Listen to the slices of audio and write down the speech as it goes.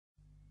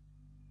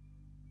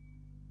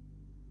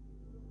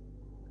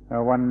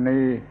วัน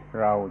นี้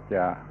เราจ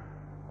ะ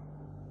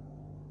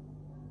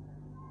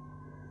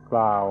ก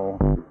ล่าว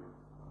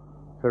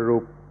สรุ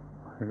ป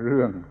เ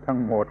รื่องทั้ง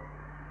หมด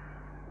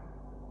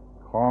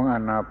ของอา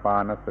นาปา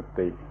นส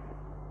ติ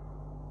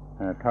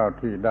เท่า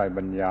ที่ได้บ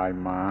รรยาย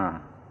มา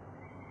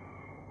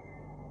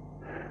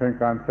เป็น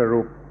การส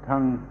รุปทั้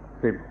ง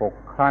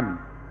16ขั้น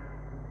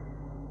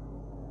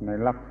ใน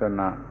ลักษ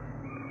ณะ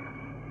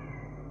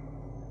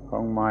ขอ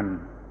งมัน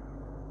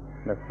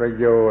และประ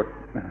โยชน์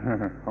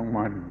ของ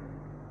มัน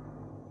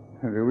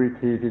หรือวิ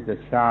ธีที่จะ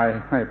ใช้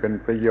ให้เป็น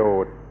ประโย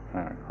ชน์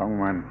ของ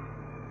มัน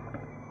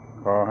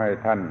ขอให้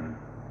ท่าน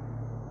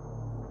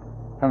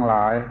ทั้งหล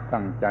าย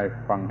ตั้งใจ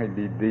ฟังให้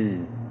ดี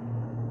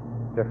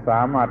ๆจะส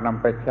ามารถน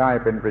ำไปใช้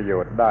เป็นประโย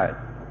ชน์ได้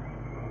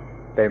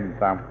เต็ม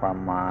ตามความ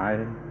หมาย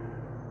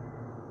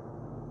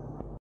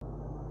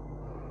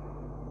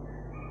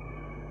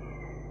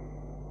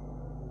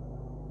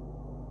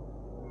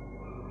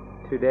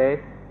Today,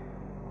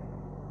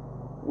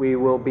 we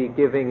will be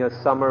giving a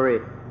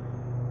summary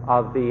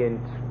of the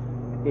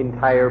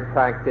entire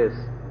practice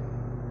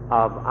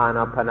of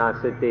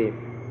Anapanasati.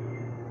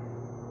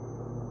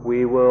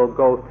 We will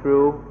go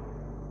through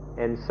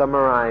and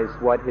summarize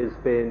what has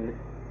been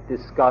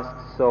discussed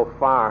so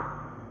far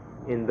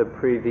in the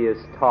previous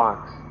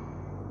talks.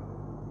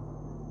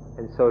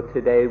 And so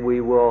today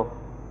we'll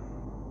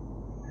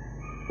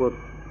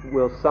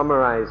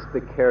summarize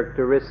the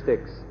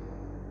characteristics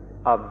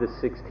of the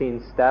 16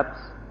 steps,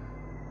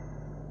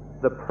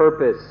 the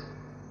purpose,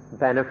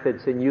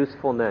 benefits, and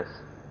usefulness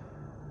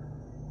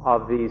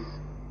of these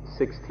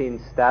 16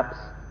 steps,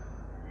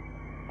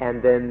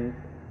 and then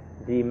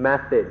the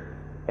method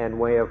and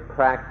way of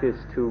practice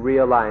to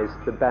realize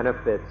the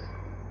benefits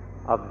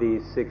of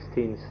these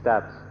 16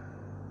 steps.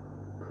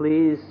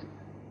 Please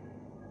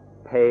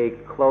pay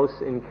close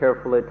and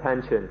careful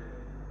attention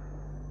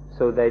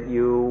so that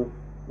you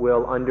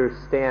will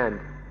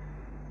understand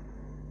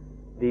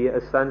the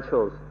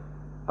essentials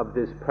of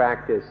this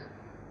practice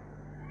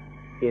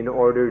in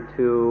order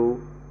to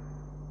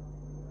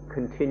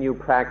continue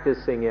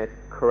practicing it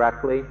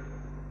correctly,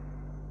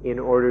 in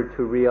order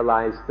to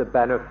realize the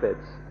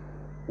benefits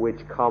which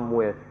come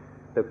with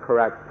the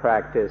correct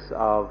practice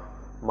of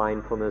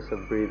mindfulness of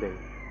breathing.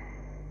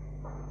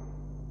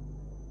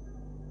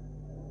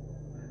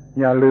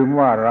 อย่าลืม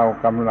ว่าเรา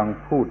กำลัง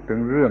พูดถึง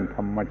เรื่องธ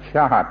รรมช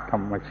า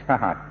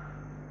ติ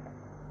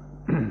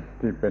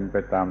ที่เป็นไป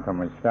ตามธร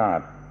รมชา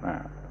ติ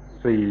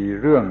4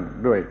เรื่อง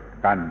ด้วย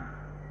กัน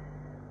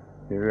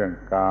คือเรื่อง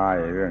กาย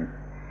เรื่อง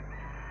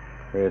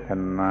เวท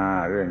นา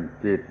เรื่อง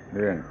จิต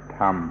เรื่องธ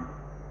รรม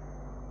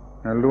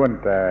ล้วน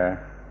แต่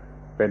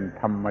เป็น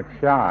ธรรม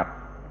ชาติ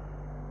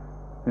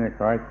นี่ข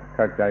อให้เ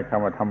ข้าใจค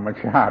ำว่าธรรม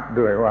ชาติ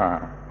ด้วยว่า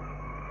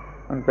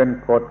มันเป็น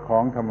กฎขอ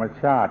งธรรม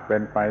ชาติเป็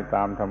นไปต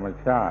ามธรรม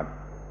ชาติ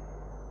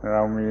เร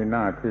ามีห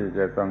น้าที่จ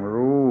ะต้อง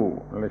รู้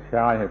และใ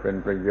ช้ให้เป็น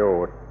ประโย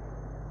ชน์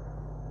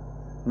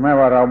แม้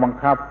ว่าเราบัง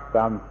คับ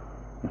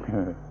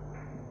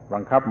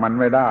มัน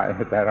ไม่ได้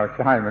แต่เราใ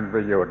ช้มันป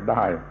ระโยชน์ไ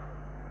ด้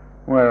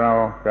เมื่อเรา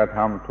กระท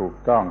ำถูก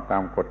ต้องตา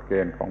มกฎเก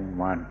ณฑ์ของ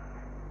มัน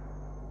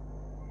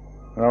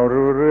เรา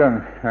รู้เรื่อง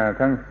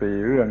ทั้ง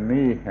4เรื่อง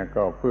นี้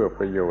ก็เพื่อ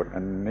ประโยชน์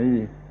อันนี้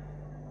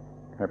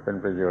ให้เป็น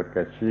ประโยชน์แ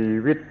ก่ชี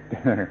วิต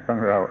ของ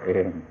เราเอ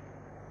ง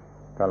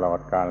ตลอด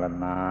กาล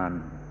นาน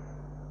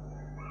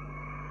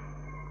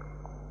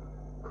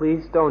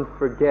Please don't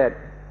forget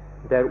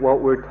that what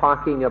we're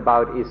talking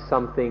about is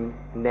something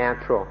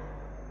natural.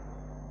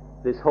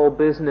 This whole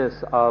business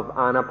of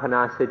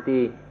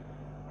Anapanasati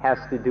has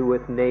to do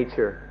with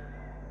nature.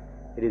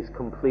 It is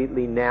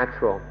completely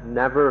natural.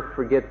 Never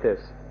forget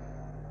this.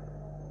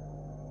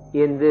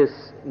 In this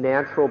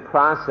natural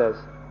process,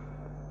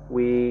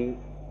 we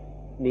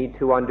need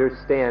to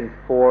understand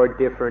 4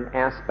 different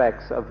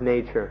aspects of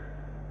nature.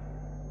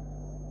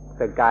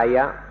 The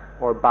Kaya,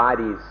 or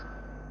bodies,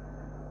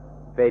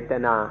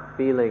 Vedana,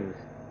 feelings,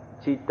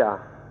 Citta,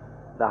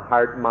 the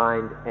heart,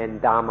 mind,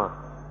 and Dhamma,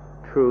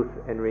 truth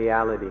and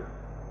reality.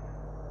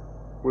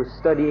 We're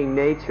studying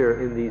nature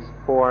in these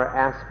 4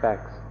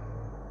 aspects.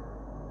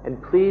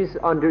 And please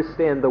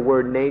understand the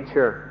word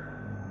nature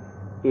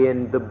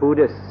in the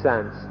Buddhist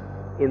sense.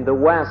 In the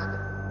West,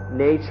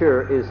 nature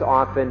is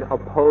often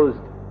opposed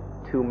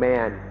to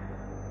man.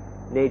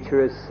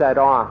 Nature is set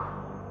off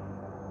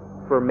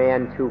for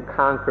man to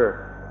conquer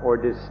or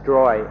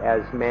destroy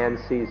as man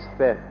sees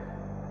fit.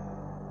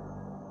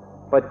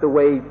 But the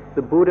way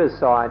the Buddha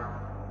saw it,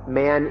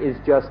 man is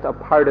just a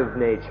part of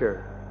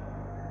nature.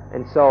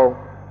 And so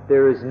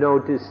there is no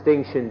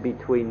distinction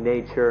between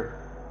nature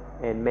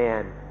and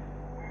man.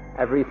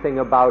 Everything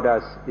about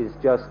us is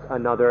just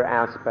another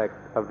aspect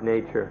of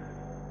nature.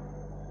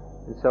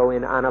 And so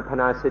in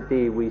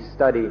Anapanasati we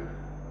study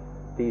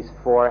these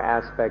 4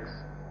 aspects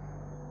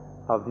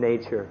of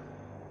nature.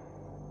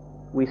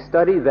 We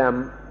study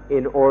them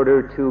in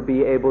order to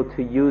be able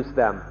to use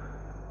them.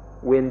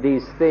 When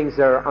these things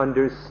are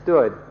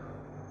understood,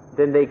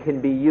 then they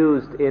can be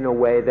used in a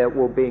way that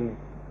will bring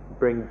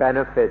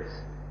benefits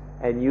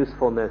and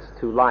usefulness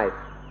to life.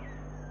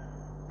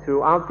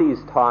 Throughout these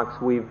talks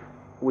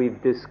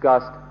we've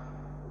discussed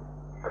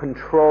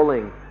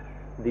controlling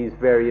these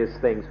various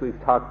things.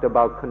 We've talked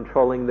about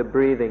controlling the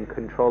breathing,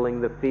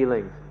 controlling the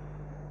feelings.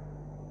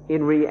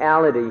 In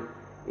reality,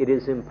 it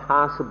is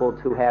impossible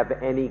to have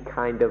any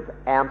kind of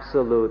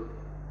absolute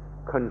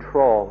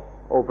control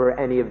over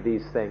any of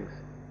these things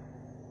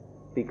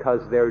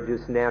because they're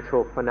just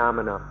natural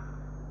phenomena.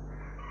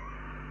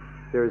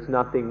 There is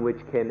nothing which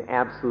can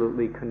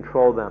absolutely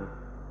control them.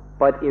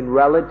 But in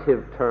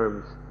relative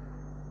terms,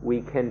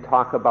 we can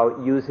talk about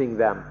using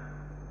them,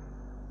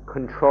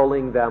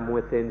 controlling them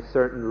within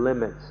certain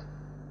limits.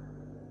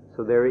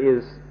 So there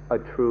is a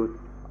truth,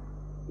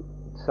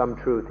 some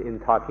truth in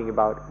talking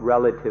about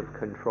relative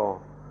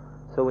control.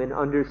 So in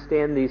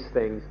understanding these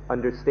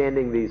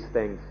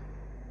things,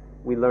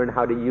 we learn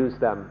how to use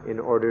them in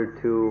order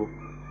to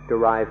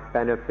derive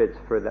benefits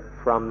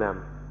from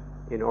them,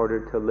 in order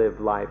to live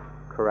life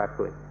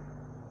correctly.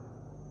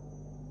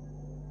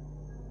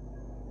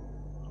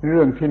 เ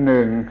รื่องที่ห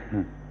นึ่ง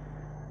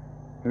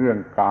เรื่อง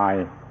กาย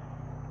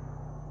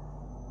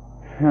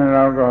เร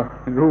าก็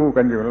รู้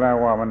กันอยู่แล้ว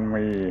ว่ามัน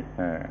มี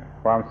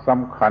ความส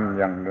ำคัญ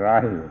อย่างไร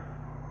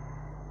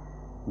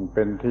เ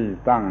ป็นที่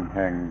ตั้งแ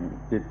ห่ง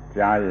จิตใ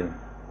จ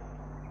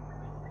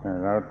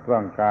เราต้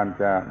องการ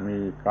จะมี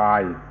กา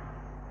ย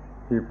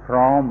ที่พ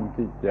ร้อม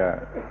ที่จะ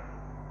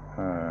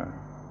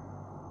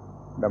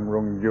ดำร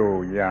งอยู่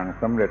อย่าง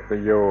สำเร็จปร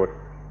ะโยชน์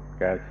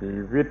แก่ชี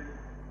วิต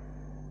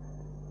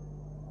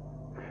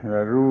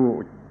รู้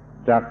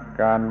จัก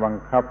การบัง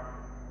คับ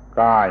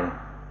กาย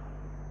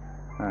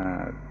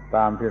ต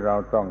ามที่เรา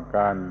ต้องก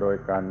ารโดย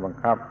การบัง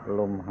คับ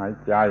ลมหาย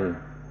ใจ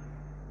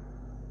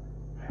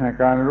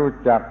การรู้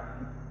จัก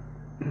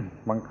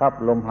บังคับ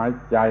ลมหาย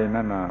ใจ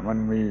นั่นน่ะมัน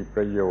มีป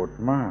ระโยชน์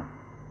มาก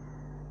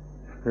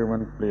คือมั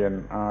นเปลี่ยน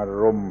อา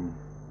รมณ์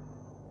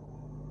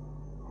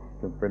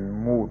จะเป็น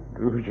มูด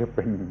หรือจะเ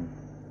ป็น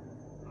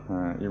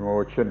อิโม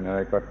ชันอะไร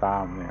ก็ตา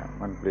มเนี่ย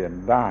มันเปลี่ยน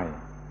ได้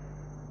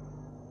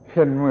เ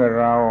ช่นเมื่อ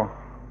เรา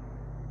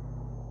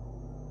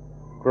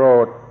โกร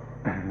ธ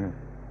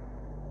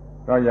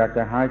เราอยากจ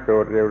ะหายโกร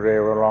ธเร็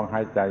วๆลองหา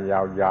ยใจย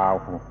าว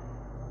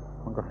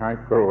ๆมันก็หาย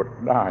โกรธ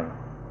ได้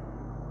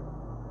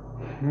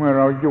เมื่อเ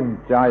รายุ่ง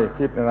ใจ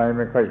คิดอะไรไ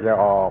ม่ค่อยจะ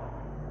ออก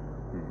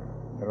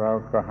เรา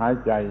ก็หาย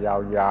ใจย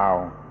าว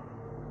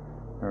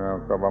ๆเรา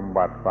ก็บำ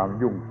บัดความ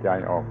ยุ่งใจ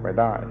ออกไป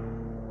ได้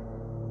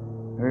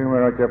หรือเมื่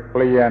อเราจะเป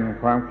ลี่ยน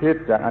ความคิด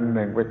จากอันห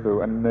นึ่งไปสู่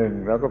อันหนึ่ง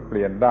เราก็เป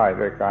ลี่ยนได้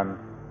โดยการ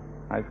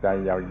หายใจ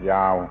ย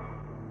าว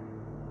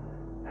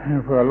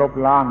ๆเพื่อลบ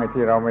ล้างไอ้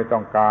ที่เราไม่ต้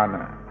องการ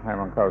ให้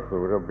มันเข้า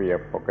สู่ระเบียบ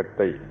ปก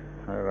ติ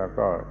แล้วเรา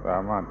ก็สา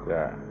มารถจ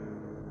ะ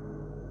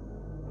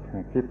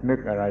คิดนึก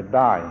อะไรไ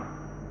ด้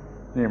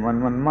นี่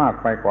มันมาก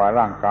ไปกว่า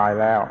ร่างกาย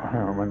แล้ว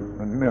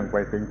มันเนื่องไป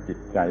ถึงจิต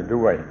ใจ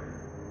ด้วย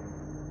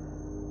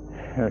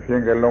เพียง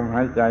แต่ลมห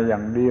ายใจอย่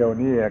างเดียว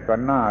นี่ก็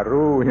น่า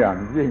รู้อย่าง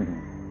ยิ่ง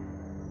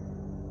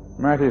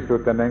แม้ที่สุด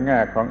แต่ในแง่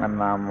ของอ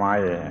นามั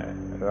ย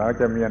เรา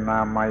จะมีอน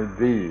ามัย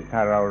ดีถ้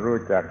าเรารู้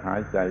จักหา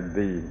ยใจ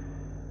ดี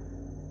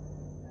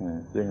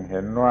จึงเ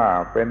ห็นว่า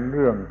เป็นเ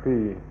รื่อง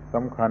ที่ส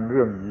ำคัญเ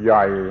รื่องให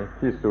ญ่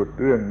ที่สุด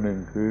เรื่องหนึ่ง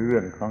คือเรื่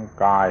องของ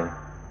กาย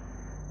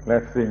และ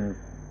สิ่ง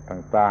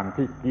ต่างๆ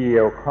ที่เกี่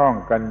ยวข้อง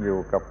กันอยู่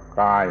กับ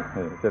กาย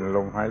เช่นล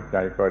มหายใจ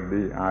ก็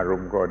ดีอาร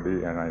มณ์ก็ดี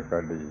อะไรก็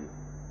ดี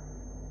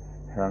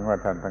หวังว่า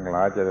ท่านทั้งหล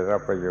ายจะได้รั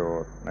บประโย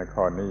ชน์ใน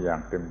ข้อนี้อย่า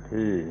งเต็ม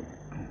ที่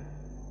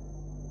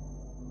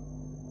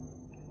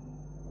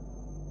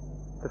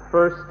The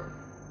first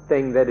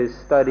thing that is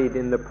studied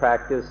in the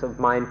practice of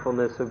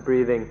mindfulness of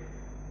breathing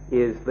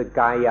is the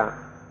kaya,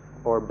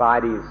 or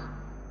bodies,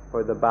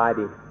 or the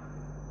body.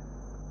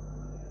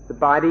 The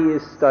body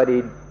is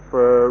studied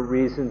for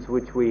reasons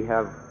which we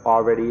have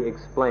already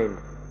explained.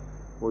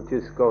 We'll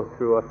just go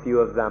through a few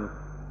of them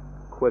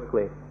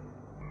quickly.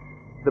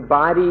 The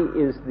body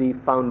is the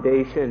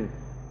foundation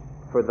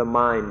for the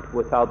mind.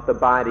 Without the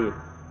body,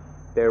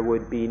 there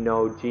would be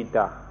no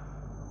citta.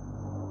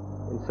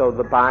 And so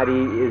the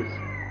body is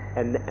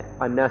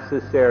a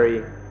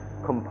necessary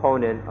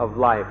component of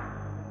life.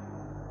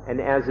 And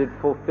as it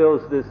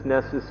fulfills this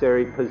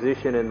necessary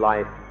position in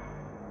life,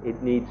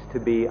 it needs to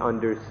be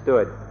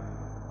understood.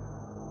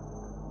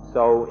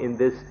 So in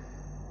this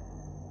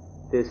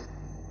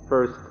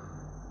first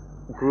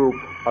group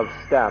of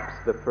steps,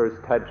 the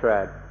first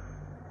tetrad,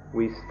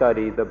 we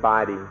study the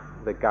body,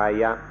 the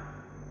kaya.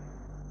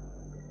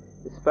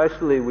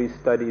 Especially we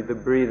study the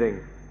breathing,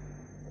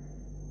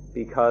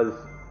 because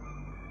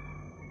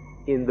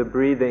in the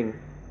breathing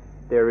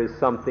there is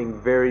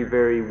something very,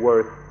 very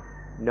worth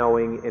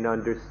knowing and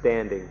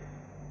understanding.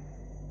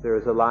 There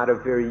is a lot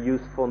of very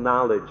useful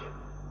knowledge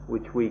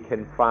which we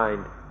can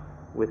find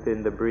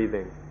within the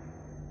breathing.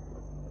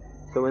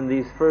 So in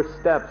these first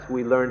steps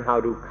we learn how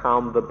to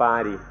calm the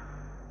body,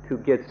 to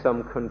get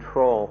some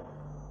control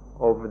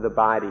over the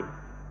body.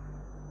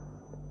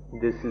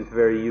 This is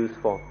very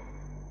useful.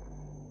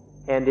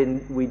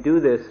 And we do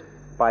this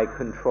by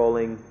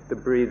controlling the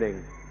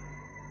breathing.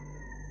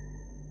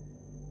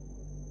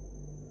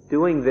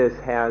 Doing this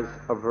has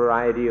a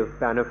variety of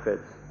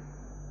benefits.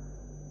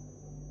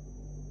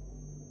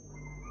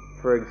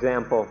 For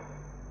example,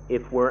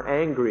 if we're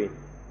angry,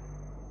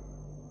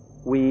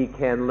 we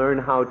can learn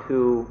how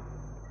to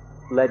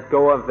let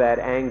go of that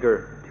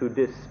anger, to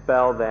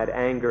dispel that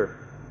anger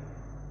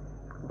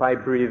by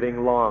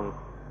breathing long,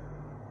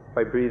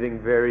 by breathing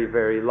very,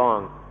 very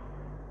long.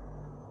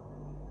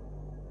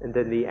 And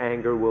then the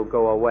anger will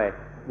go away.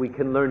 We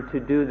can learn to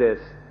do this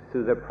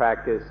through the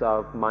practice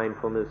of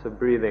mindfulness of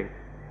breathing.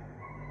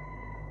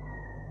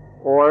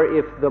 Or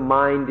if the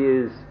mind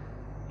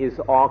is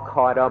all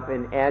caught up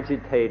and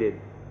agitated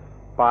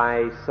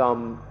by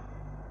some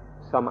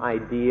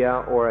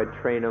idea or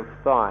a train of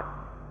thought,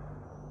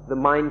 the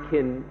mind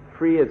can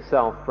free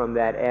itself from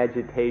that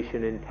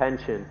agitation and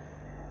tension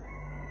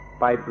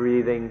by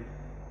breathing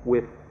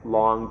with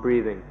long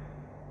breathing.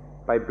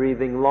 By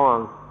breathing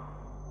long,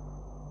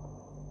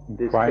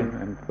 this fine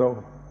and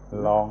so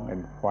long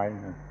and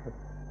fine,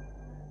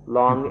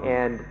 long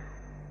and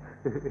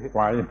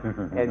fine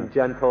and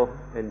gentle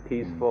and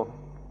peaceful,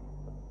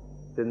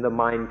 then the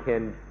mind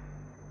can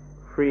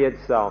free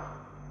itself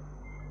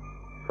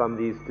from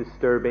these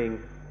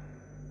disturbing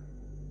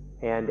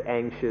and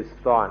anxious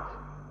thoughts.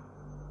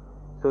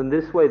 So in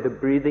this way, the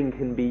breathing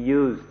can be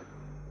used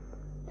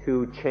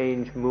to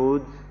change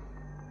moods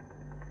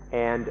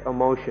and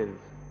emotions.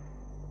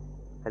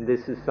 And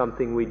this is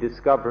something we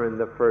discover in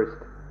the first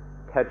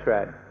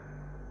tetrad.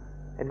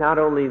 And not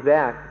only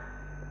that,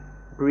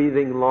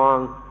 breathing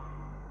long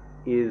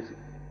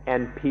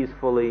and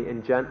peacefully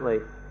and gently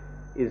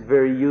is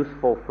very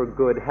useful for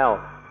good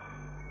health.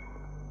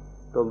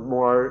 The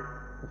more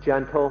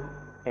gentle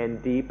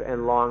and deep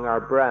and long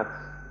our breaths,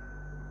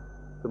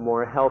 the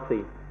more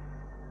healthy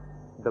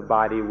the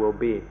body will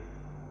be.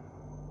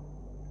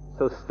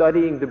 So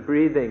studying the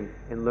breathing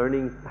and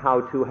learning how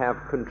to have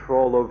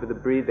control over the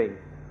breathing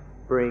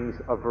brings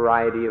a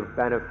variety of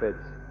benefits.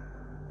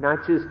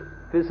 Not just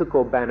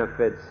physical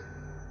benefits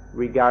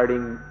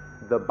regarding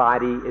the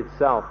body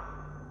itself,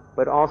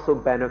 but also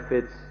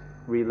benefits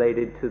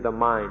related to the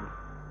mind.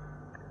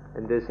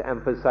 And this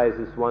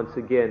emphasizes once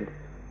again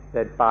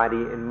that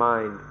body and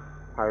mind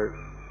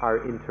are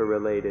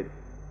interrelated.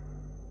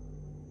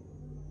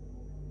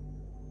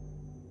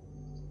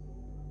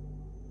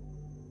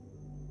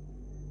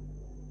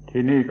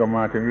ทีนี้ก็ม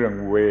าถึงเรื่อง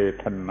เว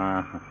ทนา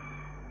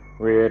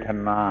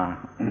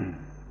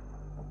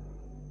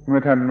เมื่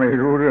อท่านไม่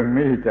รู้เรื่อง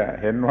นี้จะ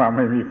เห็นว่าไ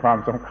ม่มีความ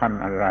สำคัญ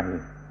อะไร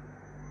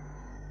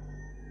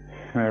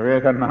เว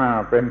ทนา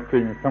เป็น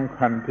สิ่งสำ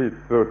คัญที่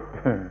สุด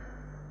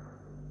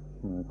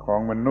ของ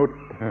มนุษ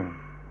ย์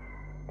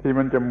ที่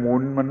มันจะหมุ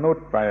นมนุษ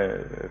ย์ไป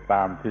ต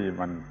ามที่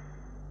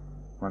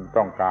มัน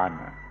ต้องการ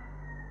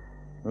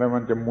แล้วมั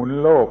นจะหมุน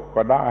โลก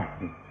ก็ได้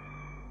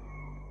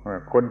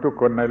คนทุก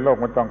คนในโลก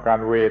มันต้องการ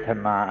เวท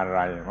นาอะไร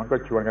มันก็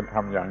ชวนกันท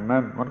ำอย่าง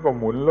นั้นมันก็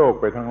หมุนโลก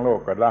ไปทั้งโลก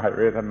ก็ได้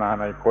เวทนา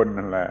ในคน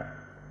นั่นแหละ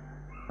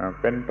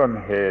เป็นต้น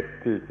เหตุ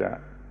ที่จะ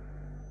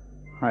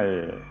ให้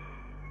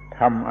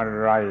ทำอะ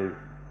ไร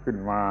ขึ้น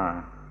มา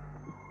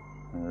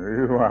หรื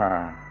อว่า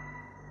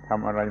ท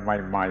ำอะไรใ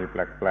หม่ๆแ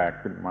ปลก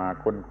ๆขึ้นมา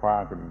ค้นคว้า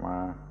ขึ้นมา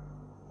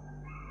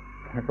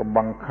แล้วก็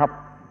บังคับ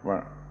ว่า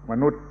ม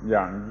นุษย์อ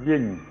ย่าง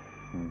ยิ่ง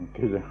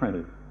ที่จะให้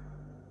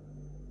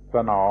ส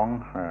นอง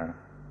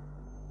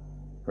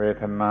เว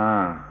ทนา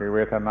คือเว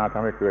ทนาท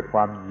ำให้เกิดคว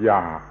ามอย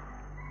าก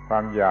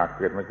เ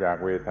กิดมาจาก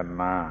เวท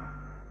นา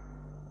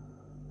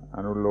อ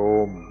นุโล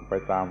มไป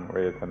ตามเว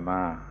ทนา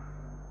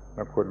แ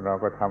ล้วคนเรา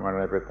ก็ทำอะไร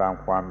ไปตาม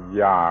ความ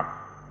อยาก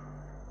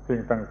สิ่ง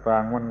ต่า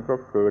งๆมันก็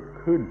เกิด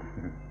ขึ้น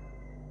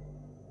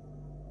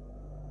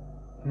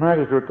แม้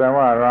ที่สุดแต่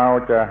ว่าเรา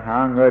จะหา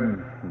เงิน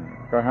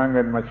ก็หาเ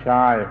งินมาใ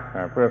ช้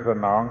เพื่อส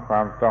นองคว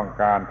ามต้อง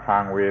การทา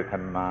งเวท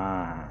นา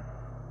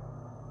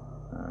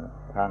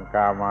ทางก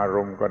ามาร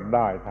มณ์ก็ไ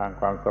ด้ทาง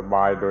ความสบ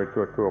ายโดย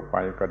ทั่วๆไป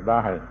ก็ไ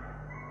ด้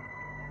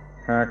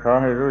ขอ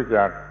ให้รู้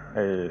จักไ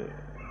อ้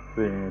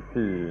สิ่ง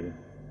ที่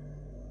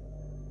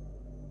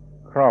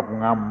ครอบ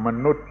งำม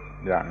นุษย์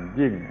อย่าง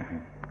ยิ่ง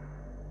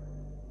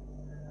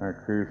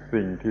คือ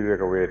สิ่งที่เรียก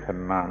ว่าเวท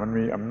นามัน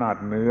มีอำนาจ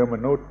เหนือม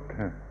นุษย์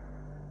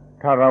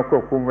ถ้าเราคว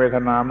บคุมเวท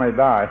นาไม่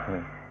ได้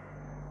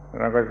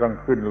เราก็ต้อง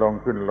ขึ้นลง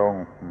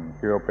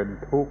คือเป็น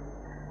ทุกข์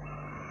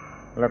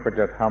แล้วก็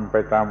จะทำไป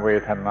ตามเว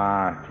ทนา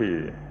ที่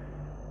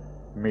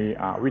มี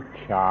อวิช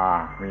ชา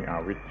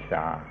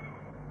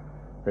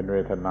เป็นเว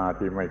ทนา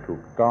ที่ไม่ถู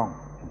กต้อง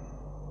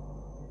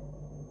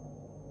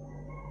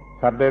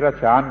สัตว์เดรัจ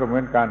ฉานก็เหมื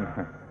อนกัน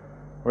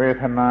เว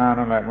ทนา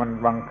นั่นแหละมัน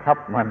บังคับ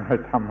มันให้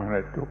ทำอะไร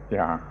ทุกอ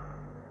ย่าง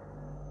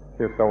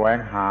ที่แสวง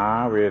หา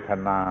เวท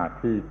นา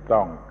ที่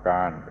ต้องก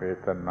าร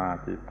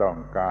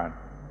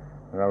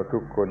เราทุ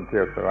กคนเที่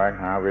ยวแสวง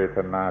หาเวท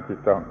นาที่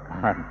ต้องก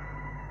าร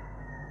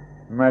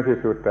แม้ที่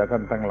สุดแต่ท่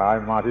านทั้งหลาย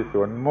มาที่ส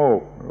วนโม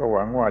กข์ก็ห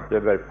วังว่าจะ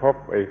ได้พบ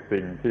ไอ้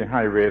สิ่งที่ใ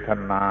ห้เวท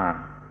นา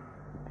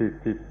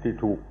ที่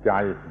ถูกใจ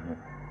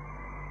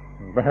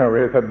แต่เว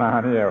ทนา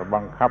เนี่ย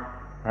บังคับ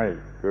ให้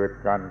เกิด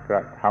การกร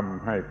ะท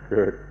ำให้เ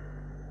กิด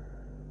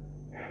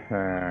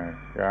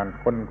การ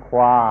ค้นค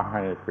ว้าใ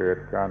ห้เกิด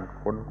การ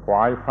ค้นขว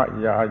ายพ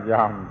ยาย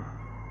าม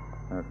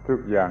ทุก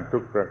อย่างทุ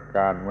กประก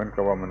ารเหมือน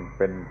กับว่ามันเ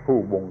ป็นผู้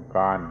บงก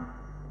าร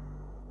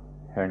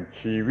แห่ง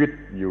ชีวิต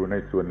อยู่ใน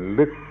ส่วน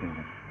ลึก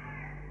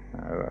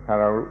ถ้า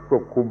เราคว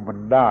บคุมมัน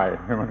ได้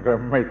มันก็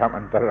ไม่ทำ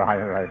อันตราย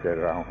อะไรแก่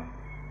เรา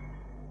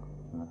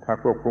ถ้า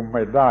ควบคุมไ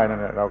ม่ได้นั่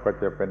นแหละเราก็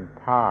จะเป็น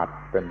ทา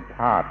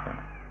ส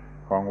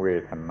ของเว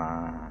ทนา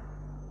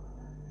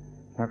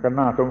ถ้าก็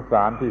น่าสงส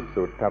ารที่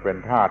สุดถ้าเป็น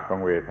ทาสของ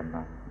เวทน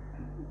า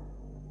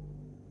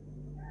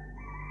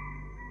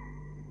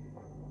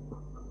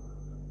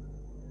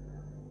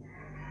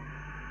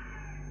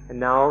And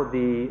now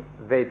the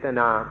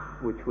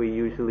Vedana, which we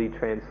usually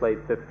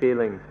translate the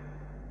feelings.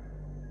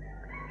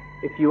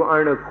 If you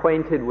aren't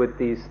acquainted with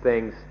these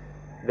things,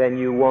 then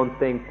you won't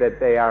think that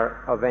they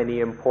are of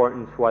any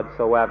importance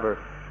whatsoever.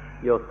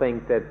 You'll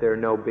think that they're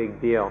no big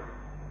deal.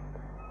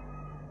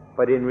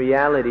 But in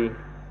reality,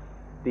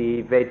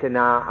 the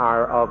Vedana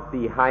are of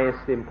the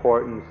highest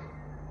importance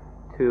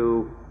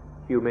to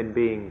human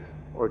beings,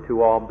 or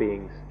to all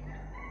beings.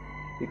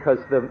 Because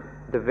the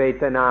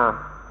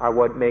Vedana are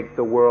what make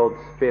the world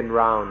spin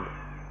round.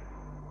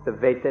 The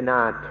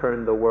Vedana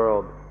turn the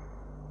world.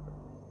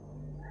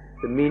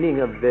 The meaning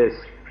of this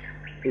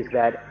is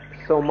that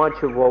so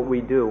much of what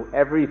we do,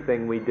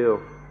 everything we do,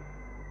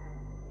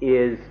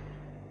 is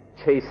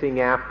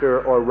chasing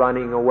after or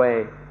running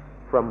away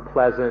from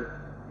pleasant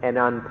and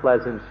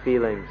unpleasant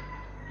feelings.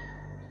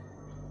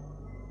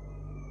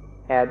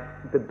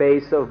 At the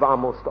base of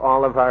almost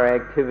all of our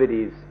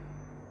activities,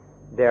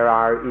 there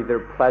are either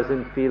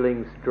pleasant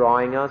feelings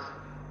drawing us,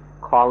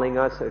 calling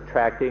us,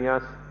 attracting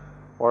us,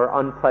 or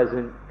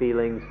unpleasant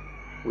feelings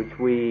which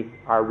we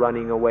are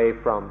running away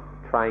from,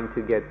 trying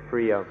to get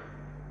free of.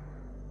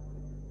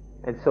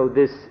 And so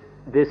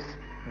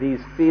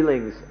these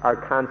feelings are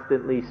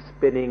constantly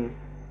spinning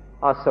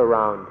us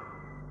around,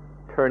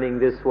 turning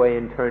this way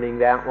and turning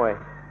that way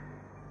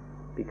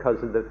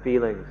because of the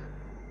feelings.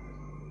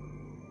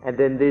 And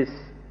then this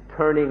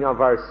turning of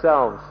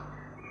ourselves,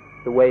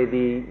 the way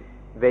the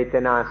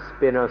Vedana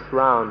spin us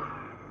round,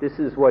 this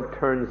is what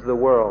turns the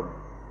world.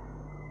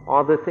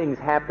 All the things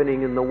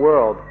happening in the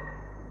world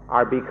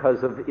are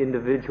because of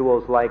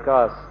individuals like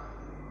us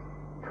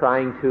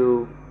trying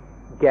to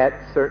get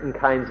certain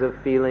kinds of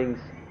feelings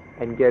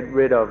and get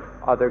rid of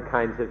other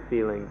kinds of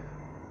feelings.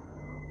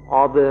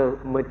 All the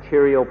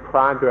material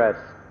progress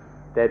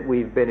that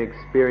we've been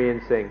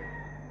experiencing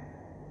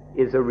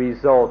is a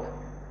result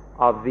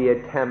of the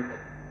attempt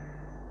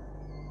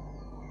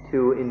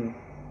to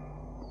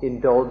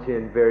indulge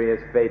in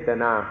various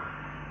Vedana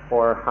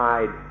or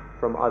hide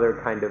from other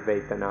kind of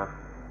Vedana.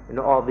 And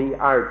all the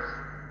arts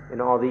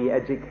and all the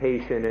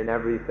education and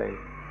everything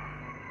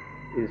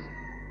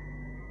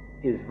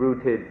is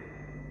rooted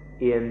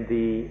in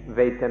the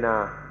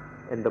Vedana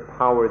and the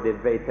power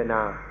that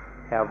Vedana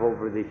have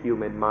over the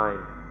human mind.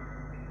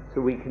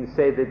 So we can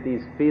say that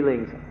these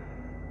feelings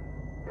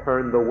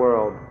turn the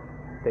world.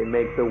 They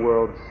make the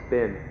world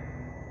spin.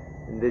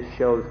 And this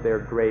shows their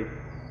great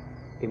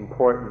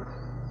importance.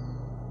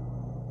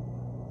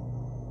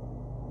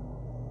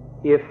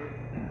 If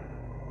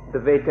the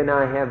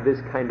Vedana have this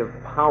kind of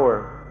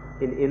power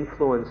and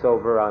influence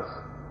over us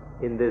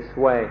in this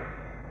way,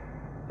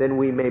 then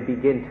we may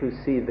begin to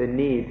see the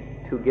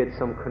need to get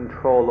some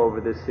control over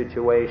the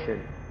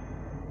situation.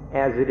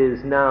 As it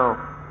is now,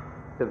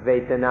 the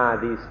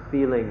Vedana, these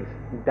feelings,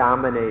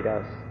 dominate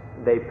us.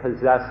 They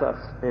possess us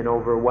and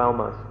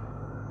overwhelm us.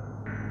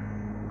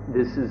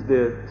 This is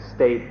the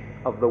state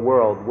of the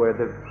world where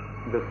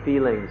the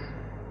feelings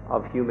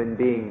of human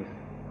beings,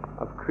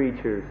 of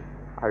creatures,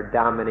 are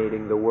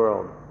dominating the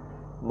world,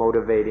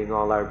 motivating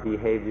all our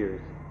behaviors.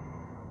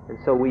 And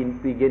so we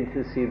begin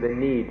to see the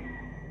need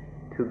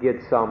to get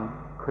some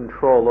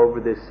control over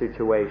this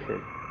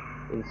situation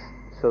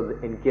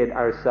and get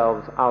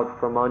ourselves out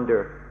from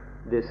under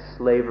this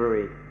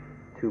slavery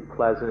to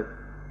pleasant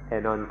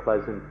and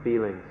unpleasant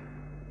feelings.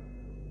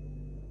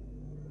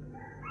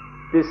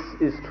 This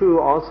is true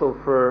also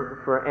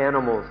for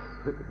animals.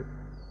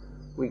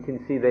 We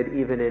can see that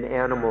even in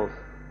animals,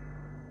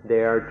 they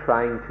are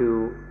trying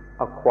to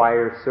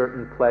acquire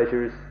certain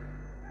pleasures.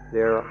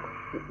 They're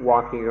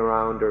walking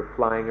around or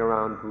flying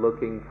around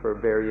looking for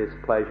various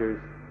pleasures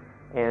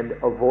and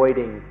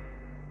avoiding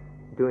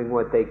doing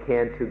what they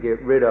can to get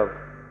rid of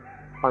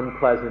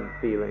unpleasant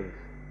feelings.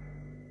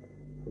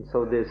 And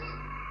so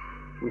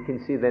we can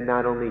see that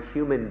not only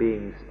human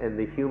beings and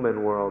the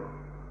human world,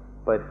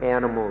 but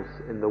animals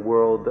and the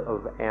world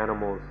of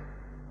animals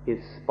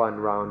is spun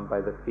round by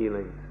the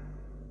feelings.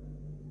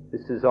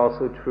 This is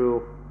also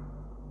true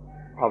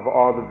of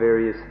all the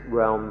various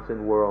realms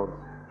and worlds,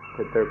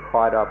 that they're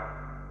caught up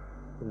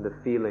in the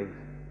feelings.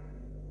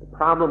 The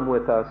problem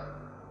with us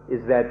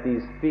is that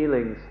these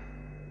feelings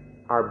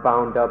are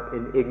bound up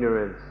in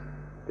ignorance.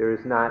 There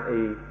is not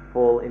a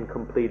full and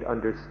complete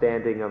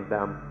understanding of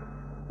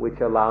them, which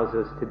allows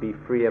us to be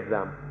free of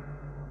them.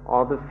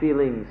 All the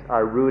feelings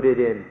are rooted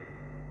in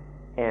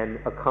and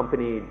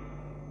accompanied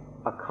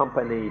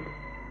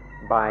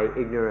by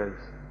ignorance.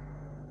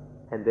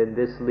 And then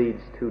this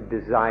leads to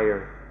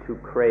desire, to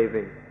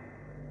craving,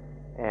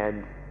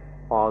 and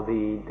all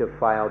the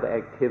defiled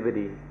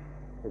activity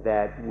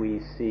that we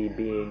see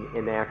being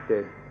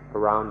enacted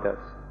around us.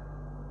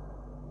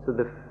 So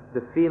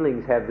the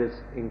feelings have this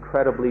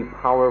incredibly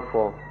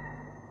powerful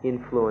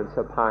influence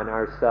upon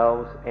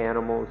ourselves,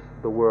 animals,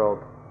 the world,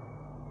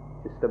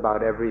 just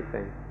about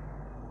everything.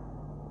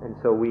 And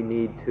so we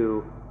need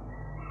to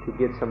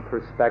get some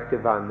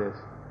perspective on this.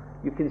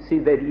 You can see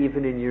that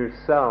even in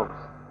yourselves,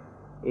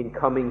 in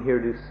coming here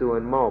to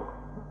Suan Mok.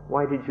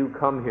 Why did you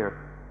come here?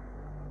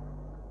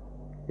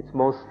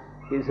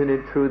 Isn't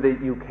it true that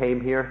you came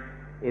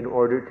here in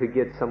order to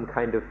get some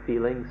kind of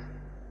feelings?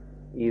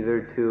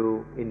 Either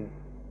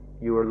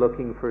you were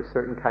looking for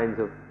certain kinds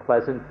of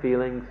pleasant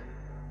feelings,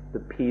 the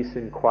peace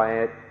and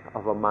quiet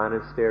of a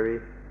monastery,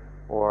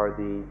 or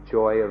the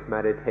joy of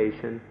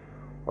meditation,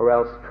 or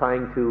else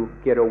trying to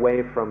get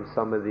away from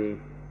some of the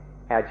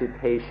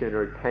agitation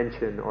or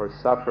tension or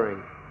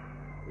suffering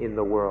in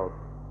the world.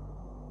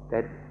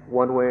 That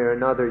one way or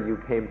another you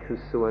came to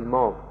Suan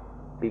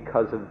Mok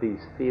because of these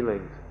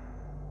feelings.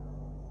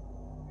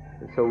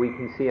 And so we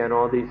can see on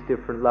all these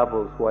different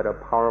levels what a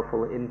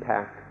powerful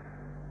impact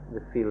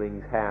the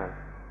feelings have.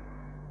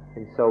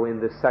 And so in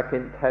the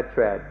second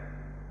tetrad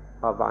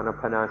of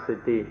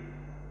Anapanasati,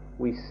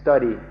 we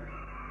study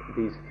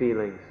these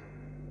feelings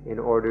in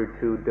order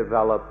to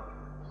develop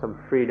some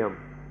freedom,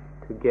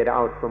 to get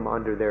out from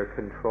under their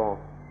control.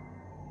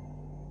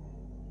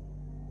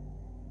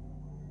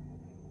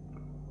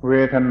 เว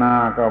ทนา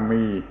ก็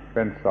มีเ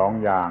ป็นสอง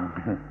อย่าง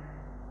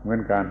เหมือ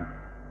นกัน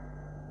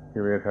คื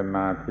อเวทน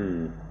าที่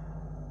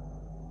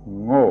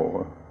โง่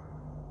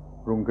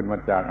ปรุงขึ้นมา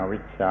จากอวิ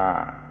ชชา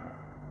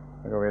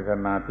แล้วก็เวท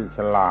นาที่ฉ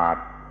ลาด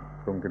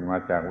ปรุงขึ้นมา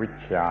จากวิช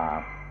ชา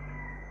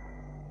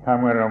ถ้า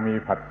เมื่อเรามี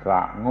ผัสสะ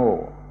โง่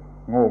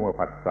เมื่อ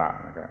ผัสสะ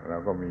นะครับเรา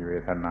ก็มีเว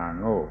ทนา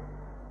โง่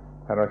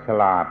ถ้าเราฉ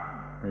ลาด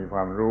มีคว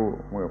ามรู้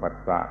เมื่อผัส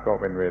สะก็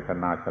เป็นเวท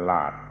นาฉล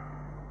าด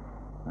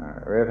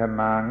เวท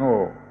นาโง่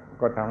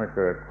ก็ทำให้เ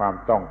กิดความ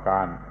ต้องก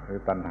ารหรือ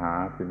ตัณหา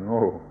สิ่งโ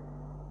ง่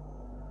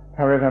ถ้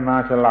าเวทนา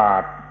ฉลา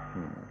ด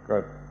ก็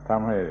ท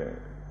ำให้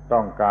ต้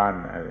องการ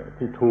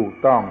ที่ถูก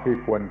ต้องที่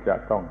ควรจะ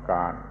ต้องก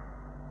าร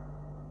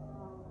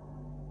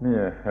นี่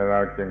เรา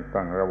จึง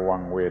ต้องระวั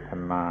งเวท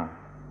นา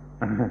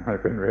ให้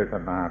เป็นเวท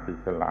นาที่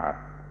ฉลาด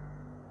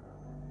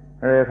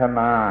เวทน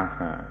า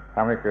ท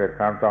ำให้เกิด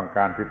ความต้องก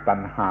ารคือตัณ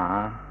หา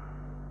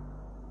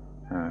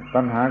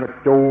ก็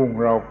จูง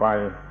เราไป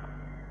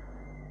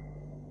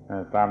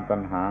ตามตั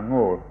ณหาโ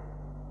ง่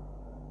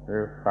หรื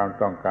อความ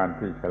ต้องการ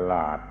ที่ฉล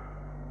าด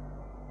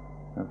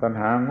ตัณ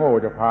หาโง่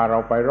จะพาเรา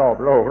ไปรอบ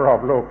โ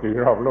ลกกี่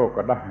รอบโลก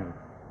ก็ได้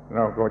เร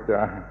าก็จะ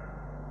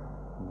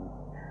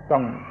ต้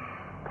อง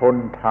ทน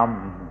ท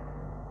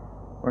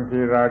ำบางที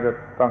เราจะ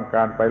ต้องก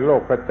ารไปโล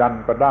กพระจันท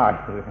ร์ก็ได้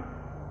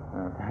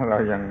ถ้าเรา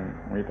ยัง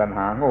มีตัณห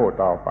าโง่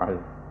ต่อไป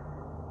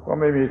ก็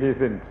ไม่มีที่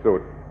สิ้นสุ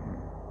ด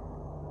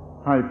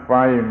ให้ไป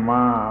ม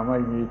าไม่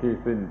มีที่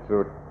สิ้นสุ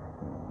ด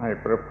ให้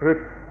ประพฤ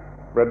ติ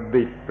ประ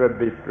ดิษ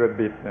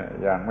ฐ์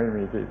อย่างไม่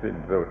มีที่สิ้น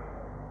สุด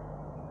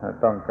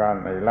ต้องการ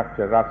ในลัก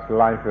ชัรัสไ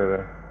ลฟ์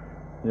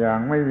อย่าง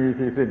ไม่มี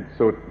ที่สิ้น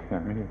สุดอย่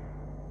างนี้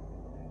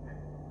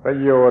ประ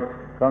โยชน์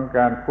ของก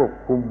ารควบ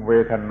คุมเว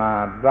ทนา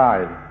ได้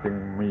จึง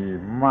มี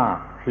มาก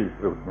ที่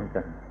สุดเหมือน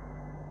กัน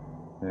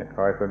เนี่ยค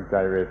อยสนใจ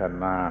เวท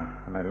นา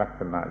ในลัก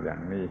ษณะอย่า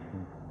งนี้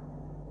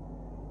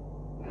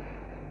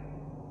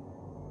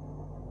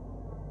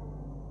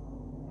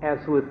As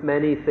with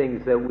many things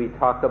that we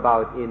talk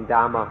about in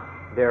Dhamma,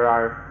 there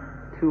are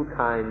two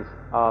kinds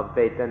of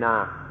Vedana,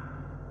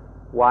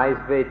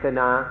 wise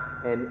Vedana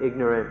and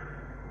ignorant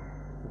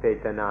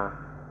Vedana.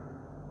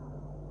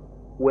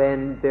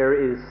 When there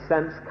is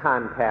sense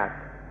contact,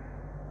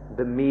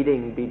 the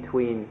meeting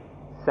between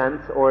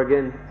sense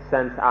organ,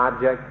 sense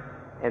object,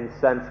 and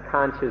sense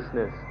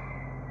consciousness,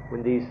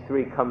 when these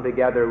three come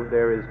together,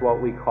 there is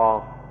what we call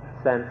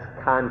sense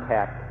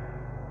contact,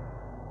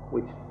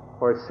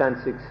 or sense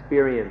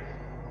experience.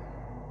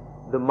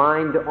 The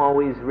mind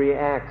always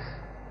reacts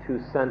to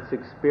sense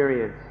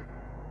experience.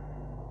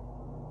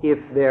 If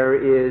there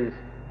is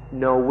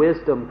no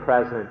wisdom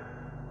present,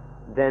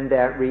 then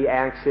that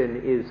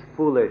reaction is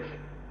foolish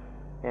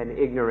and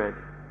ignorant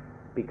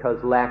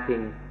because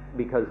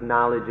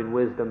knowledge and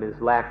wisdom is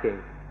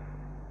lacking.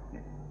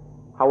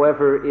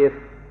 However, if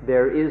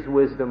there is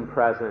wisdom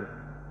present,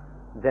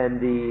 then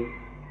the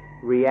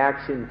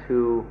reaction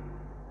to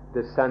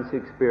the sense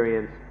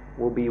experience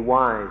will be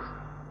wise.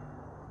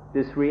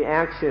 This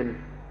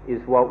reaction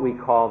is what we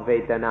call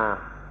Vedana.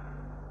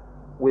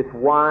 With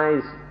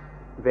wise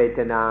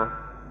Vedana,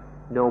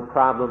 no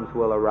problems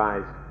will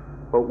arise.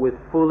 But with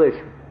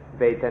foolish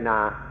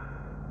Vedana,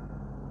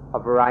 a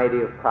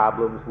variety of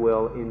problems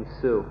will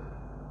ensue.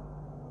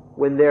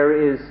 When there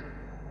is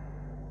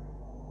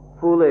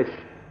foolish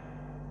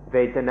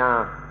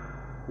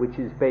Vedana, which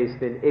is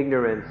based in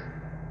ignorance,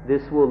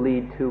 this will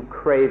lead to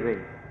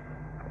craving,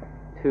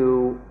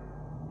 to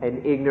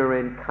an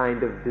ignorant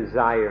kind of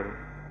desire.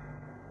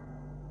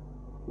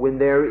 When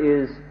there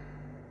is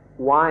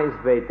wise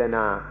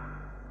Vedana,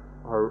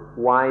 or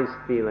wise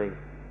feeling,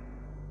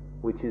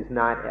 which is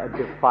not a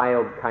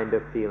defiled kind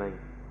of feeling,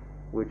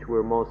 which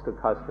we're most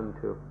accustomed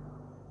to,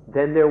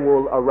 then there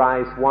will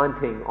arise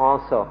wanting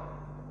also.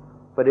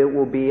 but it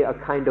will be a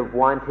kind of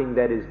wanting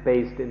that is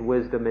based in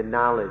wisdom and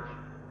knowledge.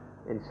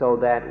 And so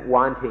that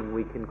wanting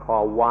we can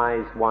call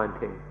wise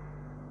wanting.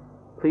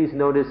 Please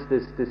notice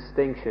this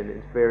distinction.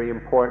 It's very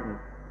important.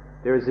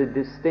 There is a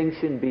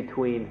distinction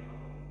between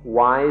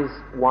wise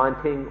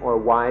wanting or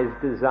wise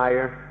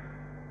desire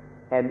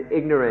and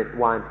ignorant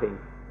wanting,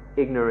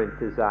 ignorant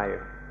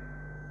desire.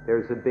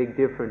 There's a big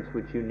difference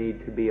which you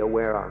need to be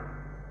aware of.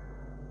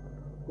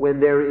 When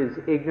there is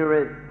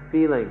ignorant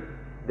feeling,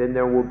 then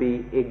there will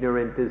be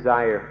ignorant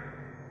desire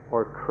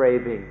or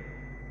craving,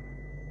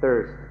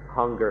 thirst,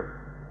 hunger,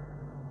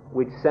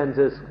 which sends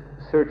us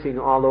searching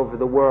all over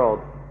the world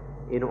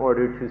in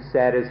order to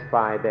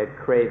satisfy that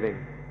craving.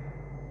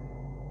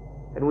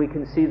 And we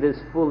can see this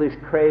foolish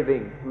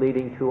craving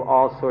leading to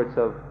all sorts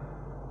of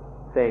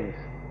things.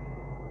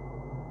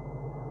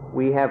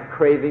 We have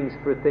cravings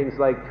for things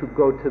like to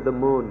go to the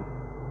moon.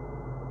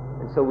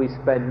 And so we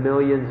spend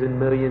millions and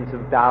millions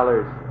of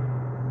dollars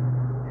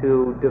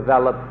to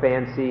develop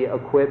fancy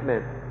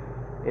equipment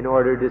in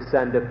order to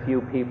send a few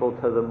people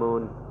to the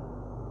moon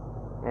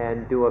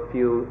and do a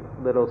few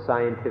little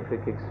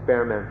scientific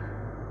experiments.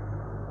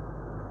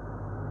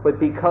 But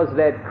because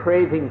that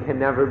craving can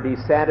never be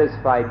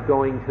satisfied,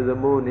 going to the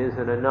moon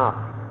isn't enough.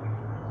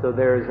 So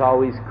there is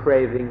always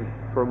craving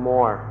for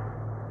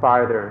more,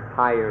 farther,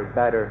 higher,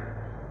 better.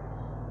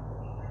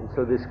 And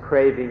so this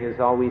craving is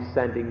always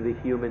sending the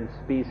human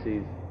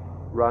species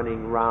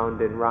running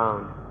round and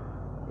round.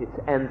 It's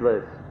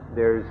endless.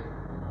 There's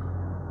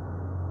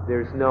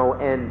no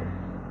end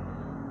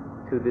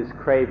to this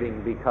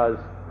craving because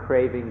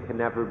craving can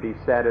never be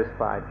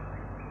satisfied.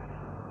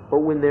 But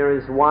when there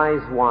is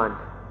wise want,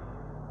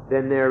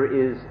 then there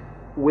is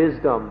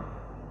wisdom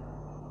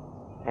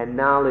and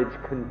knowledge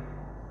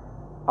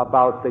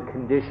about the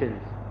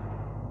conditions,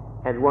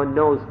 and one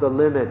knows the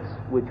limits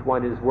which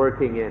one is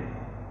working in.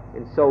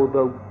 And so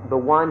the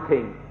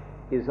wanting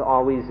is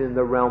always in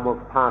the realm of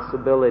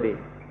possibility,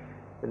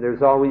 and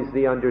there's always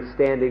the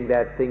understanding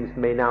that things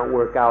may not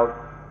work out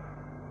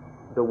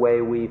the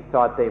way we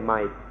thought they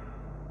might.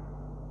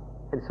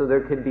 And so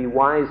there can be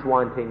wise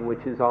wanting,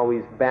 which is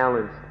always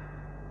balanced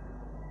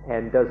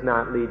and does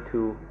not lead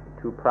to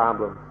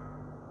problems.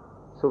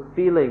 So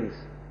feelings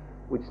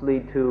which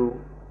lead to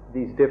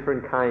these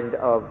different kind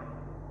of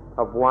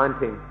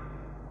wanting,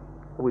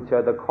 which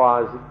are the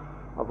cause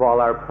of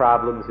all our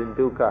problems in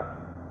dukkha,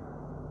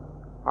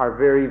 are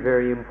very,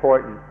 very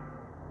important.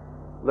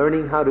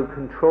 Learning how to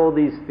control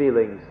these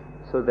feelings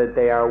so that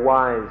they are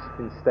wise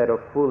instead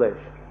of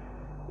foolish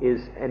is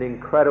an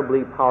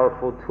incredibly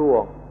powerful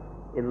tool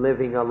in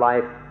living a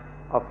life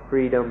of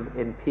freedom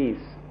and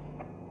peace.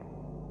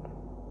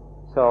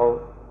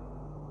 So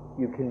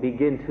you can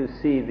begin to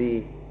see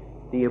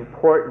the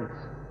importance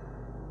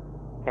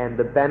and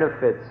the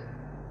benefits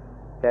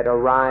that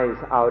arise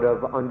out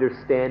of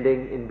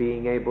understanding and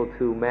being able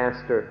to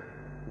master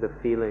the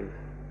feelings.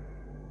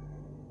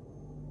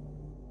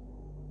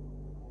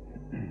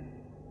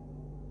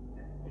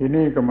 ที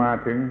นี้ก็มา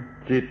ถึง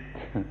จิต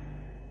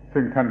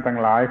ซึ่งท่านทั้ง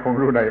หลายคง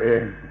รู้ได้เอ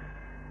ง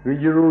หรือ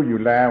รู้อยู่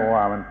แล้ว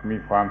ว่ามันมี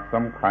ความส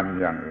ำคัญ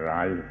อย่างไร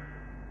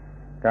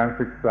การ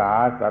ศึกษา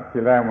สัตว์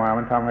ที่แล้วมา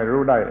มันทำให้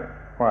รู้ได้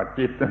ว่า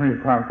จิตจะมี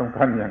ความสำ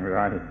คัญอย่างไ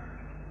ร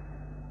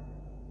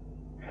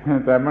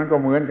แต่มันก็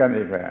เหมือนกัน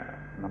อีกแหละ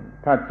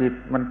ถ้าจิต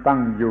มันตั้ง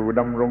อยู่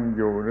ดำรงอ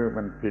ยู่หรือ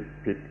มัน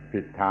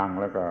ผิดทาง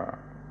แล้วก็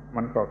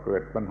มันก็เกิ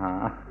ดปัญหา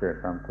เกิด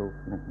ความทุกข์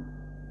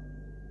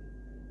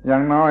อย่า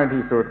งน้อย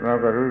ที่สุดเรา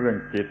ก็รู้เรื่อง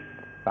จิต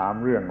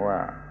3เรื่องว่า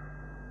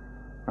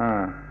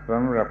ส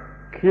ำหรับ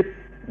คิด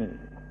นี่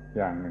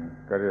อย่างหนึ่ง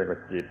ก็เรียกว่า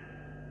จิต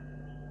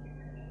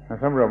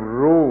สำหรับ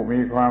รู้มี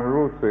ความ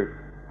รู้สึก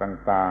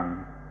ต่าง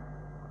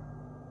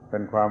ๆเป็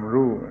นความ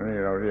รู้นี่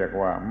เราเรียก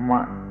ว่าม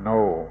โ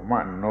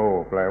น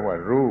แปลว่า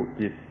รู้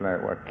จิตแปล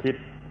ว่าคิด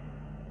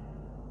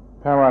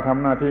ถ้าว่าท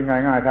ำหน้าที่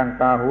ง่ายๆทาง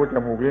ตาหูจ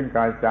มูกลิ้นก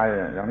ายใจ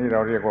อย่างนี้เร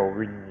าเรียกว่า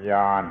วิญญ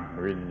าณ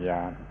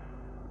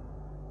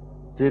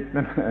จิต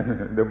นั้น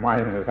ดูไม่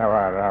ถ้า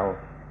ว่าเรา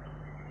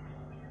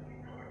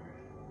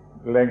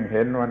เล็งเ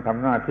ห็นมันท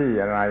ำหน้าที่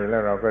อะไรแล้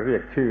วเราก็เรีย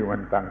กชื่อมั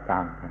นต่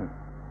าง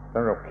ๆส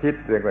ำหรับคิด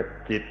เรียกว่า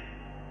จิต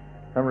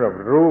สำหรับ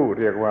รู้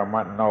เรียกว่าม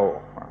โน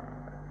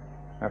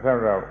สำ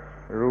หรับ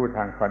รู้ท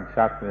างคอน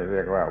ชัสนี่เรี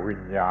ยกว่าวิ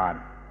ญญาณ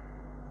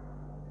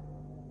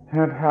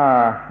ถ้า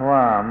ว่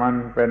ามัน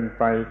เป็น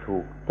ไปถู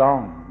กต้อง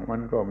มั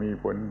นก็มี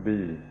ผล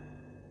ดี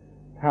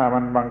ถ้ามั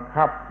นบัง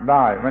คับไ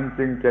ด้มัน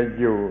จึงจะ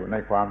อยู่ใน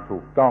ความถู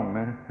กต้อง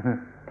นะ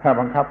ถ้า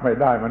บังคับไม่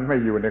ได้มันไม่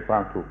อยู่ในควา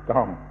มถูกต้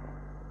อง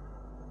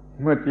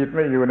เมื่อจิตไ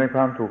ม่อยู่ในค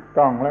วามถูก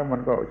ต้องแล้วมั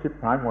นก็ชิบ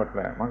หายหมดแ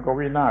หละมันก็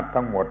วินาศ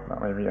ทั้งหมด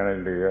ไม่มีอะไร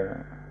เหลือ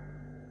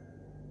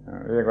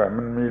เรียกว่า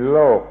มันมีโล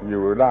กอ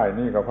ยู่ได้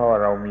นี่ก็เพราะว่า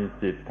เรามี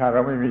จิตถ้าเร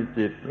าไม่มี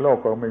จิตโลก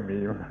ก็ไม่มี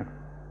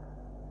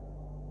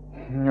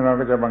เรา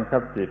ก็จะบังคั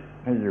บจิต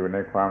ให้อยู่ใน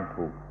ความ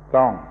ถูก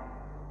ต้อง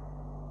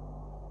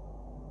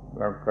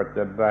เราก็จ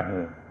ะได้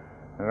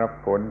รับ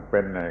ผลเป็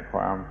นในคว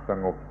ามส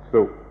งบ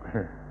สุข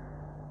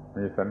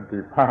มีสันติ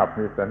ภาพ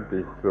มีสันติ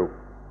สุข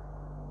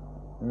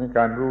นี่ก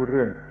ารรู้เ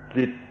รื่อง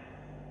จิต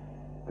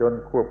จน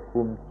ควบ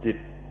คุมจิต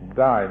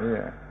ได้เนี่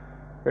ย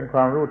เป็นคว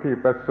ามรู้ที่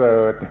ประเสริ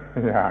ฐ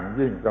อย่าง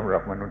ยิ่งสำหรั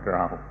บมนุษย์เร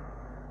า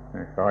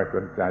ขอให้ส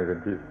นใจเป็น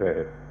พิเศ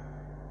ษ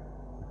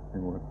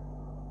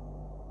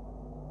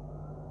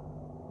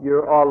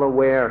You're all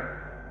aware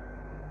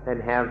and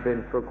have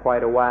been for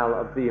quite a while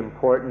of the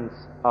importance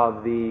of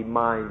the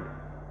mind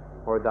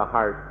or the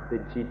heart, the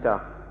citta.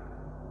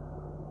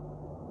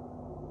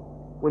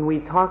 When we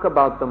talk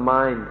about the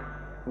mind,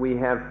 we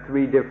have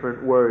three different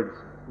words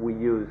we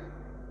use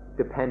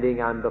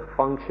depending on the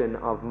function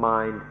of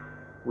mind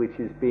which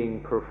is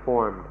being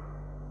performed.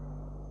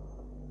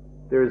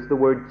 There is the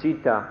word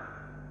citta,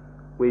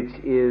 which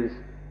is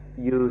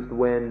used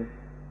when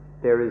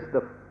there is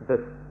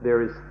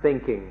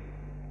thinking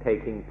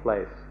taking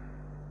place.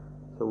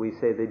 So we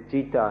say the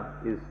citta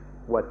is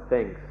what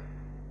thinks.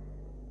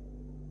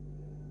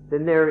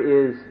 Then there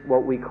is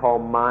what we call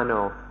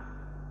mano.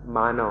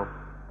 Mano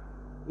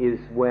is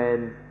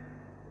when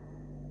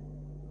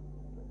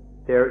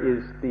there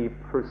is the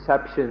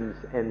perceptions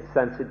and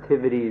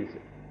sensitivities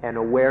and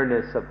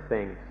awareness of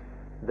things,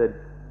 the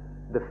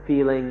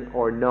feeling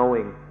or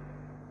knowing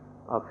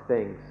of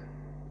things.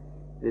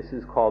 This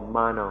is called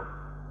mano.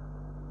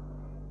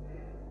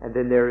 And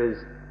then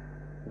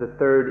the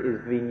third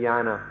is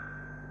vijnana,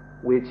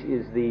 which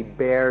is the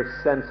bare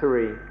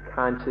sensory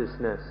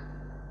consciousness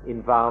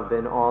involved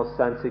in all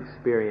sense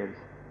experience,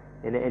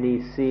 in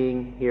any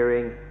seeing,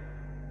 hearing,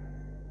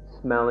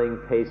 smelling,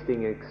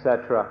 tasting,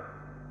 etc.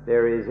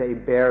 There is a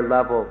bare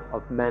level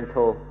of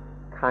mental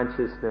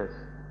consciousness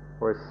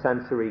or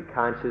sensory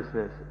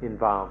consciousness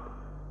involved,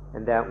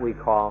 and that we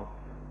call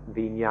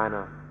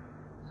vijnana.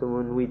 So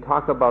when we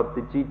talk about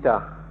the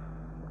citta,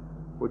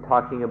 we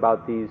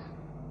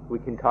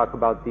can talk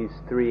about these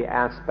three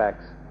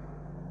aspects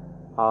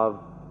of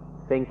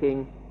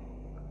thinking,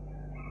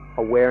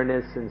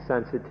 awareness and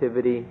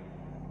sensitivity,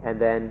 and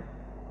then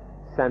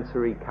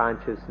sensory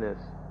consciousness,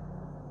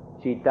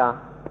 citta,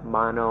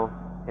 mano,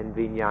 and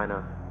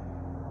vijnana.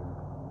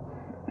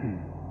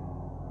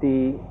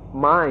 The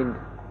mind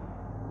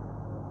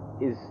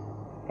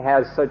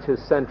has such a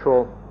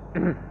central,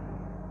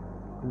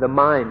 the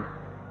mind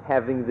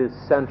having this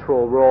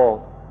central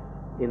role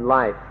in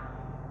life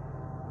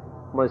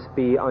must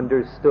be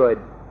understood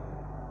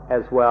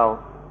as well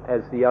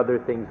as the other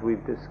things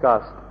we've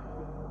discussed.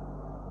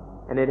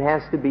 And it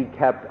has to be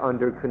kept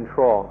under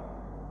control.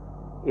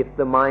 If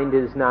the mind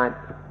is not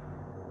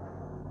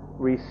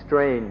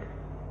restrained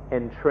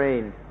and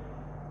trained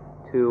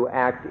to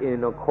act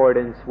in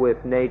accordance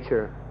with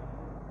nature,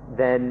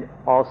 then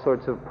all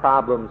sorts of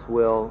problems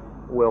will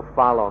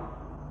follow.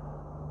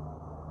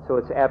 So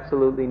it's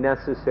absolutely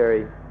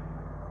necessary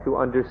to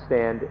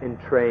understand and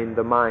train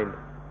the mind.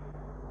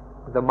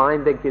 The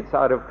mind that gets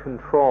out of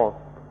control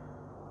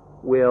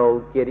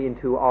will get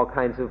into all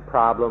kinds of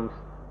problems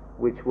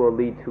which will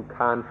lead to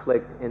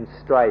conflict and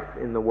strife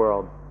in the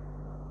world.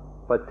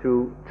 But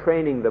through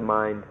training the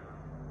mind,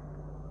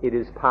 it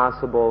is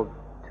possible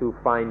to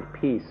find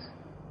peace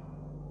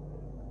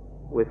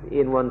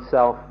within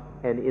oneself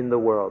and in the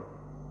world.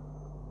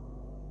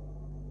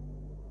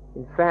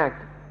 In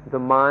fact, the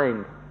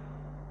mind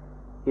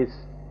is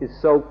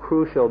so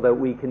crucial that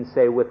we can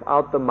say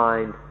without the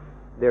mind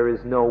there is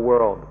no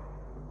world.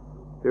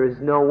 There is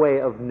no way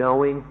of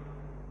knowing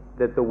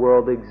that the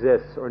world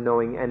exists or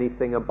knowing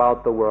anything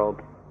about the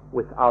world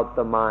without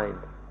the mind.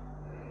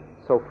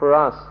 So for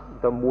us,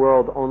 the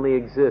world only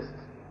exists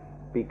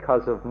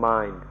because of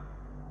mind.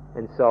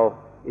 And so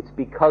it's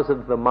because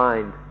of the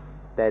mind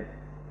that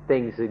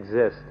things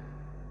exist.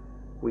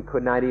 We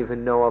could not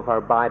even know of our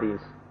bodies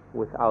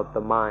without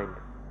the mind.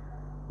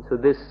 So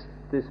this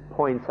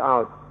points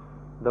out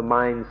the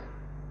mind's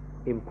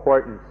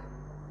importance.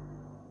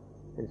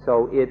 And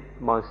so it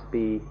must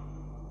be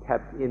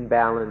kept in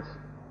balance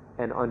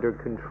and under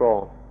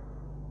control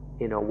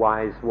in a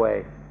wise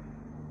way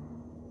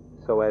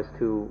so as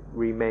to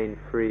remain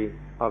free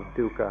of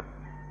dukkha.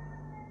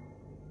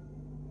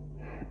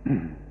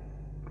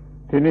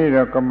 ทีนี้เร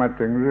าก็มา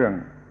ถึงเรื่อง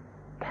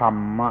ธร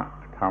รมะ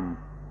ธรรม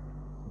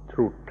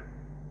truth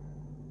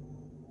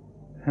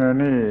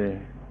นี่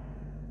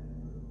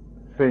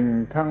สิ่ง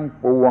ทั้ง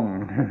ปวง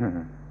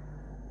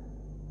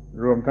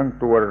รวมทั้ง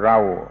ตัวเรา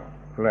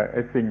และไ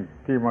อ้สิ่ง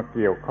ที่มาเ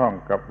กี่ยวข้อง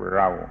กับเ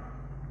รา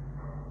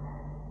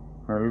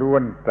ล้ว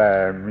นแต่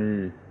มี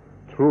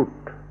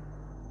truth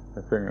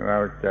ซึ่งเรา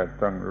จะ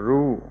ต้อง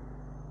รู้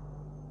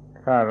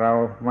ถ้าเรา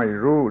ไม่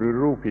รู้หรือ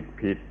รู้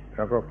ผิดแ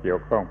ล้วก็เกี่ย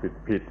วข้อง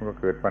ผิดมันก็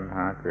เกิดปัญห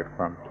าเกิดค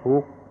วามทุ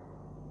กข์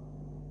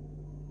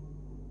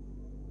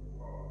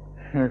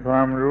คว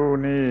ามรู้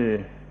นี่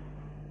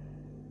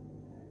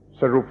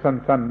สรุป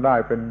สั้นๆได้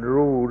เป็น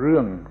รู้เรื่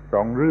องส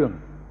องเรื่อง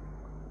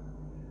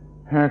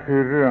คื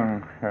อเรื่อง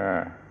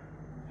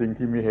สิ่ง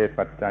ที่มีเหตุ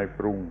ปัจจัยป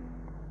รุง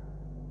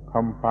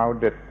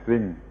compounded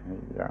thing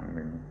อย่างห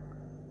นึ่ง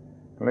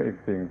และอีก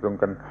สิ่งตรง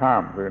กันข้า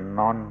มคือ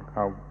non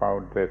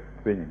compounded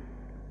thing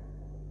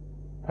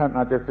ท่านอ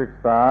าจจะศึก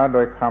ษาโด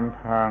ยค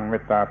ำทางเม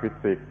ตาฟิ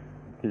สิกส์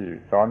ที่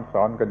ส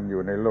อนกันอ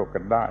ยู่ในโลกกั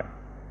นได้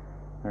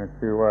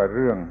คือว่าเ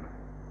รื่อง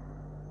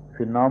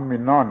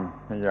phenomenon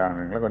อย่างห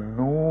นึ่งแล้วก็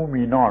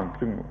noumenon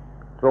ซึ่ง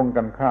ตรง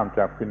กันข้ามจ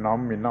ากฟินอ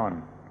มินอน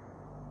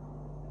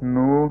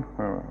นู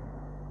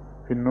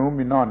ฟินู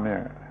มินอนเนี่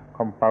ย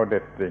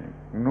compounded string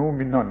นู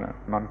มินอน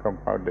non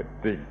compounded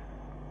string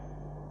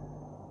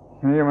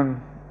นี่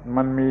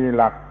มันมี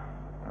หลัก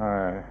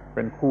เ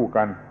ป็นคู่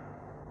กัน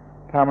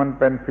ถ้ามัน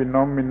เป็นฟิน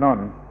อมินอน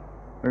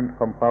หรือ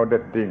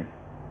compounded string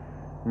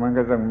มัน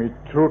ก็ต้องมี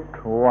truth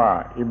ว่า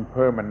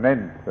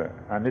impermanent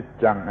อนิจ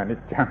จัง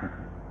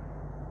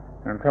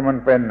ถ้ามัน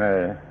เป็น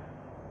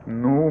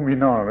นูมิ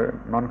นอหรือ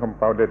non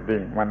compounded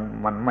string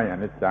มันไม่อ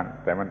นิจจัง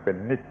แต่มันเป็น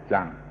นิจ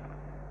จัง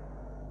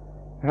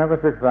ถ้าไป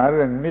ศึกษาเ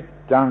รื่องนิจ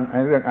จัง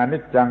เรื่องอนิ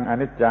จจัง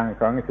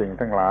ของสิ่ง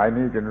ทั้งหลาย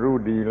นี้จนรู้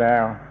ดีแล้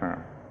ว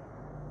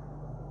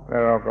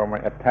เราก็ไม่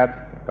attach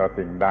ต่อ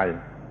สิ่งใด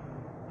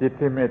จิต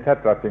ที่ไม่ attach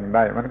ต่อสิ่งใด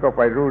มันก็ไ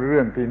ปรู้เ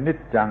รื่องที่นิจ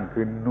จัง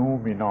คือนู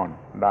มินอน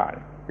ได้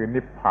คือ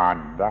นิพพาน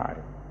ได้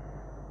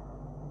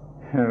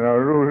เรา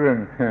รู้เรื่อง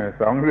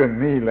สองเรื่อง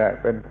นี้แหละ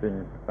เป็นสิ่ง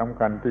สำ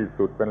คัญที่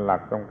สุดเป็นหลั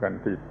กสำคัญ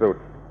ที่สุด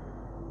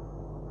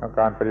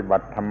การปฏิบั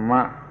ติธรรม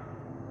ะ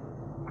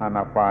อาน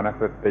าปาน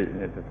สติเ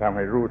นี่ยจะทำใ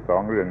ห้รู้สอ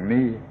งเรื่อง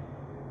นี้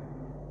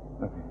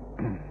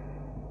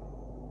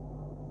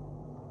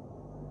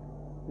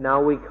Now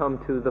we come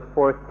to the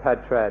fourth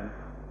tetrad,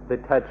 the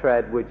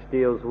tetrad which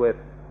deals with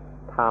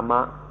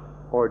Dhamma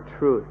or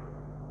truth.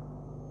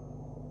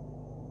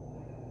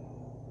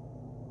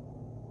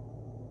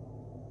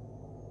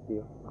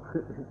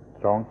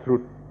 Song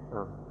truth.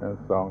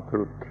 Song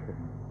truth.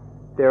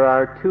 There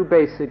are two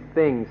basic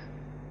things.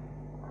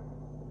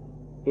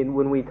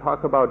 When we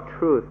talk about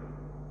truth,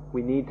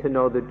 we need to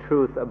know the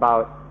truth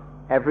about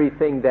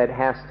everything that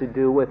has to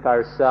do with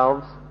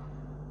ourselves,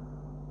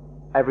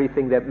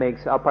 everything that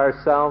makes up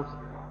ourselves,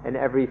 and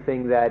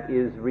everything that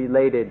is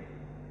related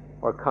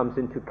or comes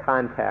into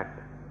contact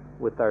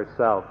with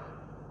ourselves.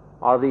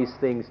 All these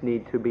things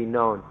need to be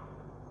known.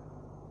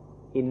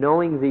 In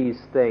knowing these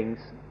things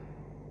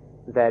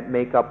that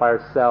make up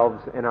ourselves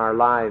and our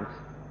lives,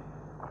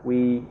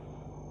 we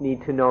need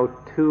to know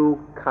two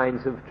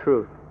kinds of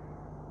truth.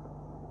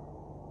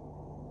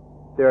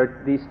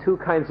 These two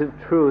kinds of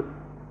truth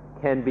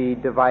can be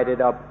divided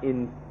up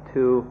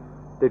into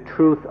the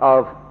truth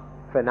of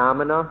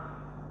phenomena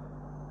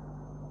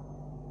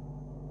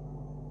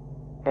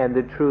and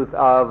the truth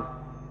of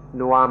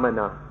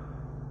noumena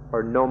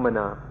or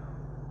nomena.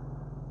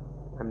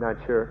 I'm not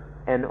sure.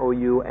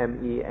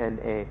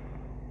 Noumena.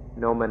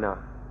 Nomena.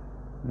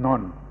 นอ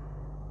น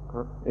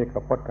เอก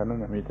พจน์เท่านั้น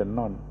มีแต่น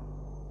อน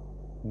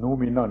นู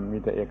มีนอนมี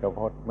แต่เอกพ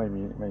จน์ไ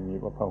ม่มี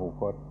พหุ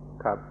พจน์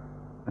ครับ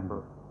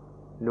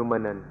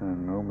Numanan.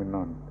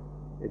 Numenon.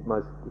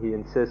 He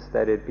insists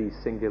that it be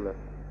singular.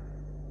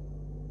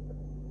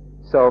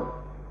 So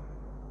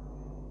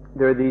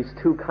there are these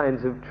two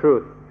kinds of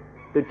truth.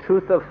 The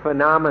truth of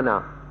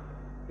phenomena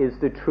is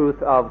the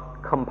truth of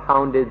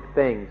compounded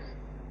things,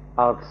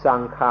 of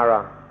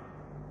sankhara,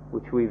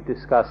 which we've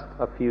discussed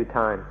a few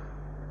times.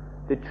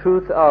 The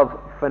truth of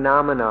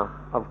phenomena,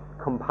 of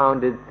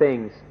compounded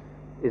things,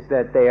 is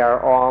that they are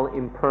all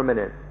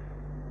impermanent.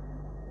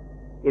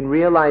 In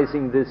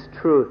realizing this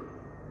truth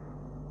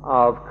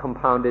of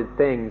compounded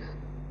things,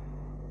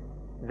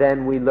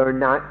 then we learn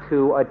not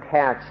to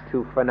attach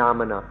to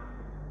phenomena.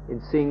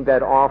 In seeing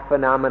that all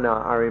phenomena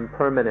are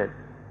impermanent,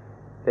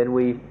 then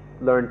we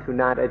learn to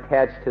not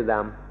attach to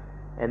them,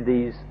 and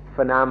these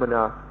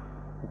phenomena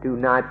do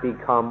not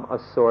become a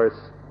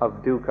source of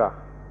dukkha.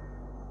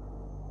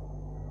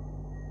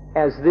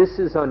 As this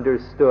is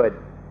understood,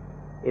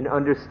 in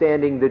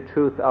understanding the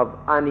truth of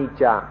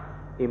anicca,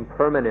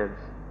 impermanence,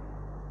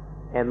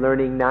 and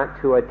learning not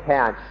to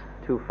attach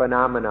to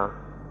phenomena,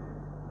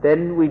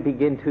 then we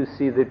begin to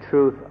see the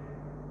truth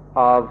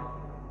of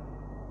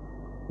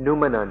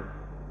noumenon,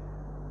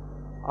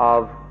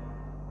 of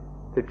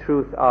the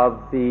truth of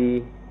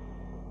the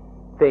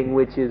thing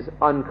which is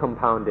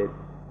uncompounded.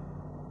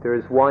 There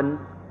is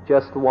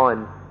just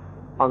one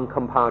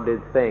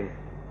uncompounded thing.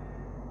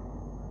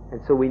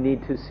 And so we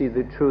need to see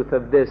the truth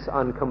of this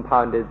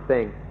uncompounded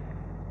thing.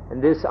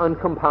 And this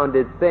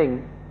uncompounded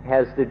thing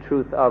has the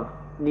truth of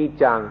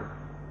nijjang,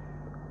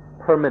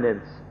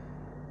 permanence.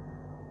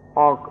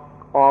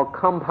 All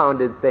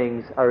compounded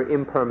things are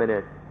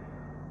impermanent,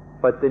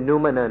 but the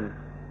noumenon,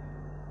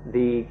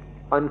 the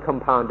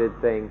uncompounded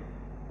thing,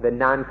 the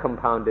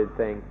non-compounded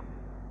thing,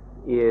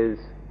 is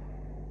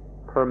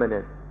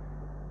permanent.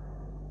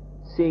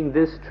 Seeing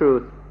this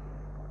truth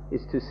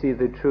is to see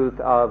the truth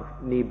of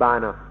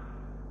nibbana.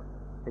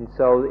 And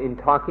so in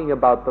talking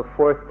about the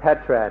fourth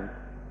tetrad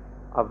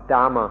of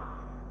Dhamma,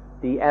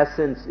 the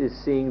essence is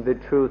seeing the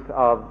truth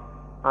of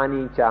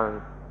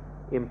anicca,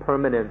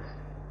 impermanence,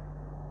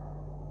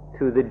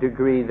 to the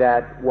degree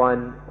that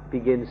one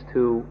begins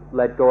to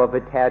let go of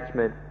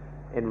attachment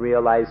and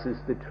realizes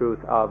the truth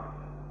of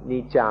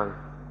niccang,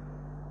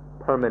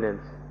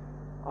 permanence,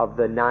 of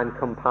the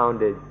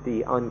non-compounded,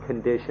 the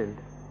unconditioned,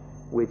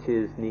 which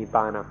is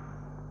nibbana.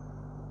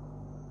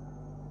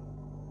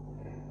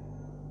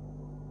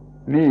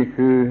 นี่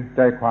คือใจ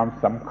ความ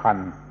สำคัญ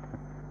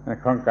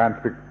ของการ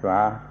ศึกษา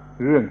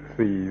เรื่อง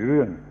4เ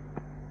รื่อง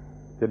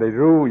จะได้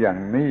รู้อย่าง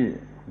นี้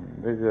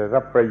ที่จะ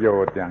รับประโย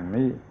ชน์อย่าง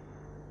นี้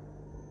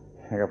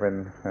ก็เป็น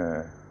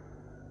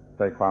ใ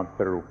จความส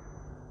รุป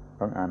ข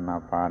องอานา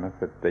ปาน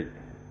สติ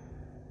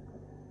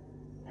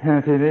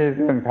ทีนี้เ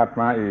รื่องถัด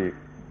มาอีก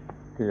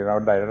ที่เรา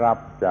ได้รับ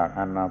จาก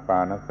อานาปา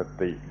นส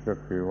ติก็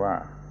คือว่า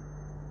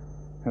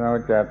เร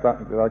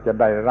าจะ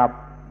ได้รับ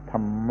ธร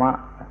รมะ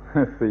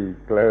สี่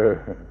เกลอ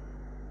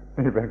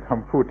นี่เป็นค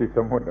ำพูดที่ส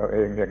มมติเอาเอ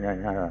งอย่าง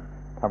ง่าย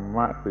ๆธรรม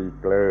ะสี่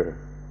เกลอ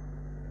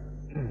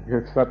คื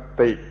อส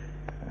ติ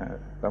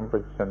สัมป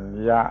ชัญ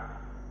ญะ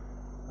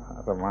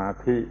สมา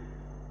ธิ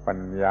ปัญ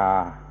ญา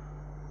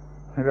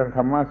เรื่องธ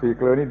รรมะสี่เ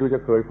กลอนี่ดูจะ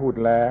เคยพูด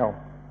แล้ว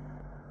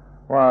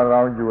ว่าเรา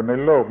อยู่ใน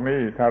โลก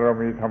นี้ถ้าเรา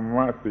มีธรรม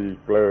ะสี่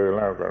เกลอแ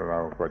ล้วก็เรา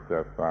ก็จะ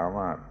สาม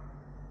ารถ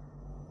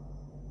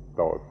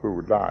ต่อสู้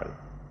ได้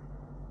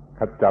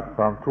ขจัดค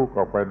วามทุกข์อ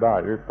อกไปได้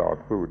หรือต่อ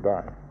สู้ได้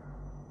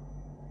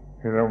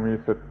คือเรามี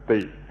ส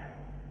ติ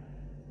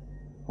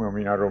เมื่อ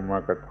มีอารมณ์มา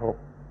กระทบ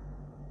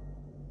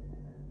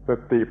ส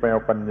ติไปเอ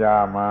าปัญญา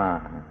มา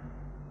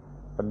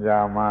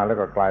แล้ว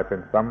ก็กลายเป็น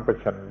สัมป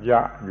ชัญญะ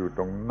อยู่ต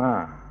รงหน้า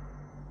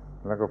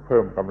แล้วก็เพิ่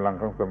มกำลัง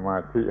ของสมา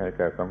ธิให้แ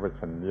ก่สัมป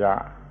ชัญญะ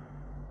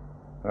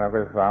เราก็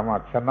สามาร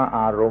ถชนะ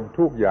อารมณ์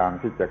ทุกอย่าง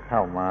ที่จะเข้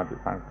ามา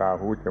ทางตา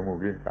หูจมูก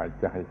ลิ้นกาย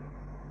ใจ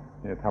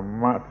นี่ธรร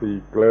มะสี่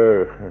เกลอ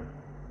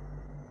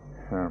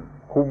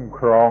คุ้มค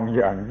รอง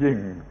อย่างยิ่ง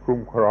คุ้ม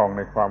ครองใ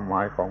นความหม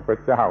ายของพระ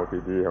เจ้าที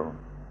เดียว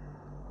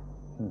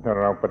ถ้า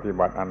เราปฏิ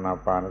บัติอานา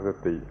ปานส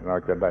ติเรา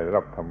จะได้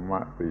รับธรรมะ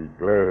สี่เ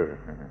กลอ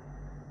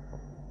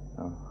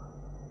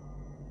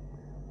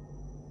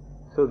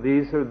So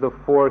these are the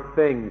four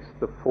things,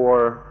 the four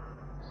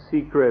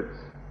secrets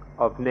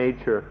of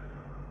nature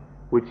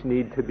which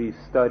need to be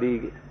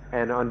studied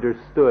and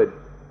understood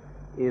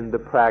in the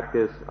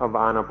practice of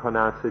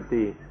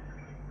Anapanasati.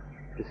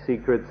 The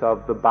secrets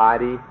of the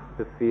body,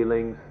 the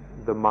feelings,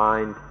 the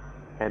mind,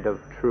 and of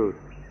truth.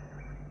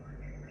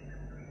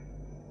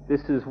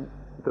 This is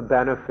the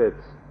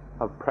benefits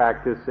of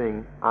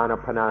practicing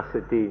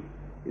Anapanasati,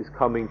 is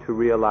coming to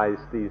realize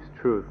these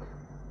truths.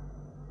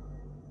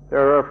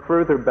 There are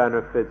further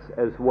benefits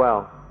as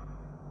well.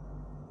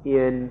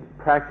 In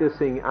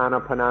practicing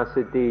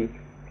Anapanasati,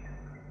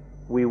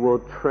 we will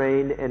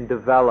train and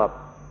develop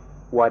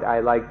what I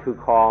like to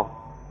call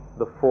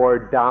the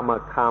four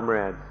Dhamma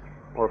comrades,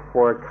 or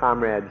four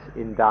comrades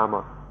in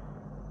Dhamma.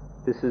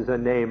 This is a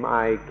name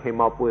I came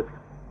up with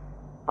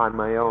on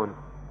my own.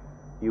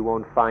 You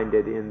won't find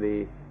it in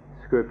the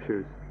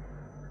scriptures.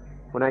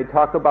 When I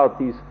talk about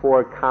these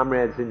four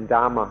comrades in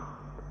Dhamma,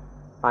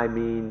 I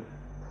mean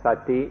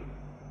Sati,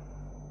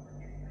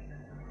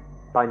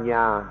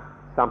 Panya,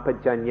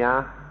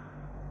 Sampajanya,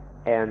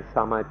 and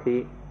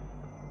Samadhi.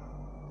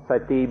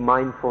 Sati,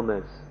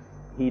 mindfulness,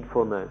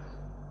 heedfulness.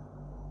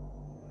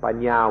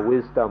 Panya,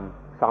 wisdom.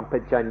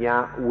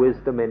 Sampajanya,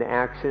 wisdom in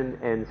action.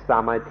 And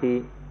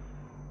Samadhi,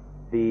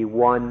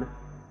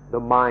 the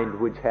mind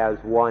which has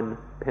one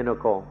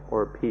pinnacle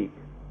or peak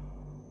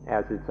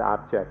as its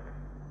object.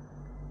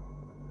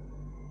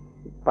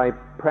 By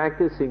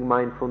practicing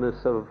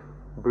mindfulness of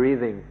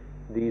breathing,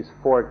 these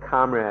four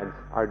comrades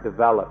are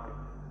developed,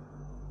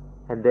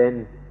 and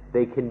then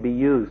they can be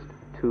used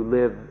to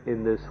live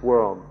in this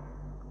world.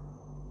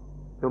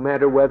 No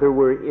matter whether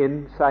we're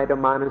inside a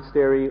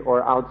monastery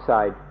or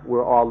outside,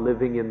 we're all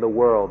living in the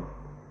world.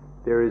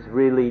 There is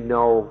really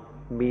no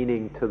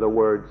meaning to the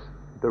words,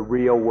 the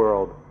real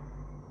world,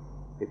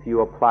 if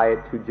you apply it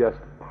to just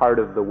part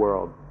of the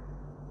world.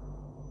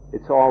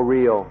 It's all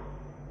real,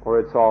 or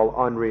it's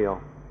all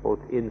unreal, both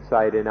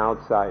inside and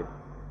outside.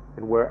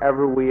 And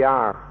wherever we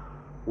are,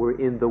 we're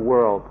in the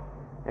world,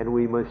 and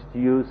we must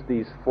use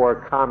these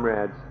four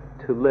comrades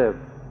to live.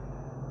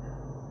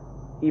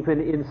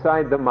 Even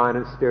inside the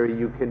monastery,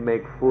 you can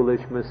make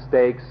foolish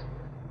mistakes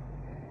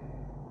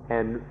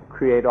and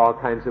create all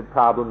kinds of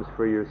problems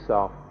for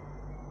yourself.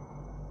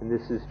 And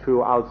this is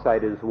true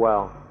outside as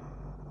well.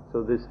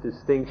 So this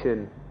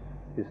distinction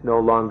is no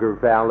longer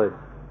valid.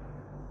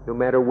 No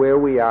matter where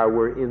we are,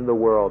 we're in the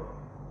world,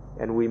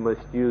 and we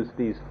must use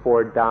these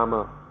four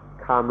Dhamma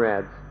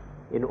comrades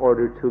in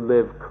order to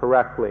live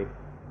correctly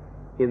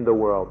in the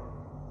world.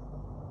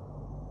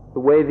 The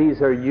way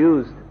these are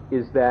used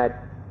is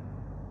that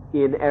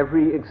in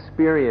every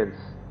experience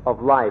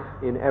of life,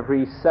 in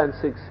every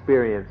sense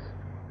experience,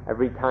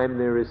 every time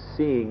there is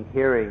seeing,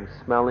 hearing,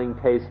 smelling,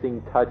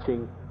 tasting,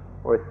 touching,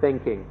 or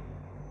thinking,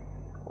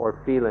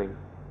 or feeling,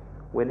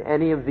 when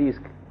any of these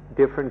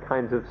different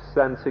kinds of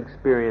sense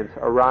experience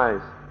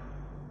arise,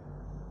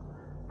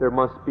 there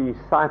must be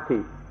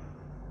sati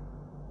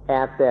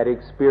at that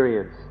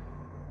experience.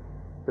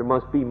 There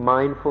must be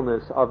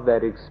mindfulness of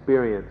that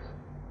experience.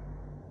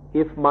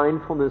 If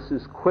mindfulness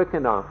is quick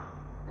enough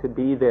to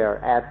be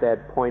there at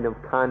that point of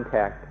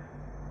contact,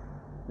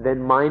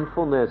 then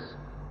mindfulness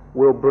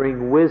will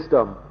bring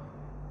wisdom.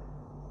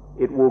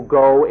 It will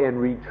go and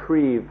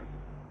retrieve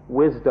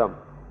wisdom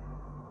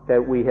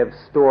that we have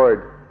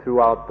stored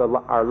throughout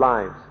our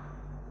lives,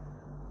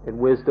 and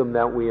wisdom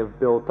that we have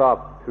built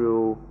up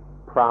through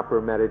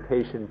proper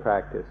meditation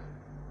practice.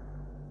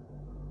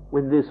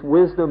 When this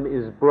wisdom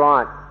is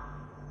brought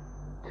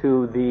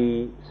to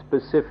the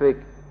specific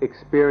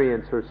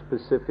experience or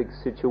specific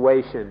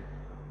situation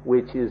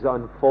which is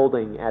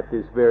unfolding at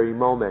this very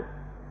moment,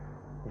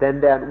 then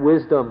that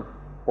wisdom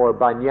or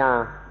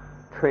banya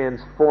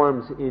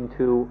transforms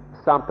into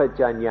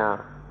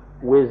sampajanya,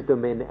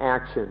 wisdom in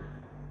action.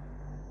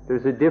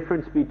 There's a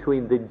difference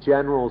between the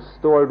general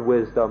stored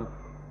wisdom,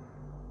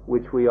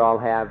 which we all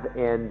have,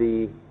 and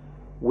the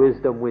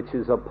wisdom which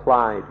is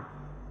applied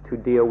to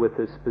deal with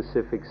a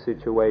specific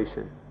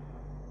situation.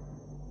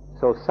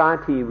 So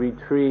sati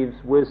retrieves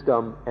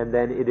wisdom and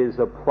then it is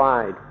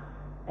applied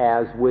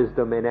as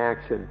wisdom in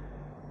action.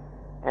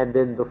 And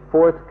then the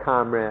fourth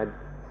comrade,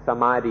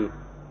 samadhi,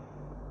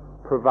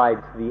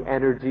 provides the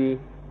energy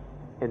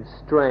and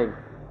strength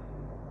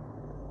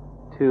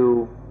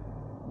to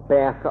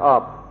back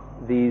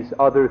up these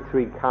other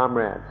three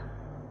comrades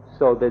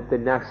so that the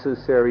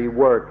necessary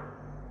work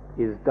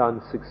is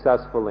done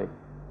successfully.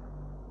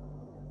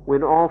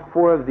 When all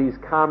four of these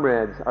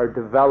comrades are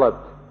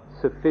developed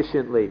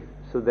sufficiently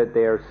so that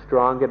they are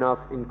strong enough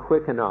and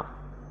quick enough,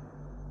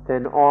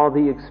 then all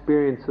the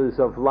experiences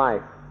of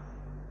life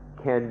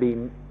can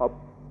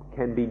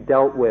be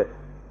dealt with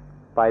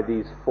by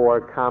these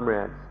four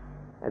comrades,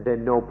 and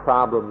then no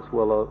problems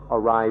will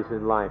arise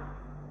in life.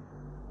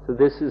 So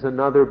this is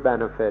another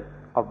benefit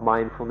of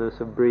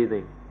mindfulness of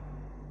breathing,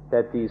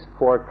 that these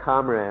four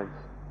comrades,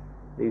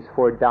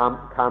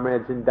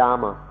 comrades in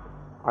Dhamma,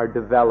 are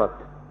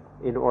developed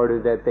in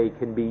order that they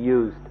can be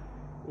used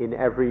in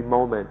every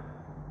moment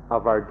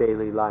of our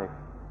daily life.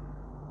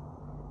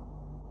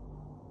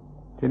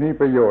 ทีนี้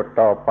ประโยชน์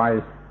ต่อไป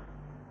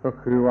ก็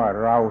คือว่า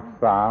เรา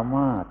สาม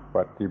ารถป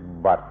ฏิ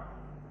บัติ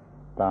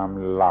ตาม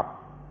หลัก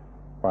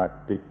ป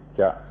ฏิจ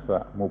จส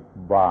มุป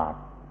บาท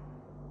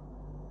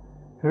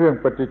เรื่อง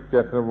ปฏิจจ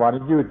สมุปบาท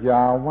ยืดย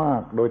าวมา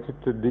กโดยทฤ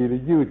ษฎี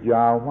ยืดย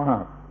าวมา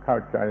กเข้า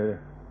ใจ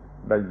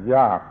ได้ย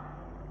าก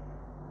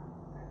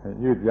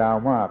ยืดยาว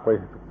มากไป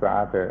ศึกษา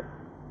เถอะ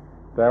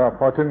แต่ว่าพ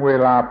อถึงเว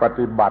ลาป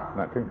ฏิบัติน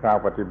ะถึงคราว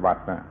ปฏิบั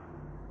ตินะ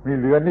มี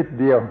เหลือนิด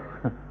เดียว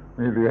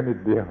มีเหลือนิด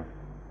เดียว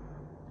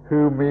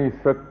คือมี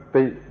ส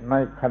ติใน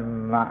ข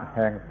ณะแ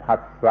ห่งผั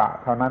สสะ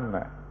เท่านั้น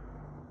น่ะ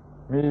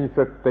มีส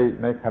ติ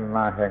ในขณ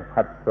ะแห่ง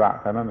ผัสสะ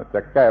เท่านั้นจ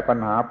ะแก้ปัญ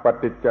หาป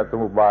ฏิจจส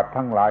มุปบาท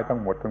ทั้งหลายทั้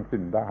งหมดทั้งสิ้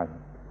นได้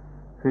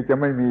คือจะ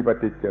ไม่มีป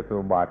ฏิจจส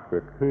มุปบาทเกิ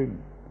ดขึ้น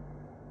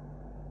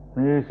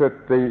มีส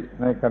ติ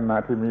ในขณะ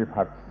ที่มี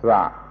ผัสส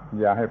ะ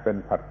อย่าให้เป็น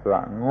ผัสสะ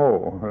โง่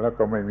แล้ว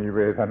ก็ไม่มีเ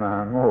วทนา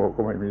โง่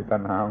ก็ไม่มีตั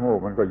ณหาโง่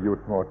มันก็หยุ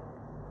ดหมด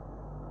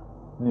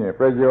นี่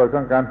ประโยชน์ข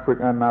องการฝึก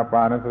อานาป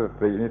านส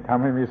ตินี่ท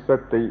ำให้มีส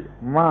ติ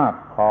มาก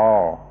พอ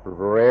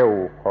เร็ว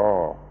พอ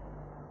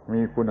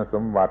มีคุณส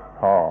มบัติ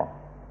พอ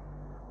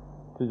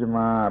ที่จะม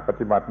าป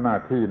ฏิบัติหน้า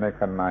ที่ใน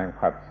ขณะแห่ง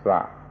ผัสสะ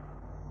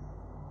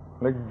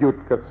และหยุด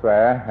กระแส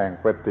แห่ง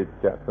ปฏิจ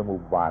จสมุ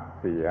ปบาท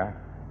เสีย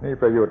นี่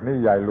ประโยชน์นี่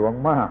ใหญ่หลวง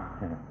มาก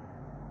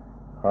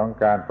ของ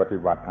การปฏิ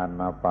บัติอา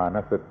นาปาน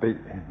สติ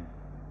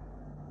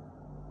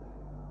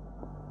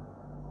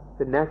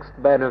The next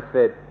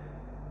benefit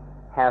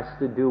has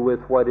to do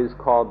with what is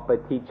called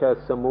paticca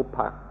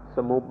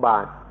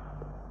samuppat,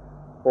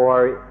 or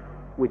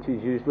which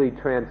is usually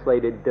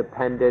translated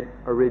dependent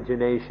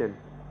origination.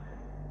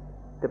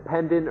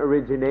 Dependent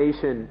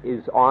origination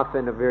is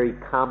often a very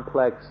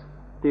complex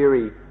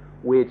theory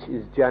which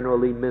is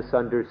generally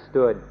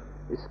misunderstood,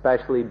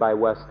 especially by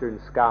Western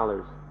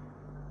scholars.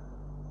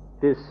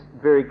 This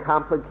very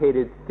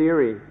complicated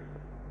theory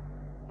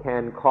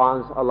can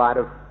cause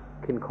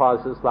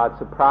us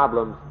lots of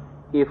problems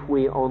if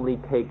we only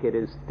take it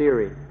as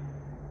theory,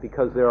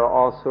 because there are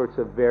all sorts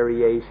of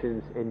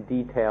variations and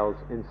details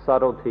and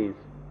subtleties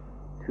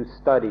to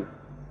study.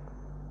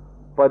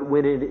 But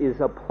when it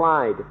is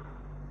applied,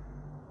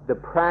 the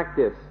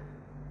practice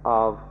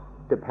of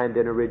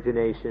dependent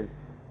origination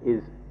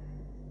is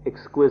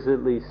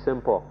exquisitely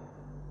simple.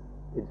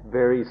 It's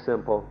very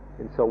simple,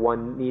 and so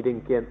one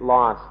needn't get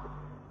lost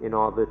in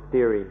all the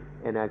theory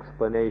and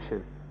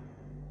explanation.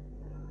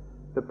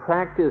 The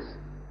practice,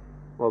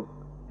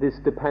 this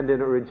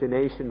dependent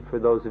origination, for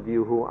those of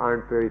you who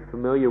aren't very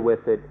familiar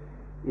with it,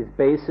 is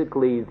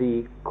basically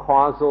the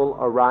causal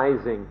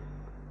arising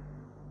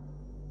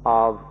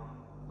of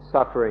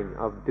suffering,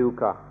 of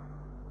dukkha,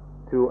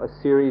 through a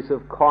series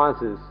of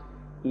causes,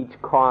 each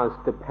cause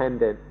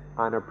dependent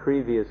on a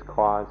previous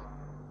cause.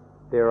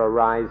 There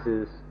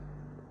arises,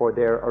 or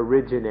there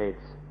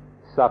originates,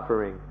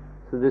 suffering.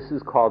 So this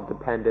is called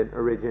dependent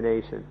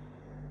origination.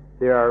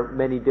 There are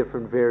many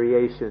different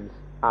variations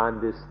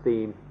on this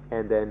theme,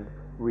 and then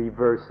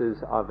reverses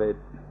of it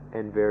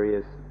and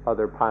various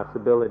other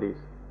possibilities.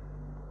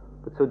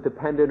 But so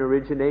dependent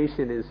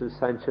origination is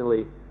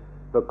essentially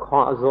the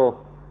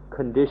causal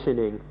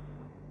conditioning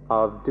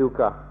of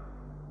dukkha.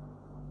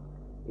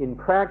 In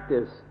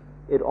practice,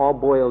 it all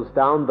boils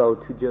down, though,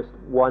 to just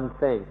one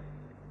thing,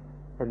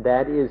 and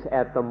that is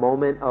at the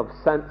moment of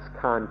sense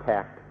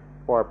contact,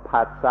 or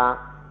phassa.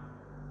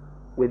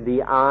 When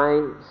the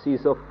eye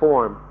sees a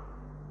form,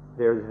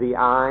 there's the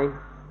eye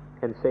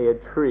and, say, a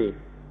tree,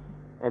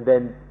 and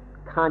then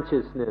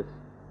consciousness,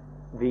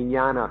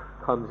 vijnana,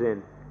 comes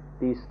in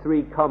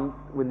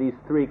when these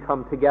three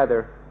come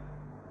together,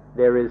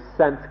 there is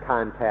sense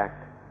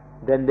contact.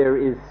 Then there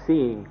is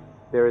seeing.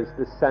 There is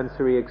the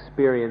sensory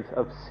experience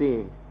of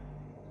seeing.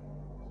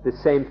 The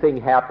same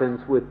thing happens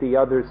with the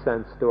other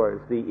sense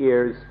doors, the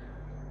ears,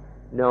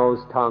 nose,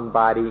 tongue,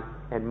 body,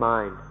 and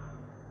mind.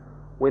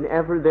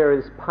 Whenever there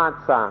is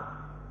patsa,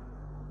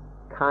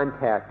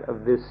 contact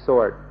of this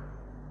sort,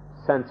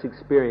 sense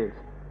experience,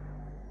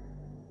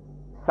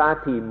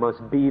 sati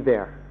must be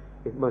there.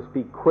 It must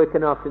be quick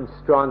enough and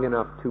strong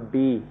enough to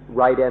be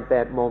right at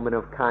that moment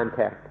of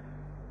contact.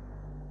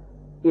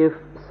 If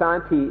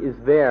sati is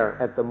there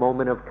at the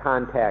moment of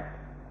contact,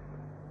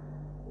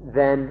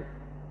 then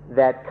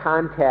that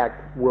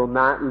contact will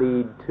not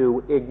lead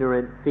to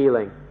ignorant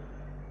feeling,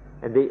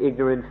 and the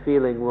ignorant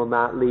feeling will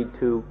not lead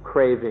to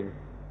craving.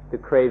 The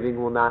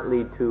craving will not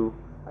lead to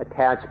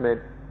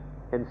attachment,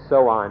 and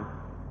so on,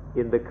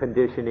 in the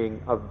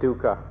conditioning of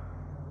dukkha.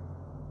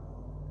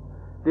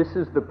 This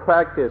is the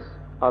practice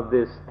of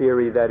this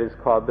theory that is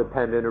called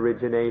dependent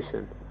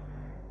origination,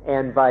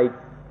 and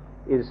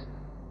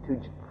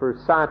for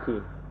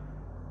sati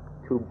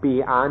to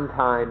be on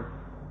time,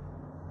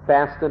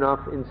 fast enough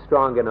and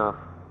strong enough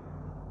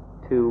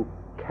to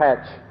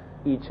catch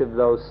each of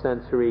those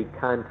sensory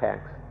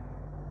contacts.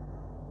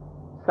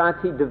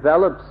 Sati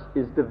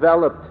is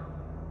developed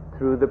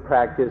through the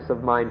practice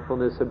of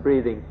mindfulness of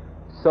breathing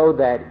so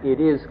that it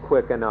is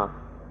quick enough.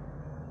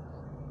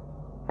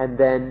 And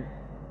then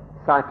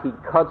sati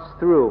cuts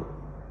through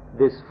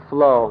this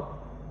flow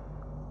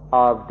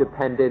of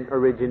dependent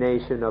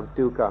origination of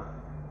dukkha.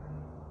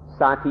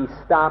 Sati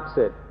stops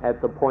it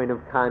at the point of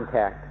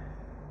contact.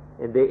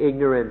 And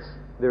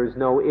there is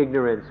no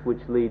ignorance which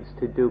leads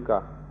to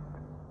dukkha.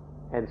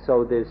 And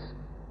so this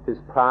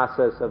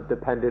process of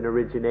dependent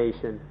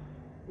origination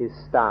is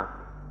stopped.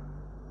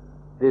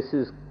 This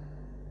is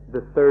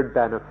the third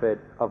benefit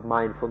of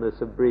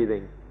mindfulness of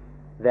breathing,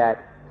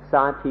 that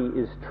sati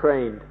is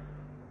trained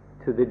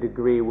to the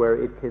degree where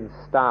it can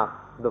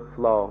stop the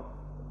flow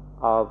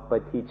of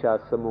paticca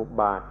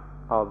samuppada,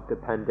 of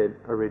dependent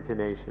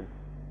origination.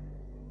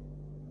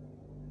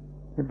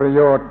 ประโ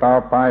ยชน์ต่อ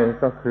ไป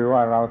ก็คือว่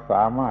าเราส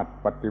ามารถ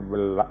ป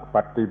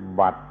ฏิ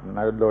บัติ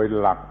โดย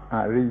หลักอ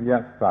ริย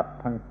สัจ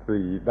ทั้ง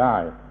สี่ได้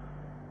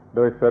โด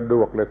ยสะด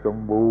วกและสม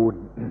บูร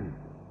ณ์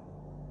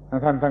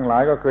ท่านทั้งหลา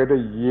ยก็เคยได้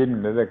ยิน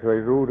และเคย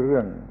รู้เรื่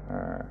อง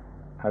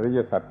อริย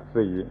สัจ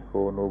สี่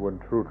Four Noble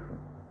Truths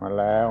มา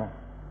แล้ว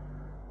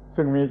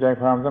ซึ่งมีใจ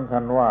ความสำคั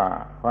ญว่า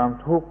ความ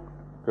ทุกข์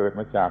เกิด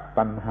มาจาก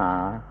ตัณหา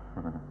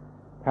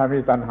ถ้ามี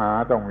ตัณหา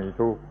ต้องมี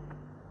ทุกข์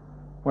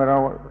เมื่อเรา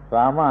ส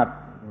ามารถ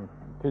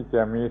ที่จ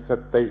ะมีส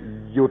ติ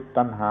หยุด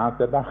ตัณหา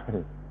จะได้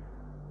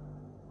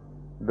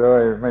โด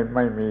ยไ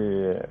ม่มี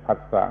ผัส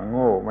สะโ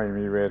ง่ไม่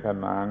มีเวท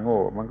นาโ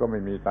ง่มันก็ไม่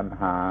มีตัณ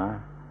หา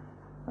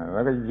แ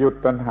ล้วก็หยุด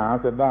ตัณหา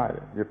จะได้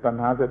หยุดตัณ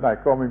หาจะได้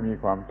ก็ไม่มี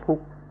ความทุก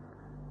ข์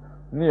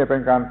นี่เป็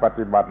นการป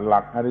ฏิบัติหลั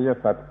กอริย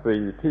สัจ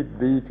สี่ที่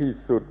ดีที่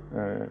สุด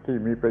ที่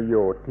มีประโย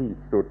ชน์ที่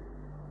สุด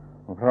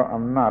เพราะอ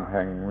ำนาจแ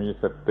ห่งมี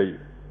สติ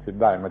ที่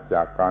ได้มาจ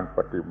ากการป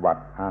ฏิบั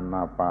ติอาน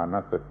าปาน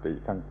สติ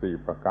ทั้งสี่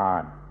ประกา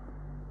ร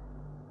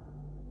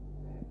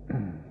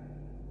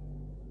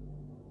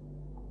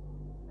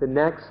The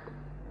next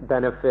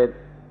benefit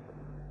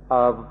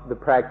of the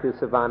practice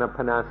of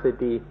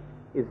Anapanasati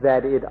is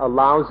that it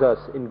allows us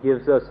and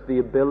gives us the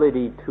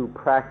ability to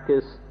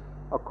practice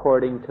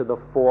according to the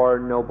Four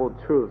Noble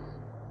Truths,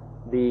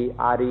 the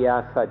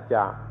Ariya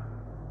Satya.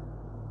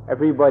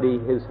 Everybody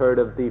has heard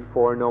of the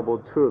Four Noble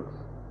Truths.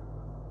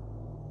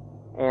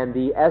 And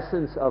the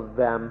essence of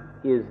them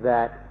is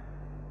that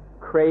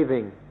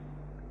craving,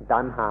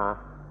 tanha,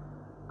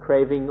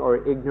 craving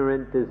or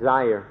ignorant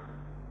desire,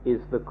 is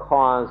the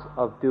cause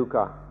of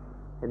dukkha.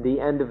 And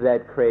the end of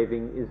that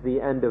craving is the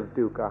end of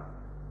dukkha.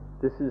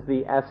 This is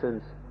the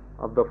essence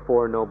of the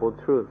Four Noble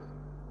Truths.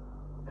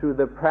 Through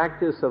the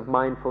practice of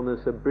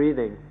mindfulness of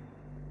breathing,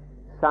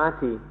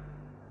 sati,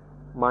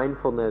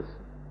 mindfulness,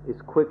 is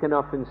quick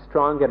enough and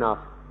strong enough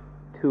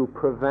to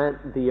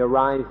prevent the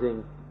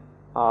arising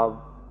of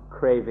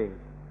craving.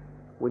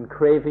 When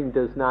craving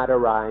does not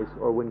arise,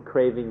 or when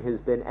craving has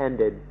been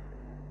ended,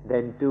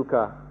 then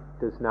dukkha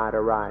does not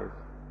arise.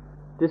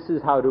 This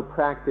is how to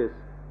practice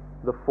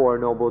the Four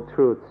Noble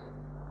Truths,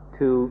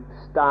 to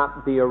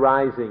stop the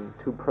arising,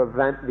 to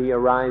prevent the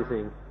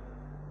arising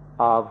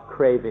of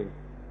craving,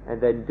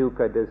 and then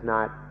dukkha does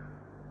not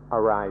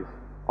arise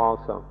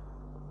also.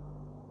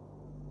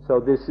 So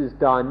this is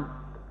done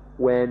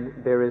when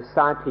there is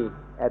sati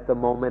at the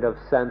moment of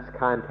sense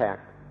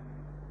contact.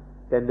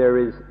 Then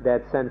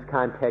that sense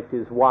contact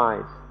is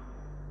wise,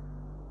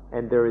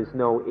 and there is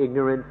no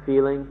ignorant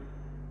feeling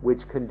which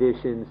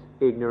conditions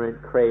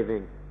ignorant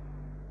craving,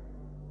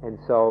 and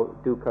so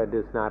dukkha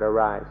does not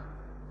arise.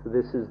 So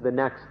this is the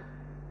next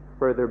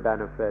further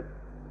benefit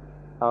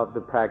of the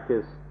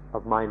practice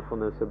of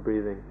mindfulness of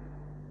breathing.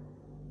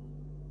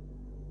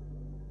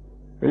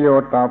 ประโย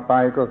ชน์ต่อไป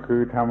ก็คื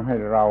อทำให้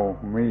เรา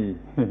มี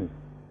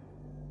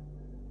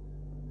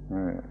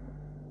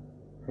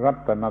รั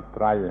ตนต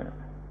รัย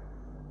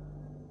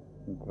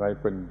ไตร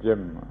เป็นเยี่ย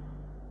ม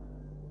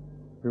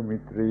คือมี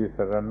ตรีส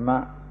รณะ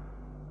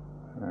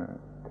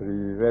ตรี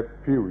เรฟ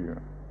ฟิว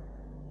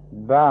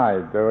ได้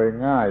โดย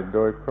ง่ายโด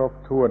ยครบ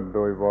ถ้วนโด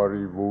ยบ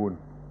ริบูรณ์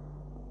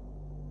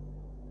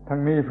ทั้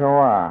งนี้เพราะ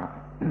ว่า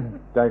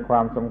ใจควา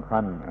มสำคั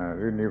ญห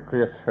รือนิวเคลี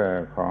ยส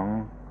ของ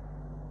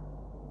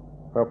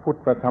พระพุทธ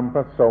พระธรรมพ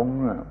ระสงฆ์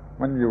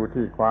มันอยู่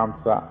ที่ความ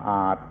สะอ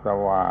าดส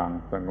ว่าง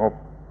สงบ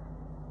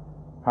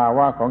ภาว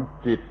ะของ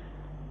จิต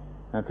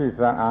ที่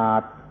สะอา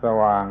ดส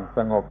ว่างส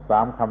งบสา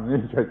มคำนี้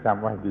ช่วยจ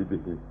ำไว้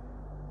ดี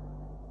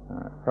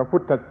ๆพระพุ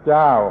ทธเ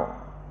จ้า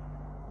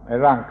ใน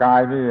ร่างกาย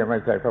นี่ไม่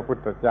ใช่พระพุท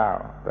ธเจ้า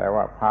แต่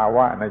ว่าภาว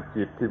ะใน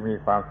จิตที่มี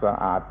ความสะ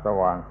อาดส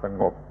ว่างส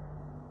งบ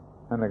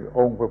นั่นแหละอ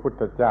งค์พระพุท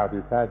ธเจ้า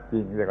ที่แท้จริ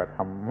งเรียกว่าธ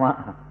รรมะ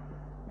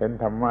เห็น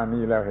ธรรมะ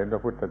นี่แล้วเห็นพร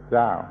ะพุทธเ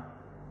จ้า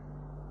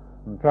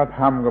พระธ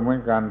รรมก็เหมือ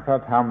นกันพระ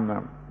ธรรมน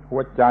ะหั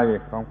วใจ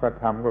ของพระ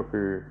ธรรมก็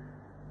คือ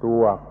ตั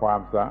วควา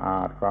มสะอ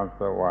าดความ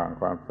สว่าง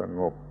ความสง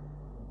บ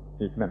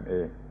อีกนั่นเอ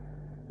ง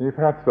นี่พ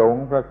ระสง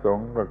ฆ์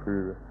ก็คื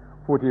อ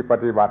ผู้ที่ป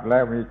ฏิบัติแล้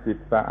วมีจิต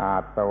สะอา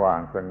ดสว่าง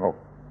สงบ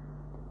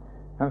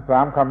ทั้งสา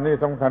มคำนี้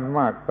สำคัญม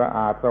ากสะอ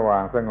าดสว่า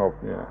งสงบ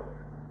เนี่ย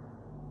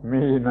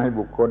มีใน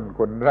บุคคล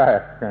คนแร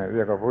กเ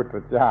รียกว่าพระพุทธ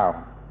เจ้า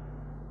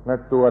และ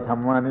ตัวธร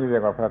รมะนี่เรี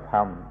ยกว่าพระธร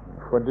รม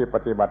คนที่ป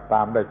ฏิบัติต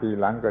ามได้ที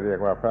หลังก็เรียก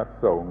ว่าพระ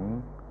สงฆ์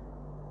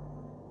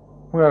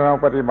เมื่อเรา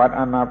ปฏิบัติ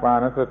อานาปา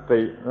นส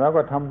ติแล้ว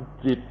ก็ท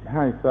ำจิตใ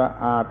ห้สะ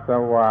อาดส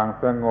ว่าง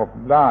สงบ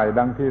ได้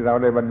ดังที่เรา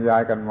ได้บรรยา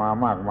ยกันมา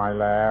มากมาย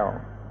แล้ว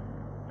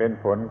เป็น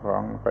ผลขอ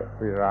ง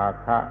วิรา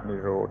คะนิ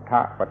โรธ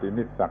ะปฏิ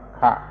นิสสัก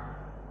ขะ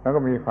แล้วก็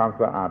มีความ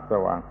สะอาดส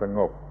ว่างสง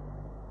บ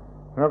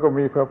แล้วก็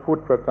มีพระพุท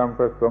ธพระธรรมพ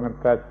ระสงฆ์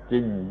แท้จริ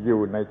งอ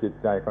ยู่ในจิต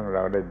ใจของเร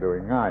าได้โดย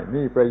ง่าย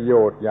นี่ประโย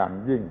ชน์อย่าง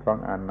ยิ่งของ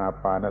อานา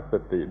ปานส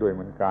ติด้วยเห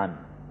มือนกัน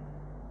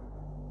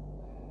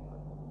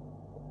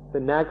The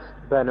next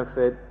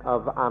benefit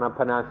of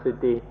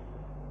Anapanasati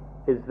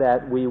is that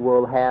we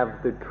will have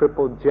the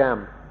triple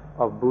gem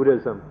of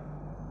Buddhism,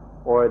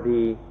 or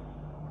the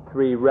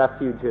three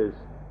refuges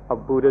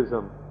of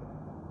Buddhism.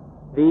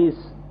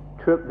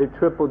 The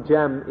triple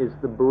gem is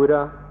the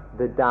Buddha,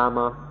 the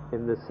Dhamma,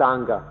 and the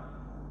Sangha.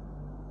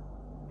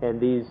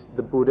 And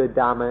the Buddha,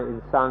 Dhamma,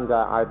 and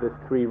Sangha are the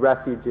three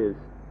refuges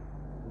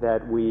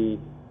that we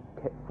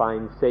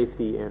find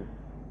safety in.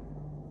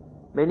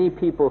 Many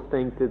people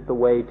think that the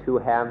way to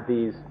have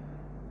these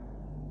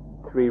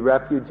three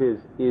refuges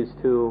is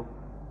to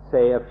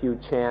say a few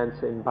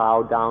chants and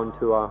bow down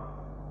to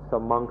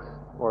some monks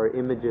or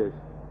images,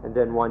 and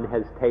then one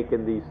has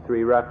taken these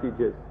three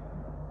refuges.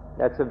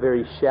 That's a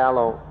very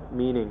shallow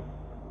meaning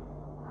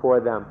for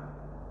them.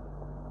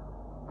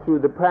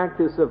 Through the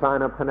practice of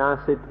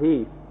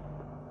Anapanasati,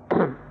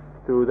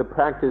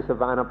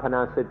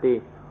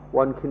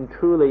 one can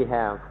truly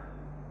have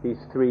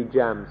these three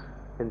gems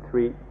and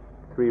three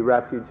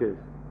refuges,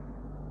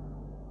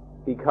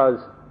 because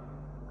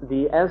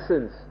the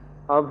essence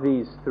of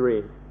these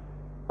three,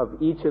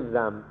 of each of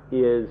them,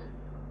 is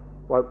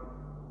what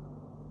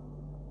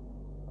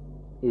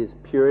is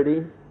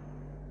purity,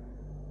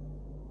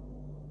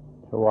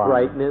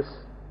 brightness,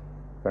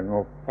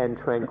 and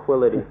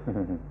tranquility.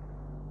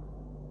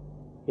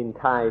 In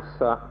Thai,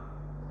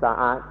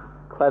 sa'at,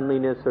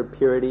 cleanliness or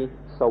purity,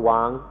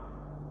 sawang,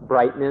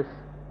 brightness,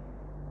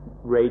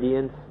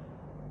 radiance,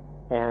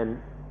 and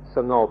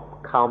sangop,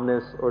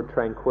 calmness or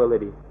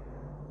tranquility.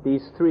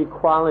 These three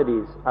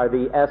qualities are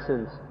the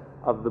essence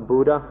of the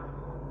Buddha,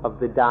 of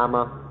the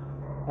Dhamma,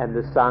 and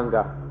the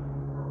Sangha.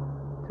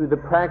 Through the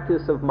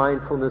practice of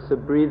mindfulness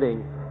of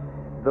breathing,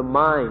 the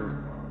mind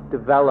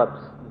develops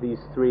these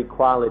three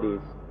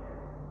qualities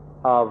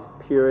of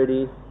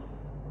purity,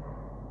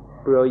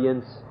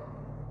 brilliance,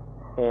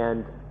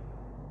 and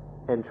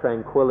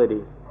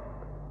tranquility.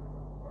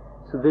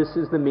 So this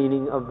is the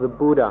meaning of the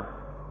Buddha.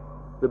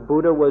 The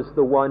Buddha was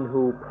the one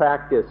who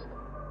practiced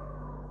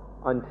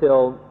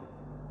until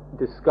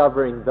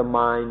discovering the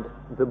mind,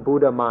 the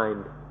Buddha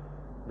mind,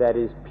 that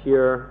is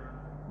pure,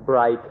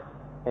 bright,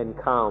 and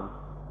calm.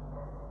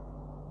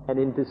 And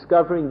in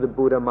discovering the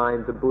Buddha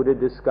mind, the Buddha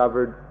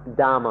discovered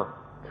Dhamma,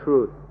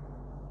 truth.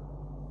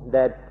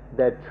 That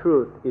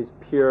truth is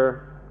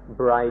pure,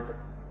 bright,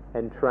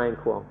 and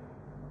tranquil.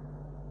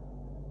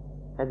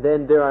 And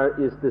then there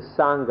is the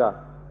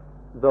Sangha,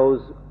 those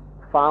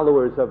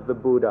followers of the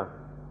Buddha,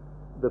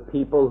 the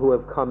people who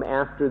have come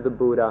after the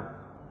Buddha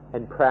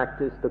and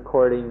practiced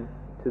according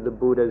to the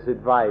Buddha's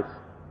advice,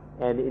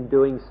 and in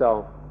doing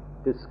so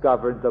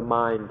discovered the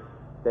mind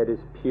that is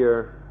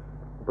pure,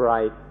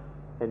 bright,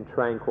 and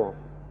tranquil.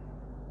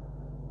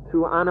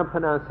 Through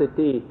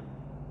Anapanasati,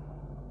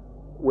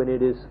 when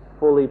it is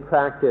fully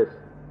practiced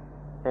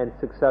and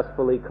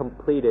successfully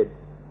completed,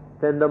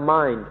 then the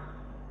mind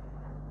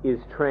is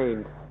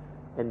trained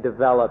and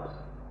develops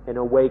and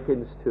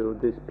awakens to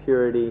this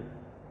purity,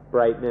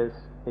 brightness,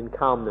 and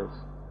calmness.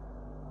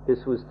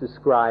 This was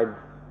described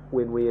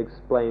when we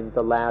explained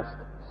the last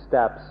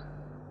steps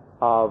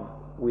of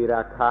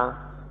Viraka,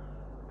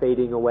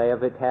 fading away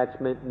of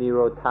attachment,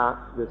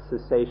 Nirotha, the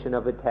cessation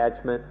of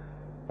attachment,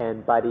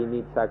 and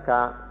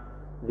Parinitsaka,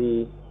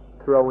 the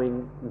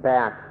throwing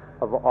back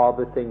of all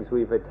the things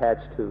we've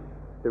attached to.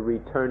 the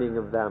returning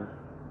of them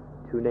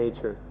to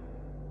nature.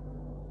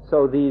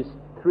 So these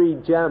three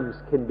gems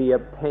can be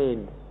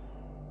obtained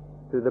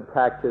through the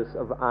practice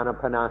of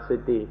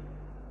Anapanasati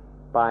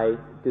by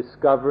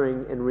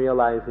discovering and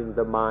realizing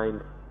the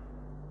mind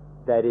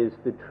that is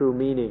the true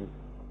meaning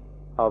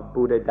of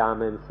Buddha,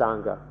 Dhamma, and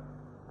Sangha,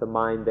 the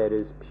mind that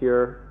is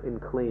pure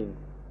and clean,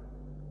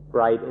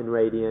 bright and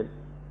radiant,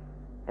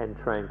 and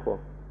tranquil.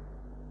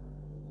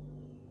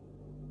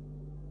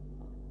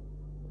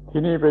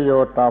 ที่นี่ประโย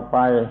ชน์ต่อไป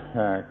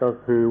ก็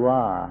คือว่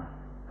า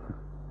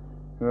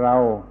เรา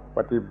ป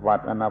ฏิบั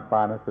ติอานาป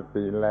านส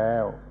ติแล้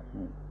ว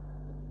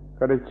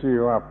ก็ได้ชื่อ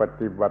ว่าป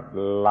ฏิบัติ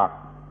หลัก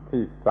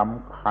ที่ส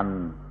ำคัญ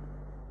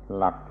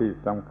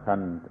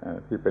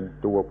ที่เป็น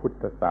ตัวพุท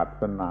ธศา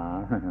สนา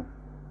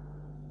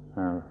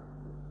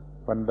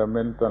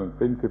fundamental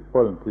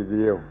principle ทีเ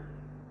ดียว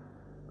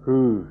คื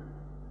อ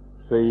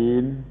ศี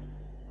ล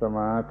สม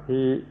า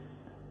ธิ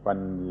ปั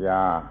ญญ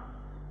า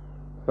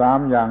สาม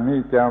อย่างนี้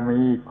จะ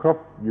มีครบ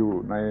อยู่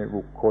ใน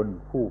บุคคล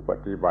ผู้ป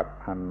ฏิบัติ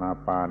อานา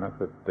ปาน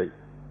สติ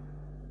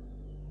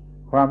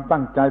ความ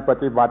ตั้งใจป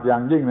ฏิบัติอย่า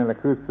งยิ่งนั่นแหละ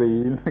คือศี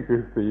ล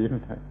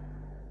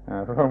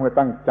เพราะเมื่อ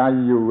ตั้งใจ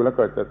อยู่แล้ว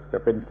ก็จะ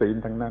เป็นศีล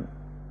ทั้งนั้น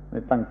ไม่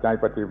ตั้งใจ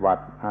ปฏิบั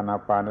ติอานา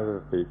ปานส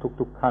ติ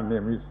ทุกขั้นเนี่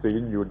ยมีศี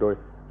ลอยู่โดย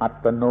อั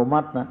ตโนมั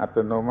ติ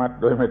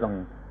โดยไม่ต้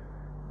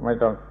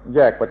องแย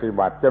กปฏิ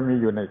บัติจะมี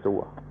อยู่ในตัว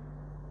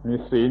มี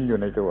ศีลอยู่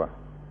ในตัว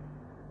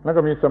แล้ว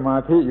ก็มีสมา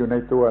ธิอยู่ใน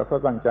ตัวเพรา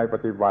ะตั้งใจป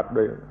ฏิบัติโด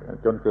ย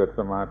จนเกิด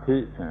สมาธิ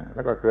แ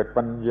ล้วก็เกิด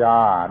ปัญญา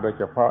โดย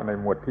เฉพาะใน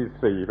หมวดที่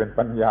สี่เป็น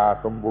ปัญญา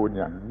สมบูรณ์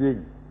อย่างยิ่ง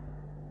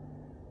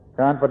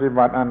การปฏิ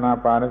บัติอานา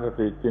ปานส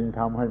ติจึงท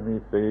ำให้มี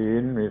ศี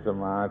ลมีส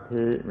มา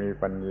ธิมี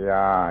ปัญญ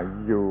า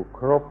อยู่ค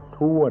รบ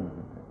ถ้วน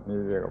นี่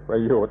เรียกว่าปร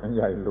ะโยชน์อันใ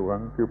หญ่หลวง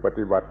คือป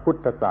ฏิบัติพุท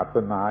ธศาส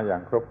นาอย่า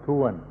งครบ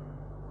ถ้วน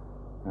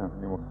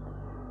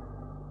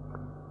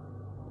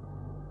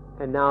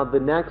And now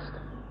the next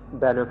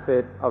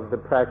benefit of the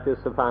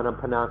practice of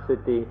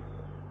Anapanasati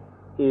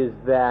is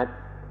that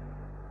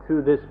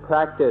through this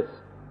practice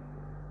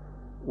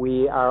we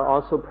are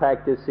also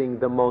practicing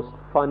the most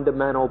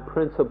fundamental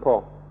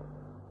principle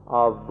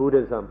of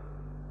Buddhism.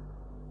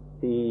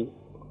 The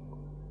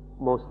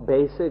most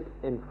basic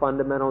and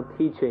fundamental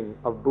teaching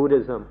of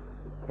Buddhism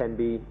can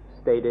be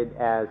stated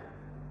as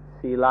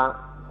Sila,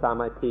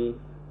 Samadhi,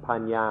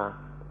 Panya.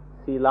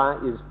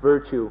 Sila is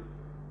virtue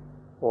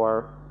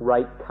or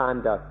right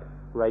conduct,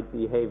 right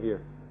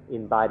behavior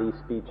in body,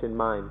 speech, and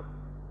mind.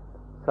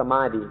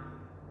 Samadhi,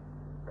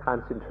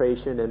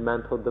 concentration and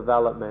mental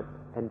development,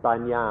 and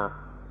Panya,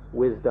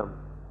 wisdom.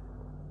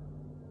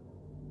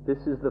 This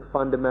is the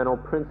fundamental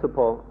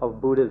principle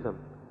of Buddhism.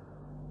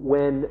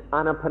 When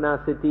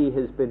Anapanasati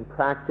has been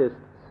practiced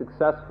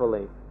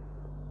successfully,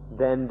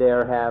 then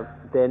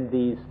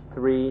these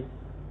three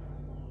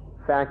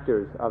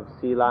factors of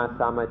Sila,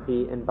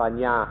 Samadhi, and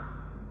Panya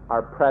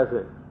are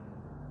present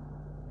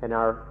and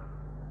are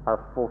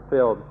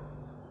fulfilled.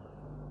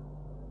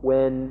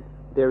 When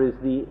there is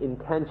the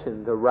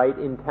intention, the right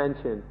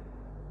intention,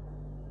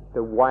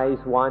 the wise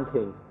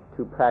wanting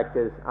to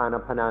practice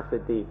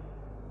Anapanasati,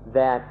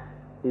 that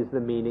is the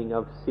meaning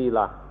of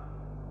Sila,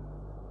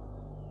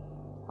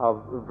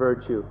 of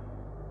virtue,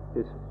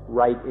 this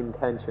right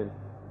intention.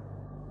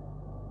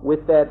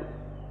 With that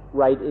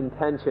right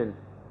intention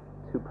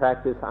to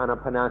practice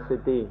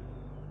Anapanasati,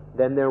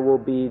 then there will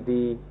be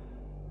the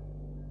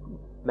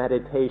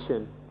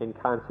meditation and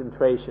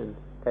concentration,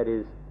 that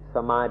is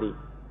Samadhi.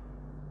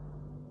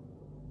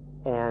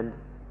 And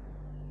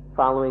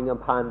following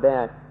upon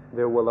that,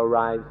 there will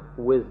arise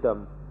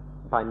wisdom,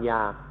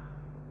 Panya.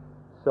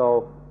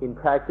 So, in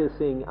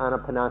practicing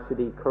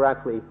Anapanasati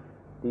correctly,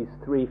 these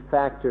three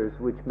factors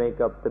which make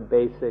up the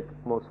basic,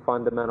 most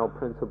fundamental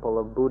principle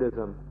of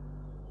Buddhism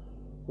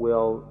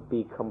will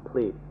be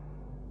complete.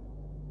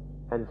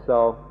 And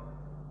so,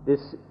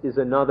 this is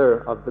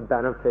another of the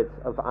benefits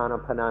of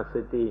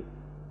Anapanasati,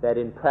 that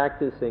in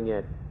practicing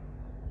it,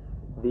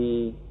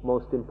 the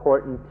most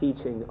important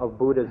teaching of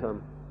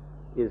Buddhism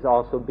is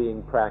also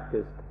being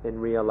practiced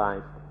and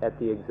realized at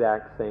the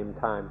exact same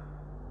time.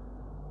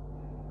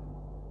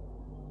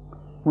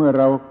 เมื่อ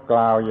เราก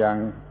ล่าวอย่าง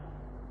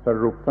ส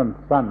รุป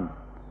สั้น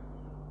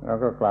ๆเรา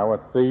ก็กล่าวว่า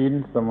ศีล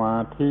สมา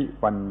ธิ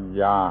ปัญ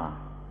ญา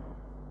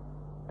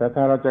แต่ถ้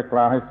าเราจะก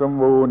ล่าวให้สม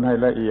บูรณ์ให้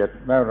ละเอียด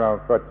แล้วเรา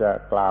ก็จะ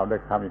กล่าวด้ว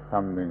ยคำอีกค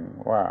ำหนึ่ง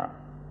ว่า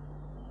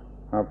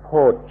โพ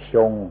ชฌ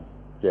งค์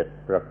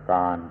7ประก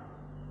าร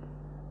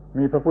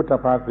มีพระพุทธ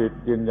ภาษิต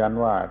ยืนยัน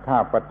ว่าถ้า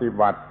ปฏิ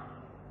บัติ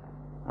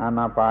อาน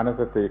าปาน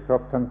สติคร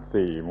บทั้ง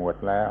4หมวด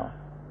แล้ว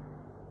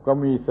ก็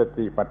มีส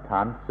ติปัฏฐ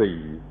าน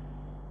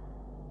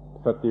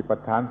4สติปัฏ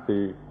ฐาน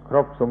4คร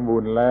บสมบู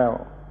รณ์แล้ว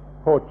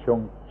โพชฌง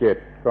ค์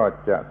7ก็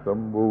จะสม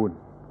บูรณ์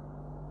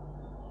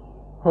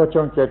โพชฌ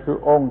งค์7คือ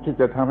องค์ที่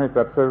จะทำให้ต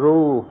รัส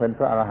รู้เป็นพ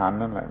ระอรหันต์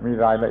นั่นแหละมี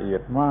รายละเอีย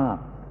ดมาก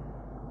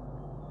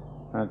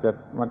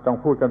มันต้อง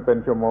พูดกันเป็น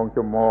ชั่วโม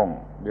ง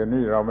เดี๋ยว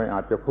นี้เราไม่อ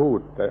าจจะพูด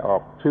แต่ออ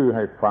กชื่อใ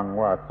ห้ฟัง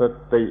ว่าส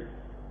ติ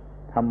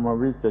ธรรม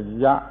วิจ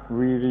ยะ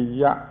วิริ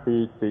ยะปี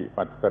ติ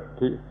ปัสสัท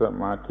ธิส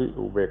มาธิ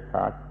อุเบกข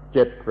า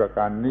7ประก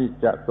ารนี้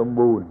จะสม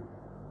บูรณ์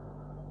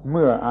เ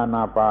มื่ออาน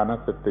าปาน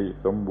สติ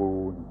สมบู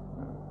รณ์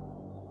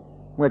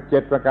เมื่อ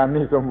7ประการ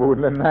นี้สมบูรณ์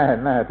แล้ว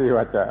แน่ที่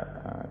ว่าจะ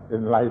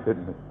enlighten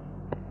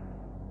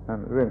นั่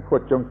นเรื่องโพ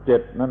ชฌงค์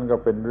7นั่นก็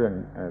เป็นเรื่อง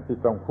ที่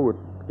ต้องพูด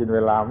กินเว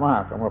ลามา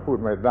กมาพูด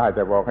ไม่ได้แ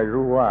ต่บอกให้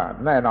รู้ว่า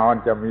แน่นอน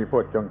จะมีโพ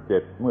ชฌงค์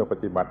7เมื่อป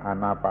ฏิบัติอา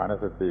นาปาน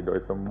สติโดย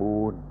สม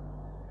บูรณ์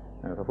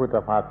พระพุทธ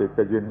ภาษิต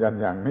ก็ยืนยัน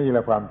อย่างนี้แล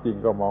ะความจริง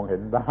ก็มองเห็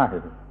นได้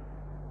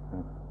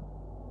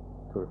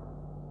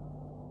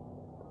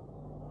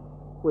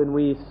When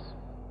we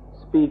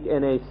speak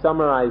in a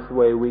summarized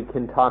way, we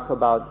can talk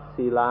about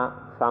sila,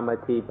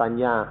 samadhi,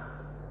 panya.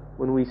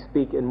 When we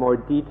speak in more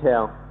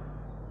detail,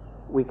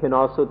 we can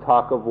also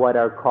talk of what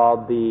are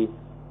called the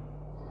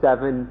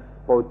 7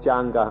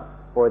 bojjhanga,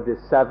 or the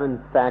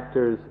 7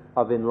 factors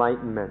of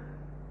enlightenment.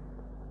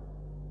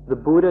 The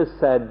Buddha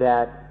said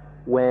that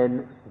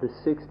when the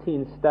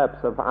 16 steps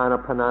of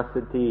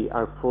Anapanasati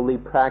are fully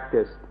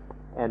practiced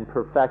and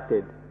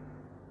perfected,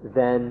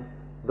 then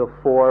the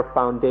 4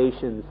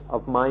 foundations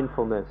of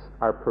mindfulness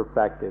are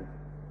perfected.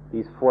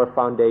 These 4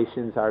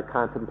 foundations are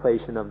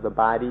contemplation of the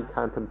body,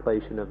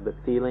 contemplation of the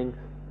feelings,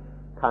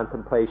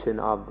 contemplation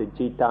of the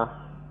citta,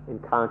 and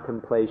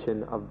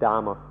contemplation of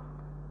Dhamma,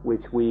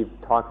 which we've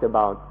talked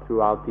about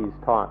throughout these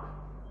talks.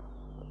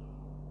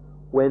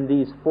 When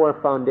these 4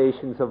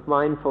 foundations of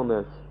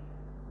mindfulness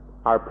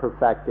are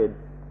perfected,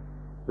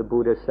 the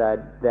Buddha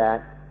said that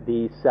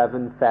the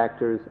 7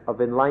 factors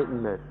of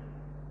enlightenment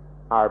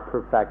are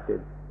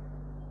perfected.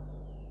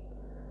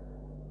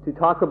 To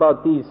talk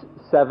about these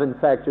 7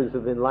 factors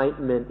of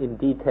enlightenment in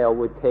detail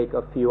would take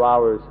a few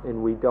hours,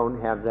 and we don't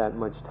have that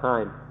much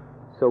time.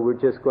 So we're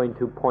just going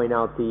to point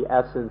out the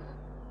essence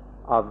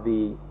of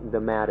the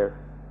matter.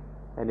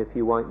 And if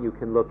you want, you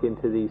can look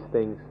into these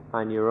things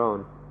on your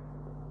own.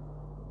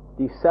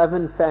 The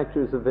 7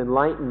 factors of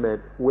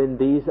enlightenment, when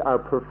these are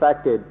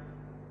perfected,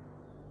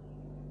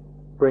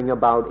 bring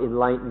about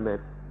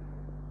enlightenment.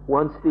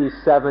 Once these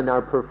 7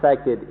 are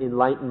perfected,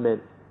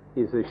 enlightenment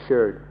is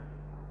assured.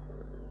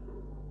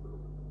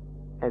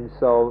 And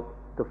so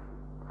the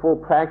full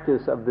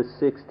practice of the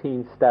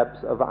 16 steps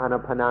of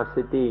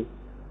Anapanasati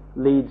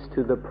leads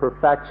to the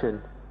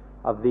perfection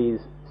of these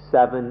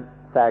 7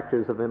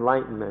 factors of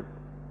enlightenment.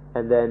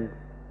 And then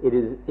it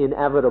is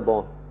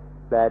inevitable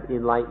that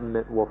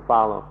enlightenment will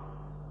follow.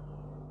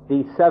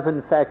 These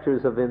 7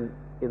 factors of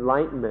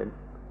enlightenment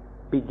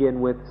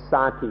begin with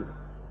sati,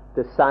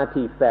 the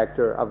sati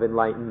factor of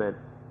enlightenment.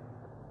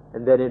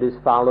 And then it is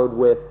followed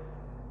with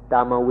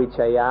Dhamma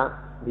Vichaya,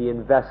 the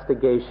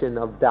investigation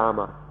of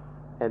Dhamma.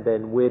 And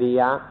then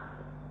Viriya,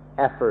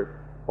 effort,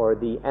 or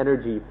the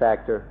energy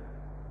factor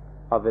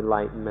of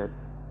enlightenment.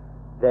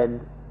 Then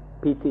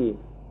Piti,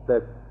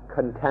 the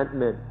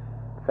contentment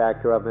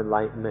factor of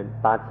enlightenment.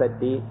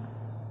 Passaddhi,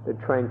 the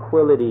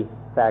tranquility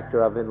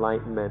factor of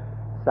enlightenment.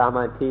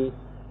 Samadhi,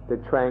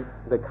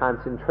 the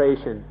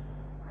concentration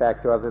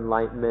factor of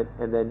enlightenment.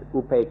 And then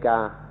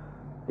Upekkha,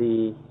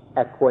 the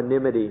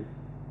equanimity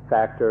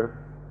factor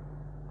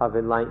of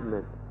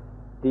enlightenment.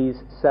 These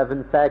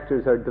 7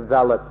 factors are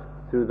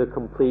developed through the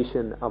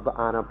completion of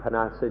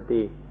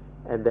Anapanasati,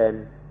 and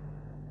then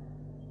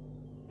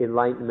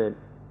enlightenment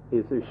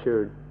is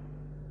assured.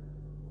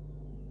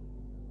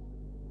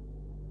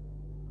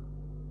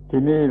 ที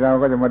นี้เรา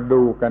ก็จะมา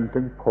ดูกันถึ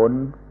งผล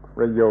ป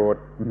ระโยช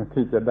น์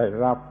ที่จะได้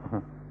รับ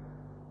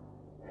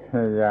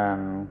อย่าง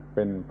เ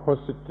ป็น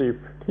positive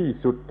ที่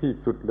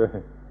สุดเลย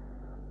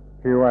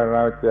คือว่าเร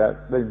าจะ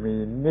ได้มี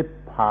นิพ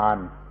พาน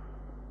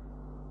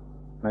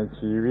ใน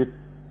ชีวิต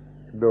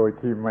โดย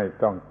ที่ไม่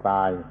ต้องต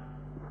าย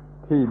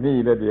ที่นี่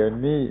และเดี๋ยว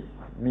นี้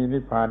มีนิ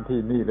พพานที่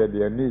นี่และเ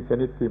ดี๋ยวนี้ช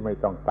นิดที่ไม่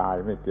ต้องตาย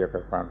ไม่เกี่ยว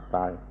กับความต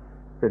าย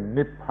เป็น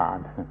นิพพาน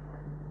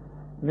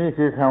นี่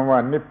คือคำว่า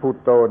นิพพุ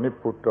โตนิพ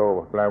พุโต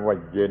แปลว่า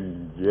เ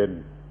ย็น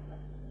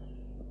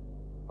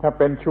ถ้า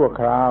เป็นชั่ว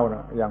คราวน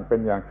ะอย่างเป็น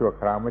อย่างชั่ว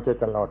คราวไม่ใช่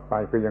ตลอดไป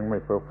คือยังไม่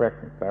เพอร์เฟค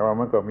แต่ว่า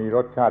มันก็มีร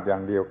สชาติอย่า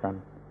งเดียวกัน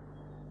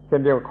เช่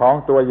นเดียวของ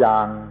ตัวอย่า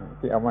ง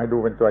ที่เอามาให้ดู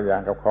เป็นตัวอย่า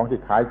งกับของที่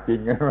ขายจริง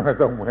มันไม่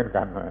ต้องเหมือน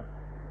กันนะ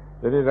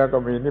ทีนี้เราก็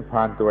มีนิพพ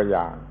านตัวอ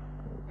ย่าง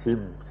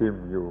ชิม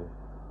อยู่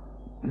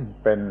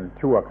เป็น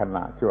ชั่วขณ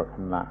ะ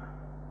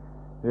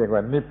เรียกว่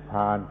านิพพ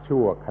าน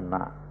ชั่วขณ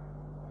ะ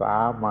สา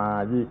มา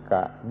ยิก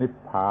ะนิพ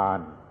พาน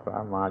สา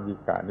มายิ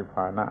กะนิพพ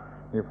านะ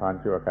นิพพาน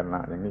ชั่วขณะ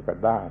อย่างนี้ก็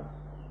ได้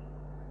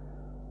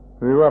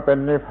หรือว่าเป็น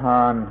นิพพ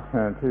าน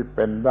ที่เ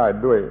ป็นได้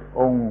ด้วย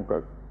อ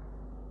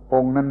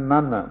งค์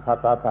นั้นๆน่ะภา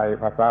ษาไทย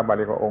ภาษาบา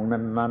ลีก็องค์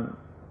นั้น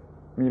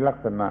ๆมีลัก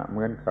ษณะเห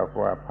มือนกับ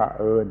ว่าพระ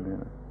เอิญ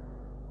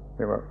เ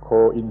รียกว่า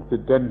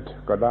coincident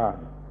ก็ได้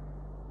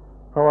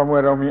เพราะว่าเมื่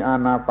อเรามีอา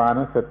นาปาน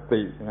ส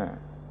ติ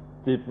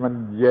จิตมัน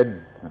เย็น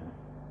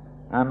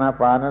อานา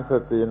ปานส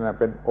ติน่ะ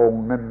เป็นอง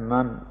ค์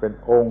นั้นๆเป็น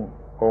อง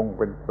ค์เ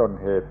ป็นต้น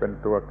เหตุเป็น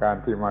ตัวการ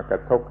ที่มากร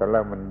ะทบกันแล้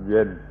วมันเ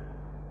ย็น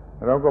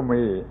เราก็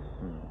มี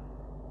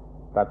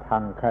ตทั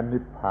งคนิ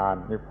พพาน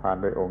นิพพาน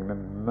โดยองค์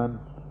นั้น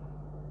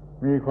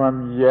มีความ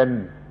เย็น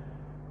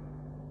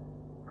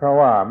เพราะ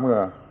ว่าเมื่อ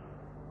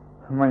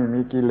ไม่มี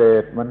กิเล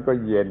สมันก็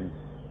เย็น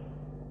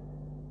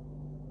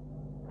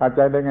เข้าใจ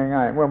ได้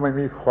ง่ายๆเมื่อไม่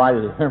มีไฟ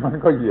มัน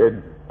ก็เย็น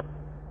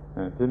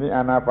ทีนี้อ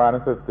านาปาน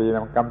สติ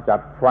มันกำจัด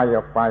ไฟอ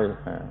อกไป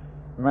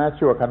แม้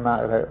ชั่วขณะ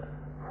เถอะ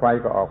ไฟ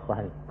ก็ออกไป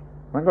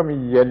มันก็มี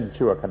เย็น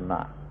ชั่วขณะ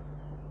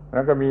แ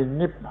ล้วก็มี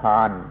นิพพ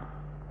าน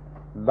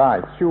ได้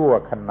ชั่ว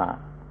ขณะ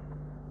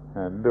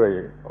ด้วย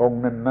อง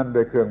ค์นั้นๆโด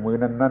ยเครื่องมือ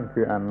นั้นๆ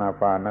คืออานา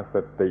ปานส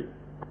ติ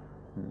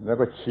แล้ว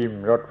ก็ชิม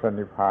รสพระ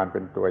นิพพานเป็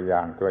นตัวอย่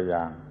า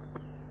ง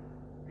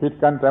ผิด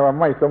กันแต่ว่า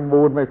ไม่สม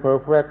บูรณ์ไม่เพอ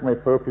ร์เฟกต์ไม่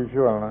เพอร์ฟิช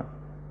วลนะ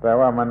แต่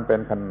ว่ามันเป็น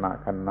ขณ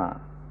ะ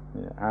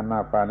นี่อานา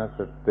ปาน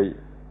สติ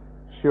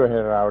ช่วยใ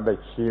ห้เราได้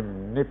ชิม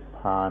นิพพ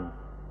าน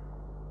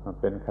มัน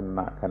เป็นข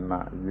ณ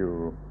ะอยู่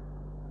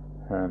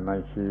ใน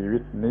ชีวิ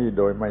ตนี้โ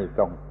ดยไม่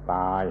ต้องต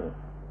าย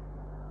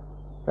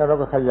แล้วเรา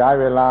ก็ขยาย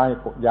เวลา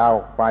ยาวอ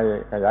อกไป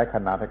ขยายข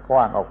นาดให้ก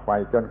ว้างออกไป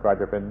จนกว่า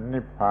จะเป็นนิ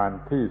พพาน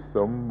ที่ส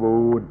ม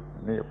บูรณ์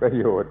นี่ประ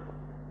โยชน์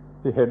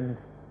ที่เห็น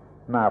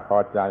น่าพอ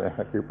ใจ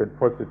คือเป็นโพ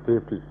สิที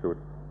ฟที่สุด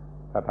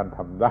ถ้าท่านท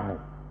ำได้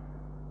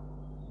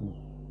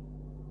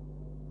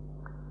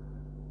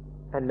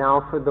And now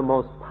for the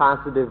most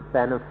positive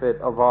benefit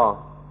of all.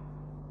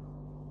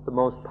 The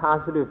most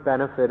positive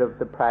benefit of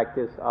the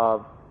practice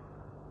of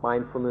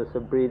mindfulness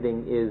of breathing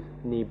is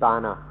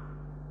nibbana.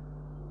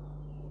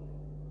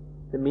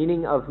 The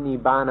meaning of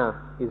nibbana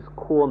is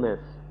coolness,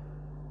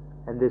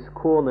 and this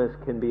coolness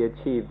can be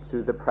achieved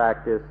through the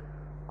practice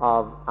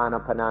of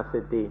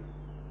Anapanasati.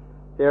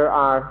 There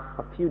are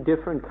a few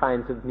different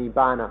kinds of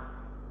nibbana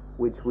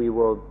which we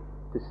will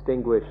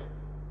distinguish,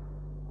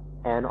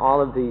 and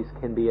all of these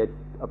can be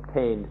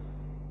obtained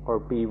or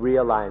be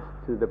realized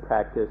through the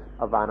practice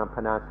of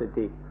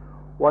Anapanasati.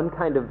 One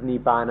kind of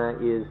nibbana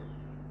is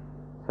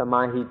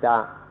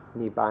samahita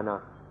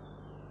nibbana,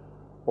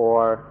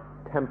 or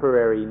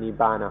temporary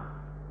nibbana.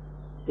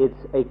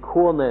 It's a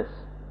coolness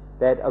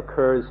that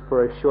occurs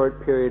for a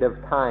short period of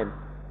time,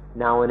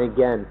 now and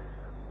again,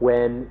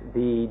 when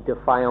the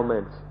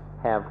defilements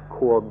have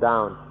cooled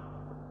down.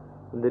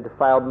 When the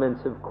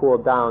defilements have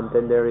cooled down,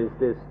 then there is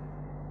this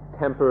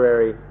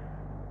temporary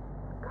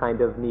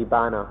kind of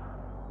nibbana.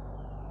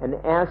 An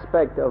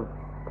aspect of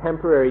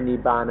temporary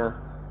nibbana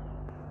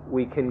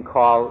we can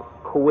call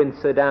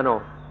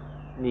coincidental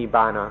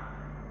nibbana.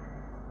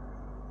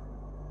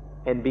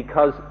 And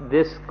because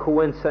this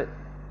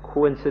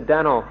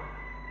coincidental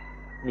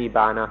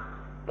nibbana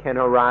can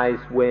arise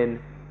when,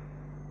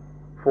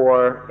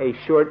 for a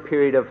short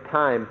period of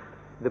time,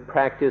 the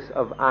practice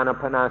of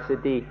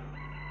Anapanasati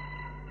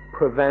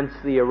prevents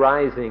the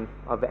arising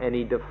of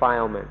any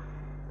defilement.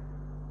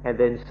 And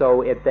then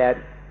so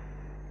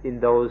in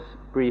those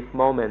brief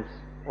moments,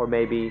 or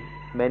maybe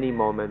many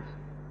moments,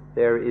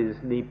 there is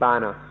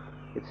nibbana.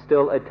 It's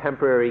still a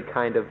temporary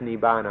kind of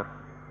nibbana.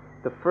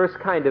 The first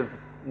kind of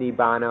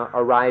nibbana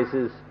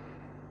arises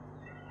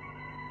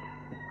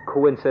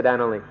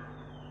coincidentally.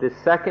 The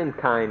second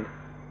kind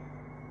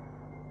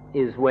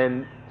is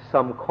when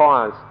some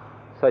cause,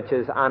 such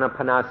as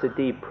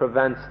Anapanasati,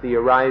 prevents the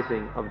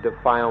arising of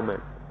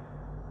defilement.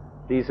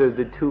 These are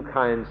the two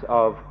kinds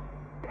of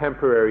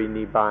temporary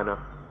nibbana.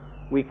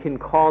 We can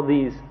call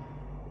these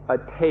a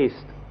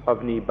taste of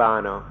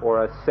nibbana,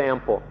 or a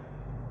sample.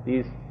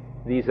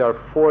 These are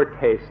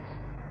foretastes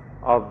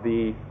of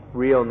the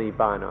real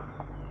nibbana.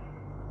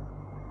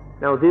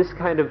 Now this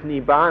kind of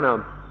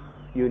nibbana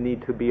you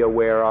need to be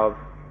aware of,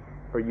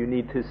 or you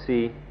need to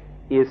see,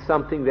 is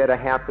something that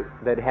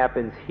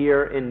happens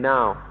here and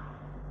now.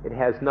 It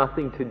has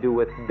nothing to do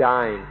with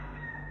dying.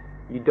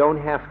 You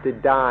don't have to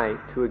die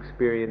to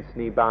experience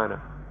nibbana.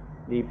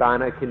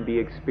 Nibbana can be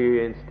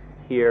experienced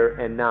here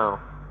and now,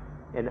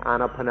 and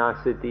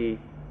Anapanasati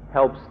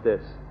helps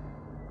this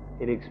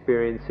in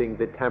experiencing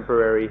the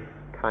temporary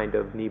kind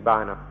of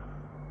nibbana.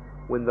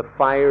 When the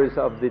fires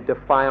of the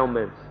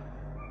defilements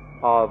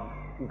of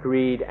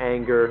greed,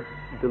 anger,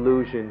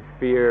 delusion,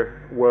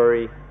 fear,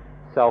 worry,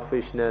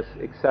 selfishness,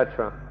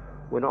 etc.,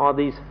 when all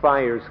these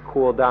fires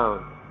cool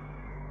down,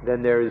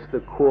 then there is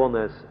the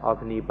coolness of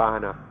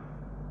nibbana.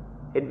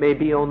 It may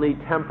be only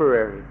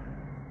temporary,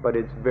 but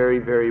it's very,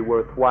 very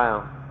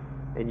worthwhile,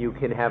 and you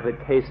can have a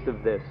taste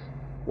of this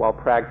while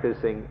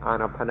practicing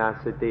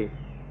Anapanasati.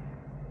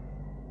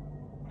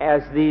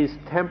 As these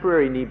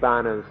temporary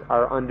nibbanas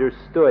are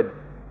understood,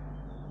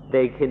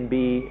 they can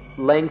be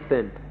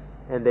lengthened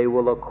and they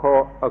will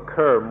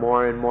occur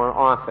more and more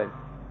often.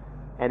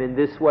 And in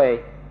this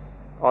way,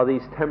 all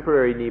these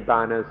temporary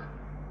nibbanas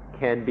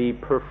can be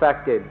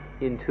perfected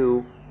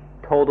into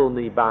total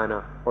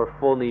nibbana or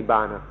full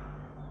nibbana.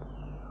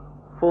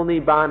 Full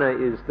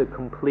nibbana is the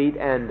complete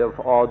end of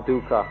all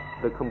dukkha,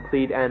 the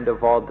complete end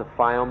of all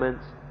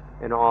defilements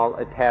and all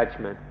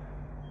attachment.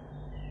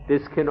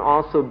 This can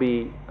also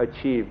be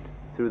achieved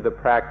through the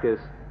practice,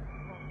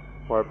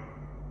 or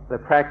the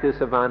practice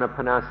of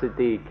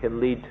Anapanasati can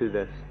lead to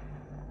this.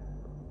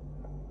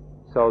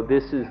 So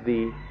this is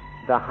the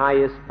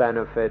highest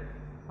benefit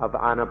of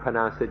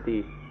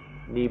Anapanasati,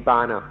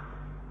 nibbana.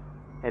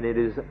 And it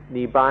is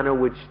nibbana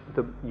which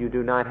you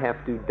do not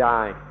have to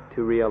die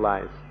to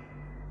realize.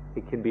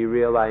 It can be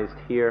realized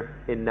here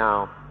and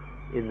now,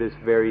 in this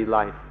very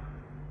life.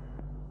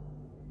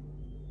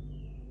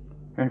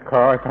 ข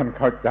อให้ท่านเ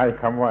ข้าใจ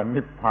คำว่า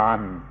นิพพาน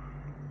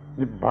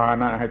นิพพา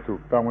นะให้ถู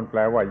กต้องมันแป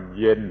ลว่า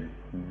เย็น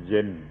เ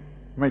ย็น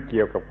ไม่เ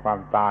กี่ยวกับความ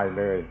ตาย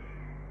เลย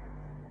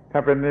ถ้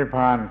าเป็นนิพพ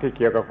านที่เ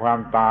กี่ยวกับความ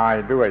ตาย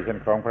ด้วยเช่น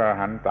ของพระอร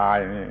หันต์ตาย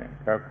นี่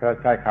ก็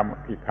ใช้ค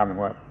ำอีกคำหนึ่ง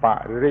ว่าป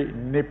ริ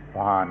นิพพ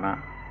านะ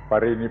ป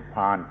รินิพพ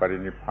านปริ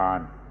นิพพาน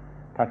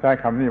ถ้าใช้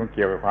คำนี้มันเ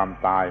กี่ยวกับความ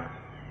ตาย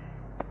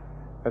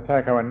ถ้าใช้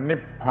คำว่านิ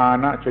พพา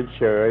นะ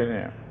เฉยๆเ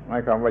นี่ยหมา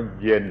ยความว่า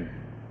เย็น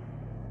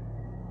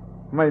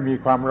ไม่มี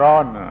ความร้อ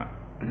น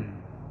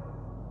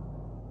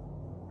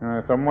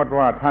สมมติ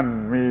ว่าท่าน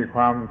มีค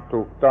วาม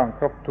ถูกต้องค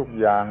รบทุก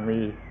อย่างมี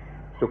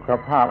สุข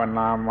ภาพอ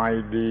นามัย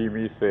ดี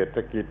มีเศรษฐ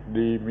กิจ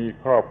ดีมี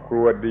ครอบค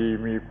รัวดี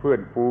มีเพื่อ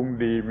นฝูง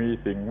ดีมี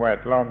สิ่งแว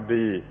ดล้อม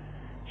ดี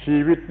ชี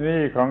วิตนี้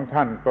ของ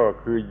ท่านก็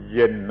คือเ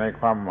ย็นใน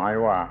ความหมาย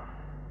ว่า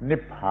นิ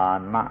พพา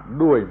นะ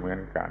ด้วยเหมือ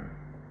นกัน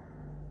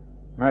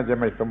น่าจะ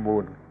ไม่สมบู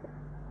รณ์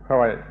เพราะ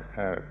ว่า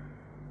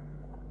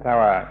ถ้า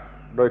ว่า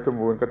โดยสม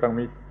บูรณ์ก็ต้อง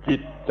มีจิ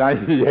ตใจ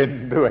เย็น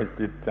ด้วย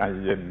จิตใจ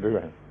เย็นด้ว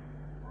ย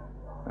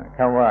ค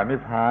ำว่านิพ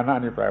พานะ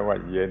นี่แปลว่า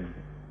เย็น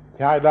ใ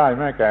ช้ได้แ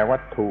ม้แก่วั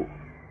ตถุ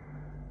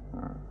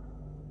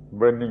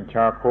burning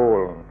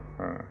charcoal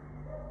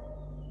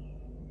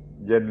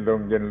เย็น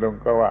ลง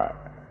ก็ว่า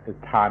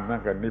ทานนั่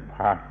นก็นิพพ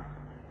าน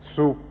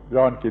ซุป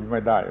ร้อนกินไ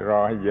ม่ได้รอ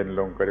ให้เย็น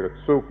ลงก็เรียกว่า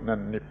ซุปนั่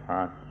นนิพพา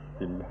น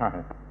กินได้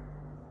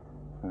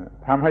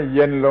ทำให้เ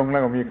ย็นลงแล้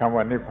วก็มีคำ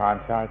ว่านิพพาน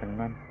ใช้ทั้ง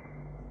นั้น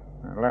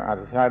แล้วอาจ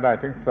จะใช้ได้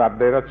ถึงสัตว์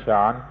เดรัจฉ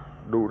าน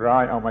ดุร้า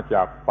ยเอามาจ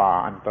ากป่า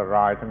อันตร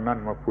ายทั้งนั้น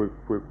มาฝึก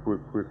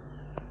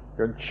จ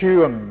นเชื่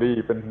องดี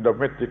เป็น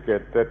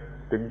domesticated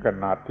ถึงข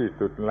นาดที่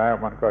สุดแล้ว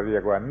มันก็เรีย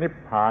กว่านิพ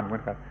พานเหมือ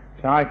นกัน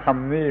ใช้ค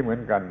ำนี้เหมือ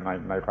นกัน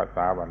ในภาษ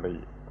าบาลี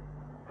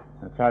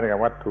ใช้กับ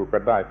วัตถุก็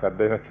ได้สัตว์เ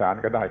ดรัจฉาน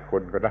ก็ได้ค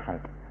นก็ได้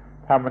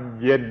ถ้ามัน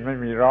เย็นไม่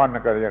มีร้อน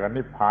ก็เรียกว่า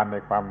นิพพานใน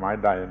ความหมาย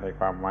ใดใน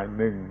ความหมาย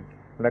หนึ่ง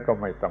และก็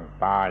ไม่ต้อง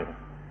ตาย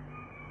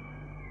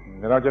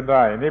เราจะไ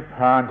ด้นิพพ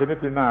านชนิด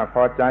ที่น่าพ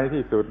อใจ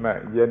ที่สุดน่ะ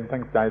เย็นทั้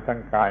งใจทั้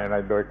งกายอะไร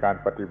โดยการ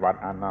ปฏิบัติ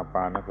อานาป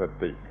านส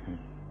ติ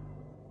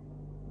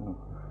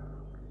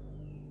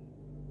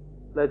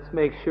Let's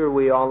make sure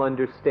we all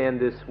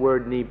understand this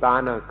word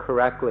nibbana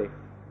correctly.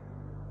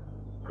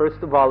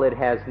 First of all, it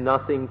has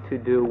nothing to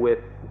do with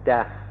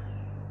death.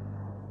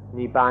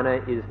 Nibbana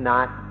is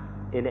not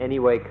in any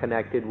way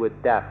connected with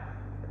death.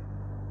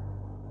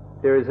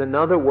 There is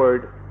another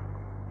word,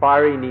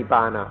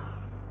 parinibbana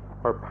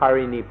or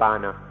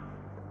parinibbana.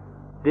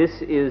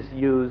 This is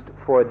used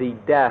for the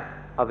death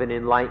of an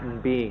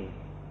enlightened being.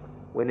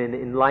 When an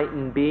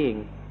enlightened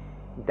being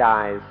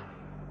dies,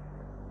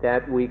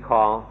 that we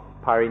call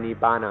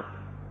parinibbana.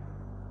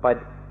 But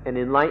an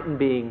enlightened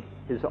being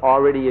has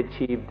already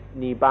achieved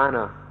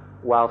nibbana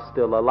while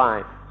still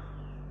alive.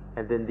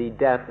 And then the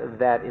death of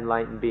that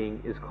enlightened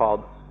being is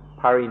called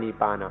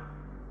parinibbana.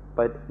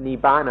 But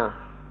nibbana,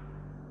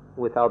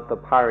 without the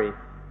pari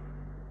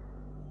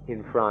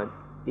in front,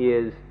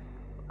 is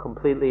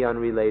completely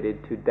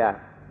unrelated to death.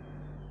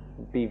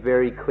 Be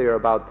very clear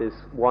about this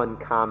one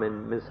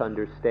common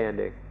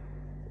misunderstanding.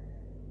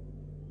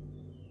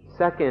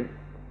 Second,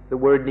 the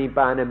word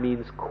nibbana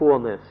means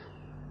coolness.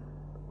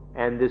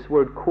 And this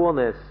word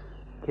coolness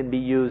can be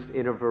used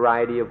in a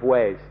variety of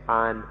ways,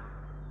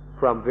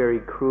 from very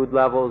crude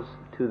levels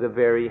to the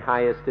very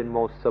highest and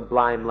most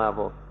sublime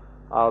level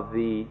of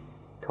the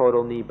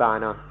total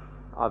nibbana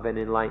of an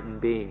enlightened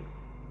being.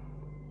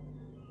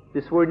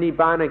 This word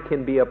nibbana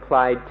can be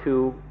applied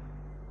to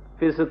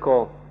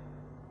physical,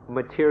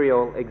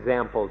 material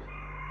examples,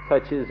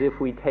 such as if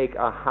we take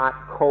a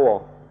hot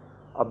coal,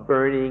 a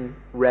burning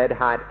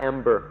red-hot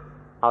ember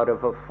out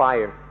of a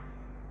fire,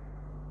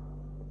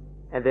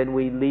 and then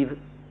we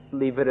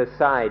leave it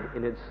aside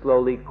and it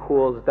slowly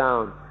cools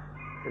down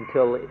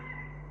until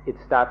it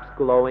stops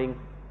glowing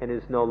and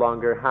is no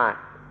longer hot.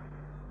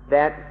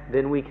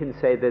 Then we can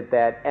say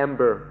that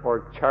ember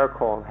or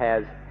charcoal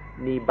has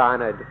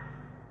nibbaned.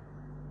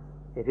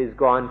 It has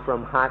gone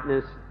from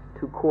hotness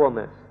to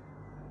coolness.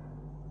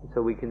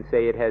 So we can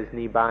say it has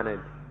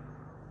nibbaned.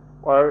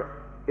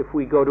 Or if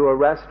we go to a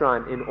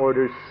restaurant and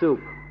order soup,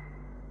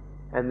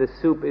 and the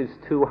soup is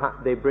too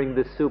hot, they bring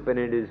the soup and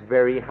it is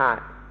very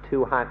hot,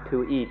 too hot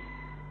to eat.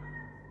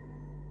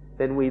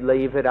 Then we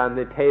leave it on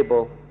the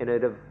table and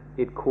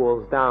it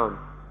cools down.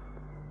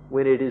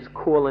 When it is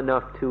cool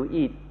enough to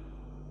eat,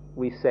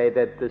 we say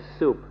that the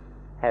soup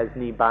has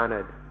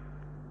nibbaned.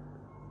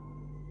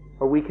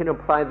 Or we can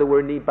apply the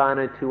word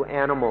nibbana to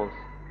animals.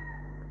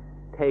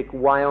 Take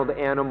wild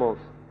animals,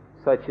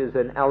 such as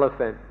an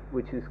elephant,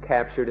 which is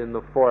captured in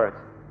the forest.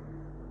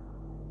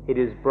 It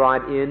is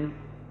brought in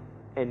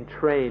and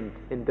trained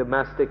and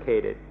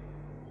domesticated.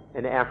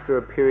 And after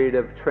a period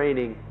of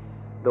training,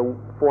 the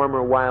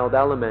former wild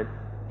elephant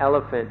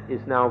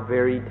is now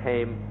very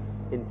tame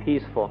and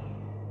peaceful.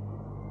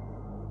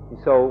 And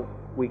so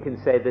we can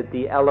say that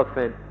the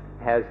elephant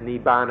has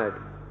nibbaned.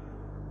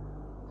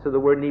 So the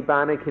word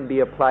nibbana can be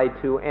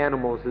applied to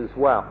animals as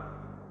well.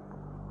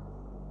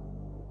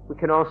 We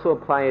can also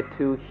apply it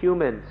to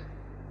humans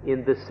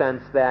in the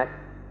sense that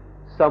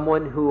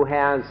someone who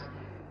has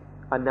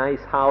a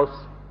nice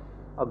house,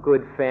 a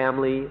good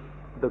family,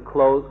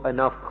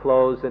 enough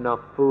clothes, enough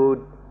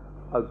food,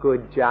 a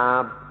good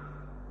job,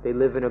 they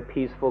live in a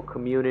peaceful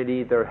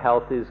community, their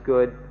health is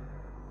good.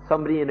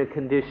 Somebody in a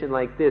condition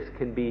like this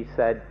can be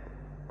said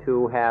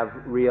to have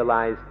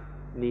realized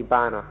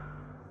Nibbana.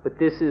 But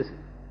this is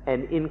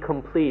an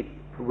incomplete,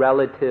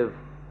 relative,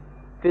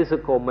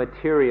 physical,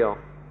 material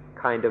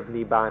kind of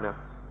Nibbana.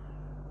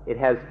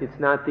 It's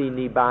not the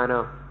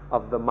Nibbana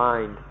of the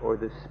mind or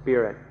the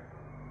spirit.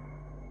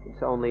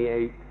 It's only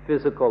a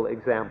physical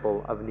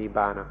example of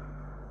Nibbana.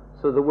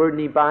 So the word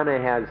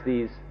Nibbana has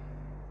these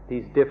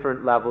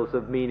different levels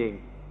of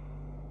meaning,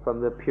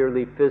 from the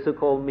purely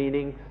physical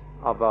meanings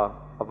of a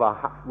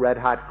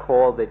red-hot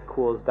coal that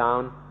cools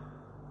down,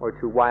 or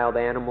to wild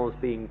animals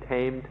being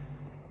tamed,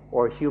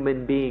 or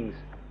human beings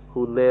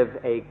who live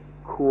a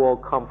cool,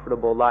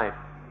 comfortable life.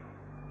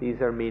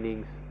 These are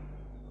meanings,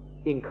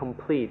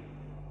 incomplete,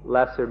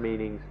 lesser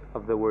meanings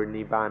of the word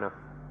Nibbana.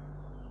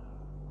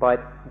 But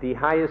the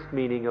highest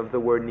meaning of the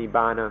word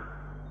Nibbana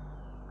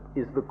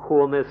is the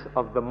coolness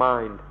of the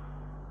mind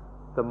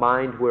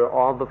where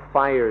all the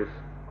fires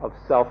of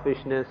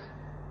selfishness,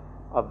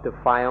 of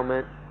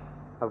defilement,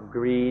 of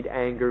greed,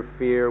 anger,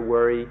 fear,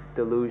 worry,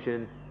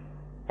 delusion,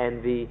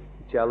 envy,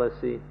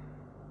 jealousy,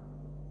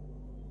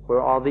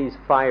 where all these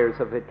fires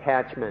of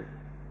attachment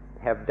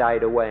have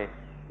died away,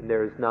 and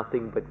there is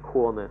nothing but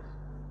coolness.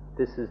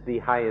 This is the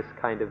highest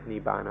kind of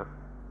Nibbana.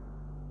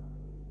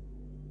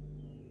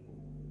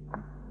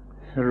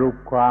 สรุป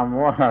ความ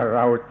ว่าเร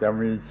าจะ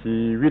มีชี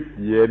วิต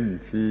เย็น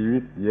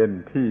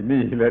ที่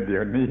นี่และเดี๋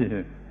ยวนี้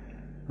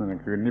นั่น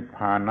คือนิพพ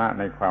านะ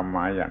ในความหม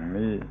ายอย่าง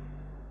นี้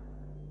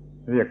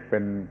เรียกเป็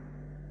น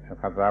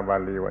ภาษาบา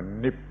ลีว่า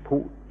นิพพุ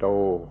โต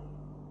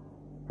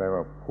แปล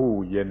ว่าผู้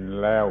เย็น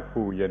แล้ว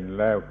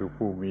คือ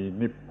ผู้มี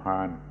นิพพา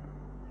น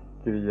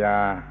กิริยา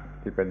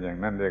ที่เป็นอย่าง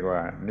นั้นเรียกว่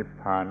านิพ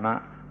พานะ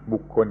บุ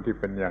คคลที่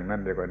เป็นอย่างนั้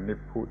นเรียกว่านิพ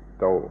พุ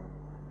โต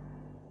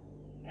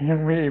ยัง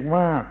มีอีกม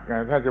าก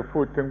ถ้าจะพู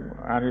ดถึง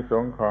อานิส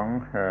งส์ข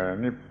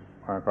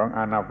องอ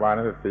านาปาน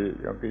สติ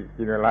ก็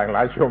กินเวลาหล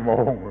ายชั่วโม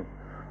ง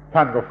ท่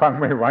านก็ฟัง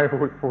ไม่ไหว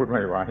พูดไ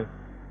ม่ไหว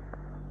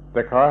แ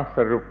ต่ขอส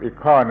รุปอีก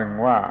ข้อหนึ่ง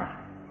ว่า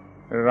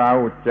เรา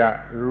จะ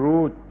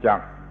รู้จั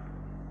ก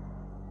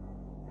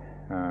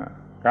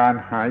การ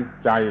หาย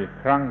ใจ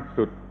ครั้ง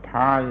สุด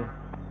ท้าย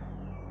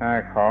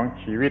ของ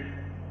ชีวิต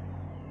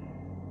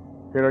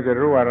คือเราจะ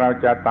รู้ว่าเรา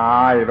จะต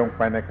ายลงไ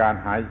ปในการ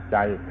หายใจ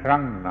ครั้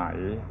งไหน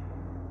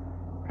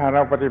ถ้าเร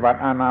าปฏิบัติ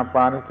อานาป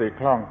านสติ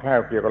คล่องแคล่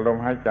วเกี่ยวกับลม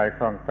หายใจค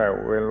ล่องแคล่ว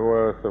เวลเว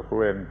อร์สฟเ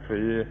วนท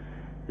รี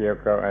เกี่ยว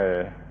กับ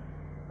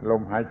ล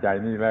มหายใจ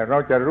นี่แล้วเรา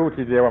จะรู้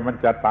ทีเดียวว่ามัน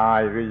จะตาย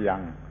หรือยั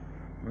ง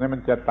นี่มั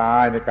นจะตา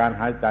ยในการ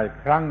หายใจ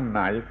ครั้งไห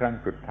นครั้ง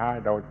สุดท้าย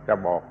เราจะ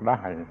บอกได้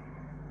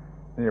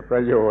นี่ปร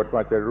ะโยชน์ว่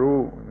าจะรู้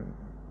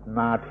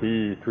นาที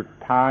สุด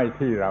ท้าย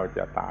ที่เราจ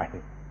ะตาย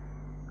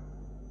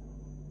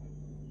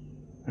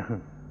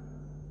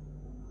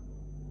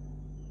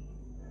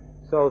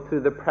So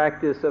through the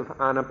practice of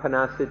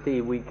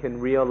Anapanasati, we can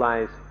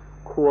realize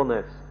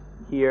coolness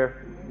here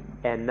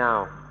and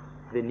now,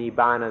 the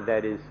Nibbana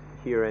that is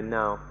here and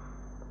now.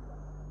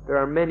 There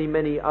are many,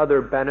 many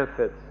other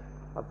benefits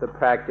of the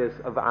practice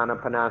of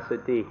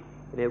Anapanasati,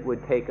 and it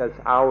would take us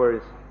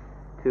hours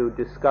to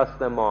discuss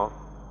them all,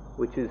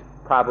 which is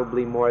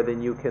probably more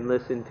than you can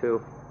listen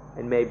to,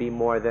 and maybe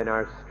more than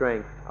our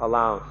strength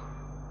allows.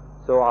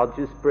 So I'll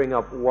just bring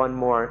up one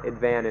more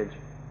advantage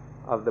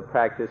of the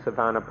practice of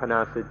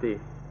Anapanasati.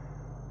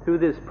 Through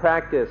this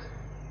practice,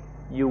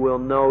 you will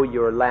know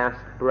your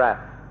last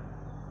breath,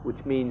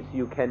 which means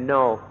you can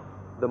know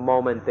the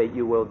moment that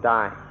you will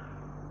die.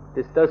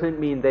 This doesn't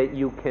mean that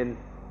you can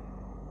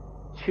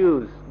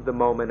choose the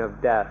moment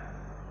of death.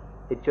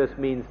 It just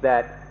means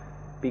that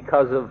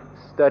because of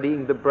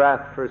studying the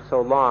breath for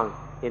so long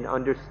and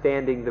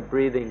understanding the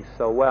breathing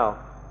so well,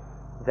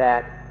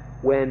 that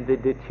when the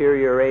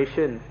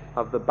deterioration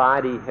of the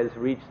body has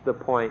reached the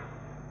point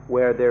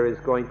where there is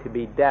going to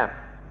be death,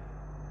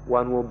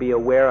 one will be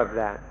aware of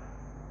that.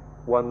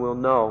 One will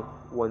know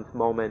one's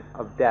moment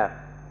of death.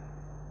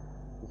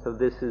 So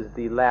this is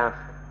the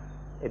last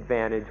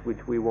advantage which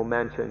we will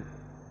mention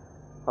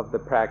of the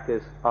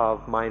practice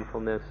of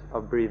mindfulness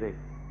of breathing.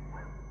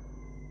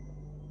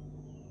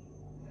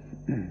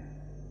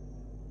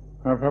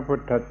 พระพุท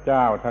ธเจ้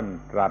าท่าน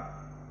ตรัส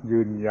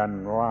ยืนยัน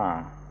ว่า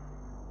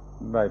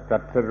ได้ตรั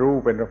สรู้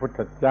เป็นพระพุทธ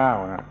เจ้า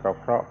นะก็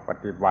เพราะป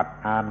ฏิบัติ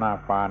อานา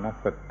ปาน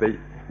สติ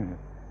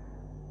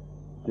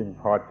จึง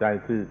พอใจ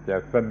ที่จะ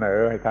เสนอ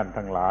ให้ท่าน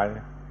ทั้งหลาย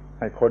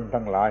ให้คน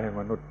ทั้งหลายให้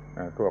มนุษย์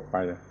ทั่วไป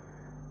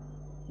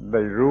ไ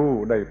ด้รู้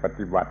ได้ป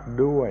ฏิบัติ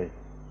ด้วย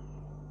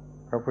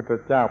พระพุทธ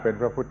เจ้าเป็น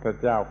พระพุทธ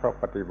เจ้าเพราะ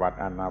ปฏิบัติ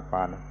อานาป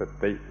านส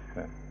ติ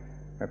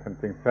ท่าน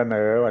จึงเสน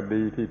อว่า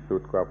ดีที่สุ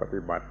ดกว่าป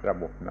ฏิบัติระ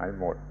บบไหน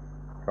หมด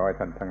ขอให้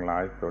ท่านทั้งหลา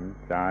ยสน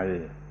ใจ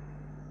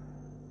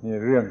นี่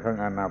เรื่องของ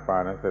อานาปา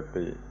นส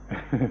ติ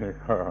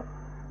ก็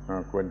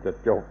ควรจะ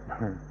จบ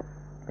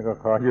แล้วก็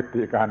ขอยุ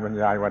ติการบรร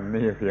ยายวัน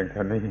นี้เพียงเ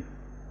ท่านี้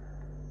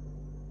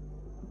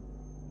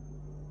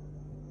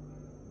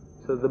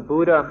So the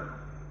Buddha,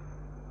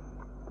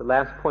 the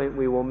last point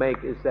we will make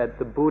is that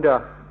the Buddha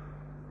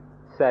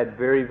said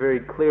very, very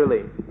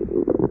clearly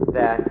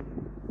that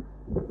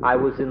I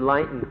was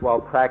enlightened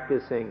while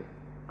practicing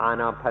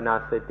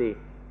Anapanasati.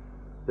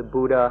 The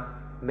Buddha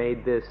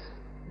made this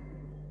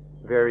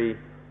very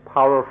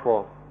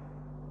powerful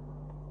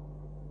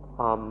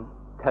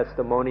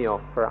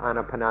testimonial for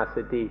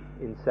Anapanasati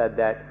and said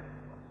that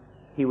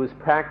he was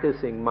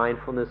practicing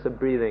mindfulness of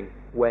breathing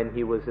when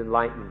he was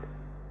enlightened.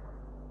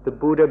 The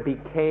Buddha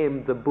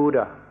became the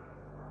Buddha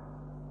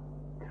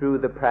through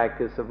the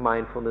practice of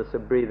mindfulness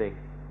of breathing.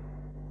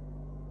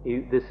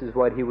 This is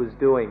what he was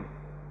doing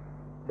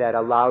that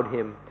allowed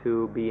him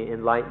to be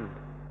enlightened.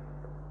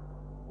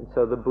 And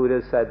so the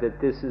Buddha said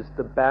that this is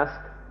the best,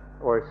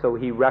 or so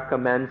he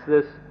recommends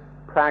this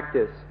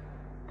practice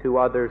to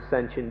other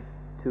sentient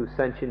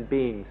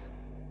beings.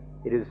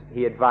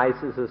 He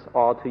advises us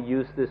all to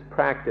use this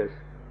practice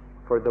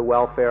for the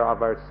welfare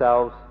of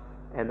ourselves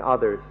and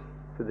others,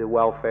 for the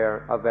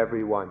welfare of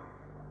everyone.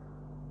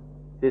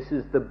 This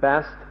is the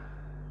best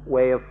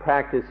way of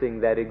practicing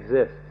that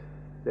exists.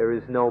 There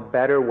is no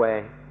better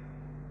way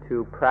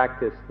to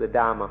practice the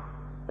Dhamma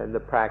than the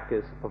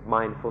practice of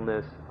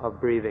mindfulness of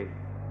breathing.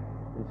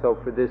 And so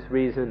for this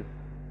reason,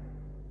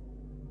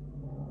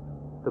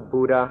 the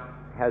Buddha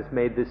has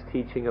made this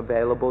teaching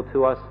available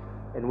to us,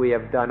 and we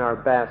have done our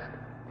best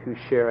to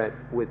share it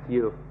with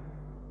you.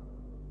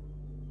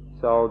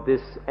 So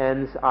this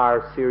ends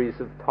our series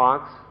of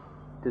talks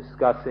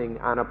discussing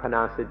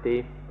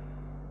Anapanasati.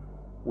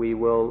 We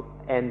will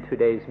end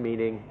today's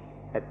meeting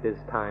at this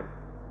time.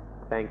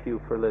 Thank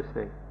you for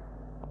listening.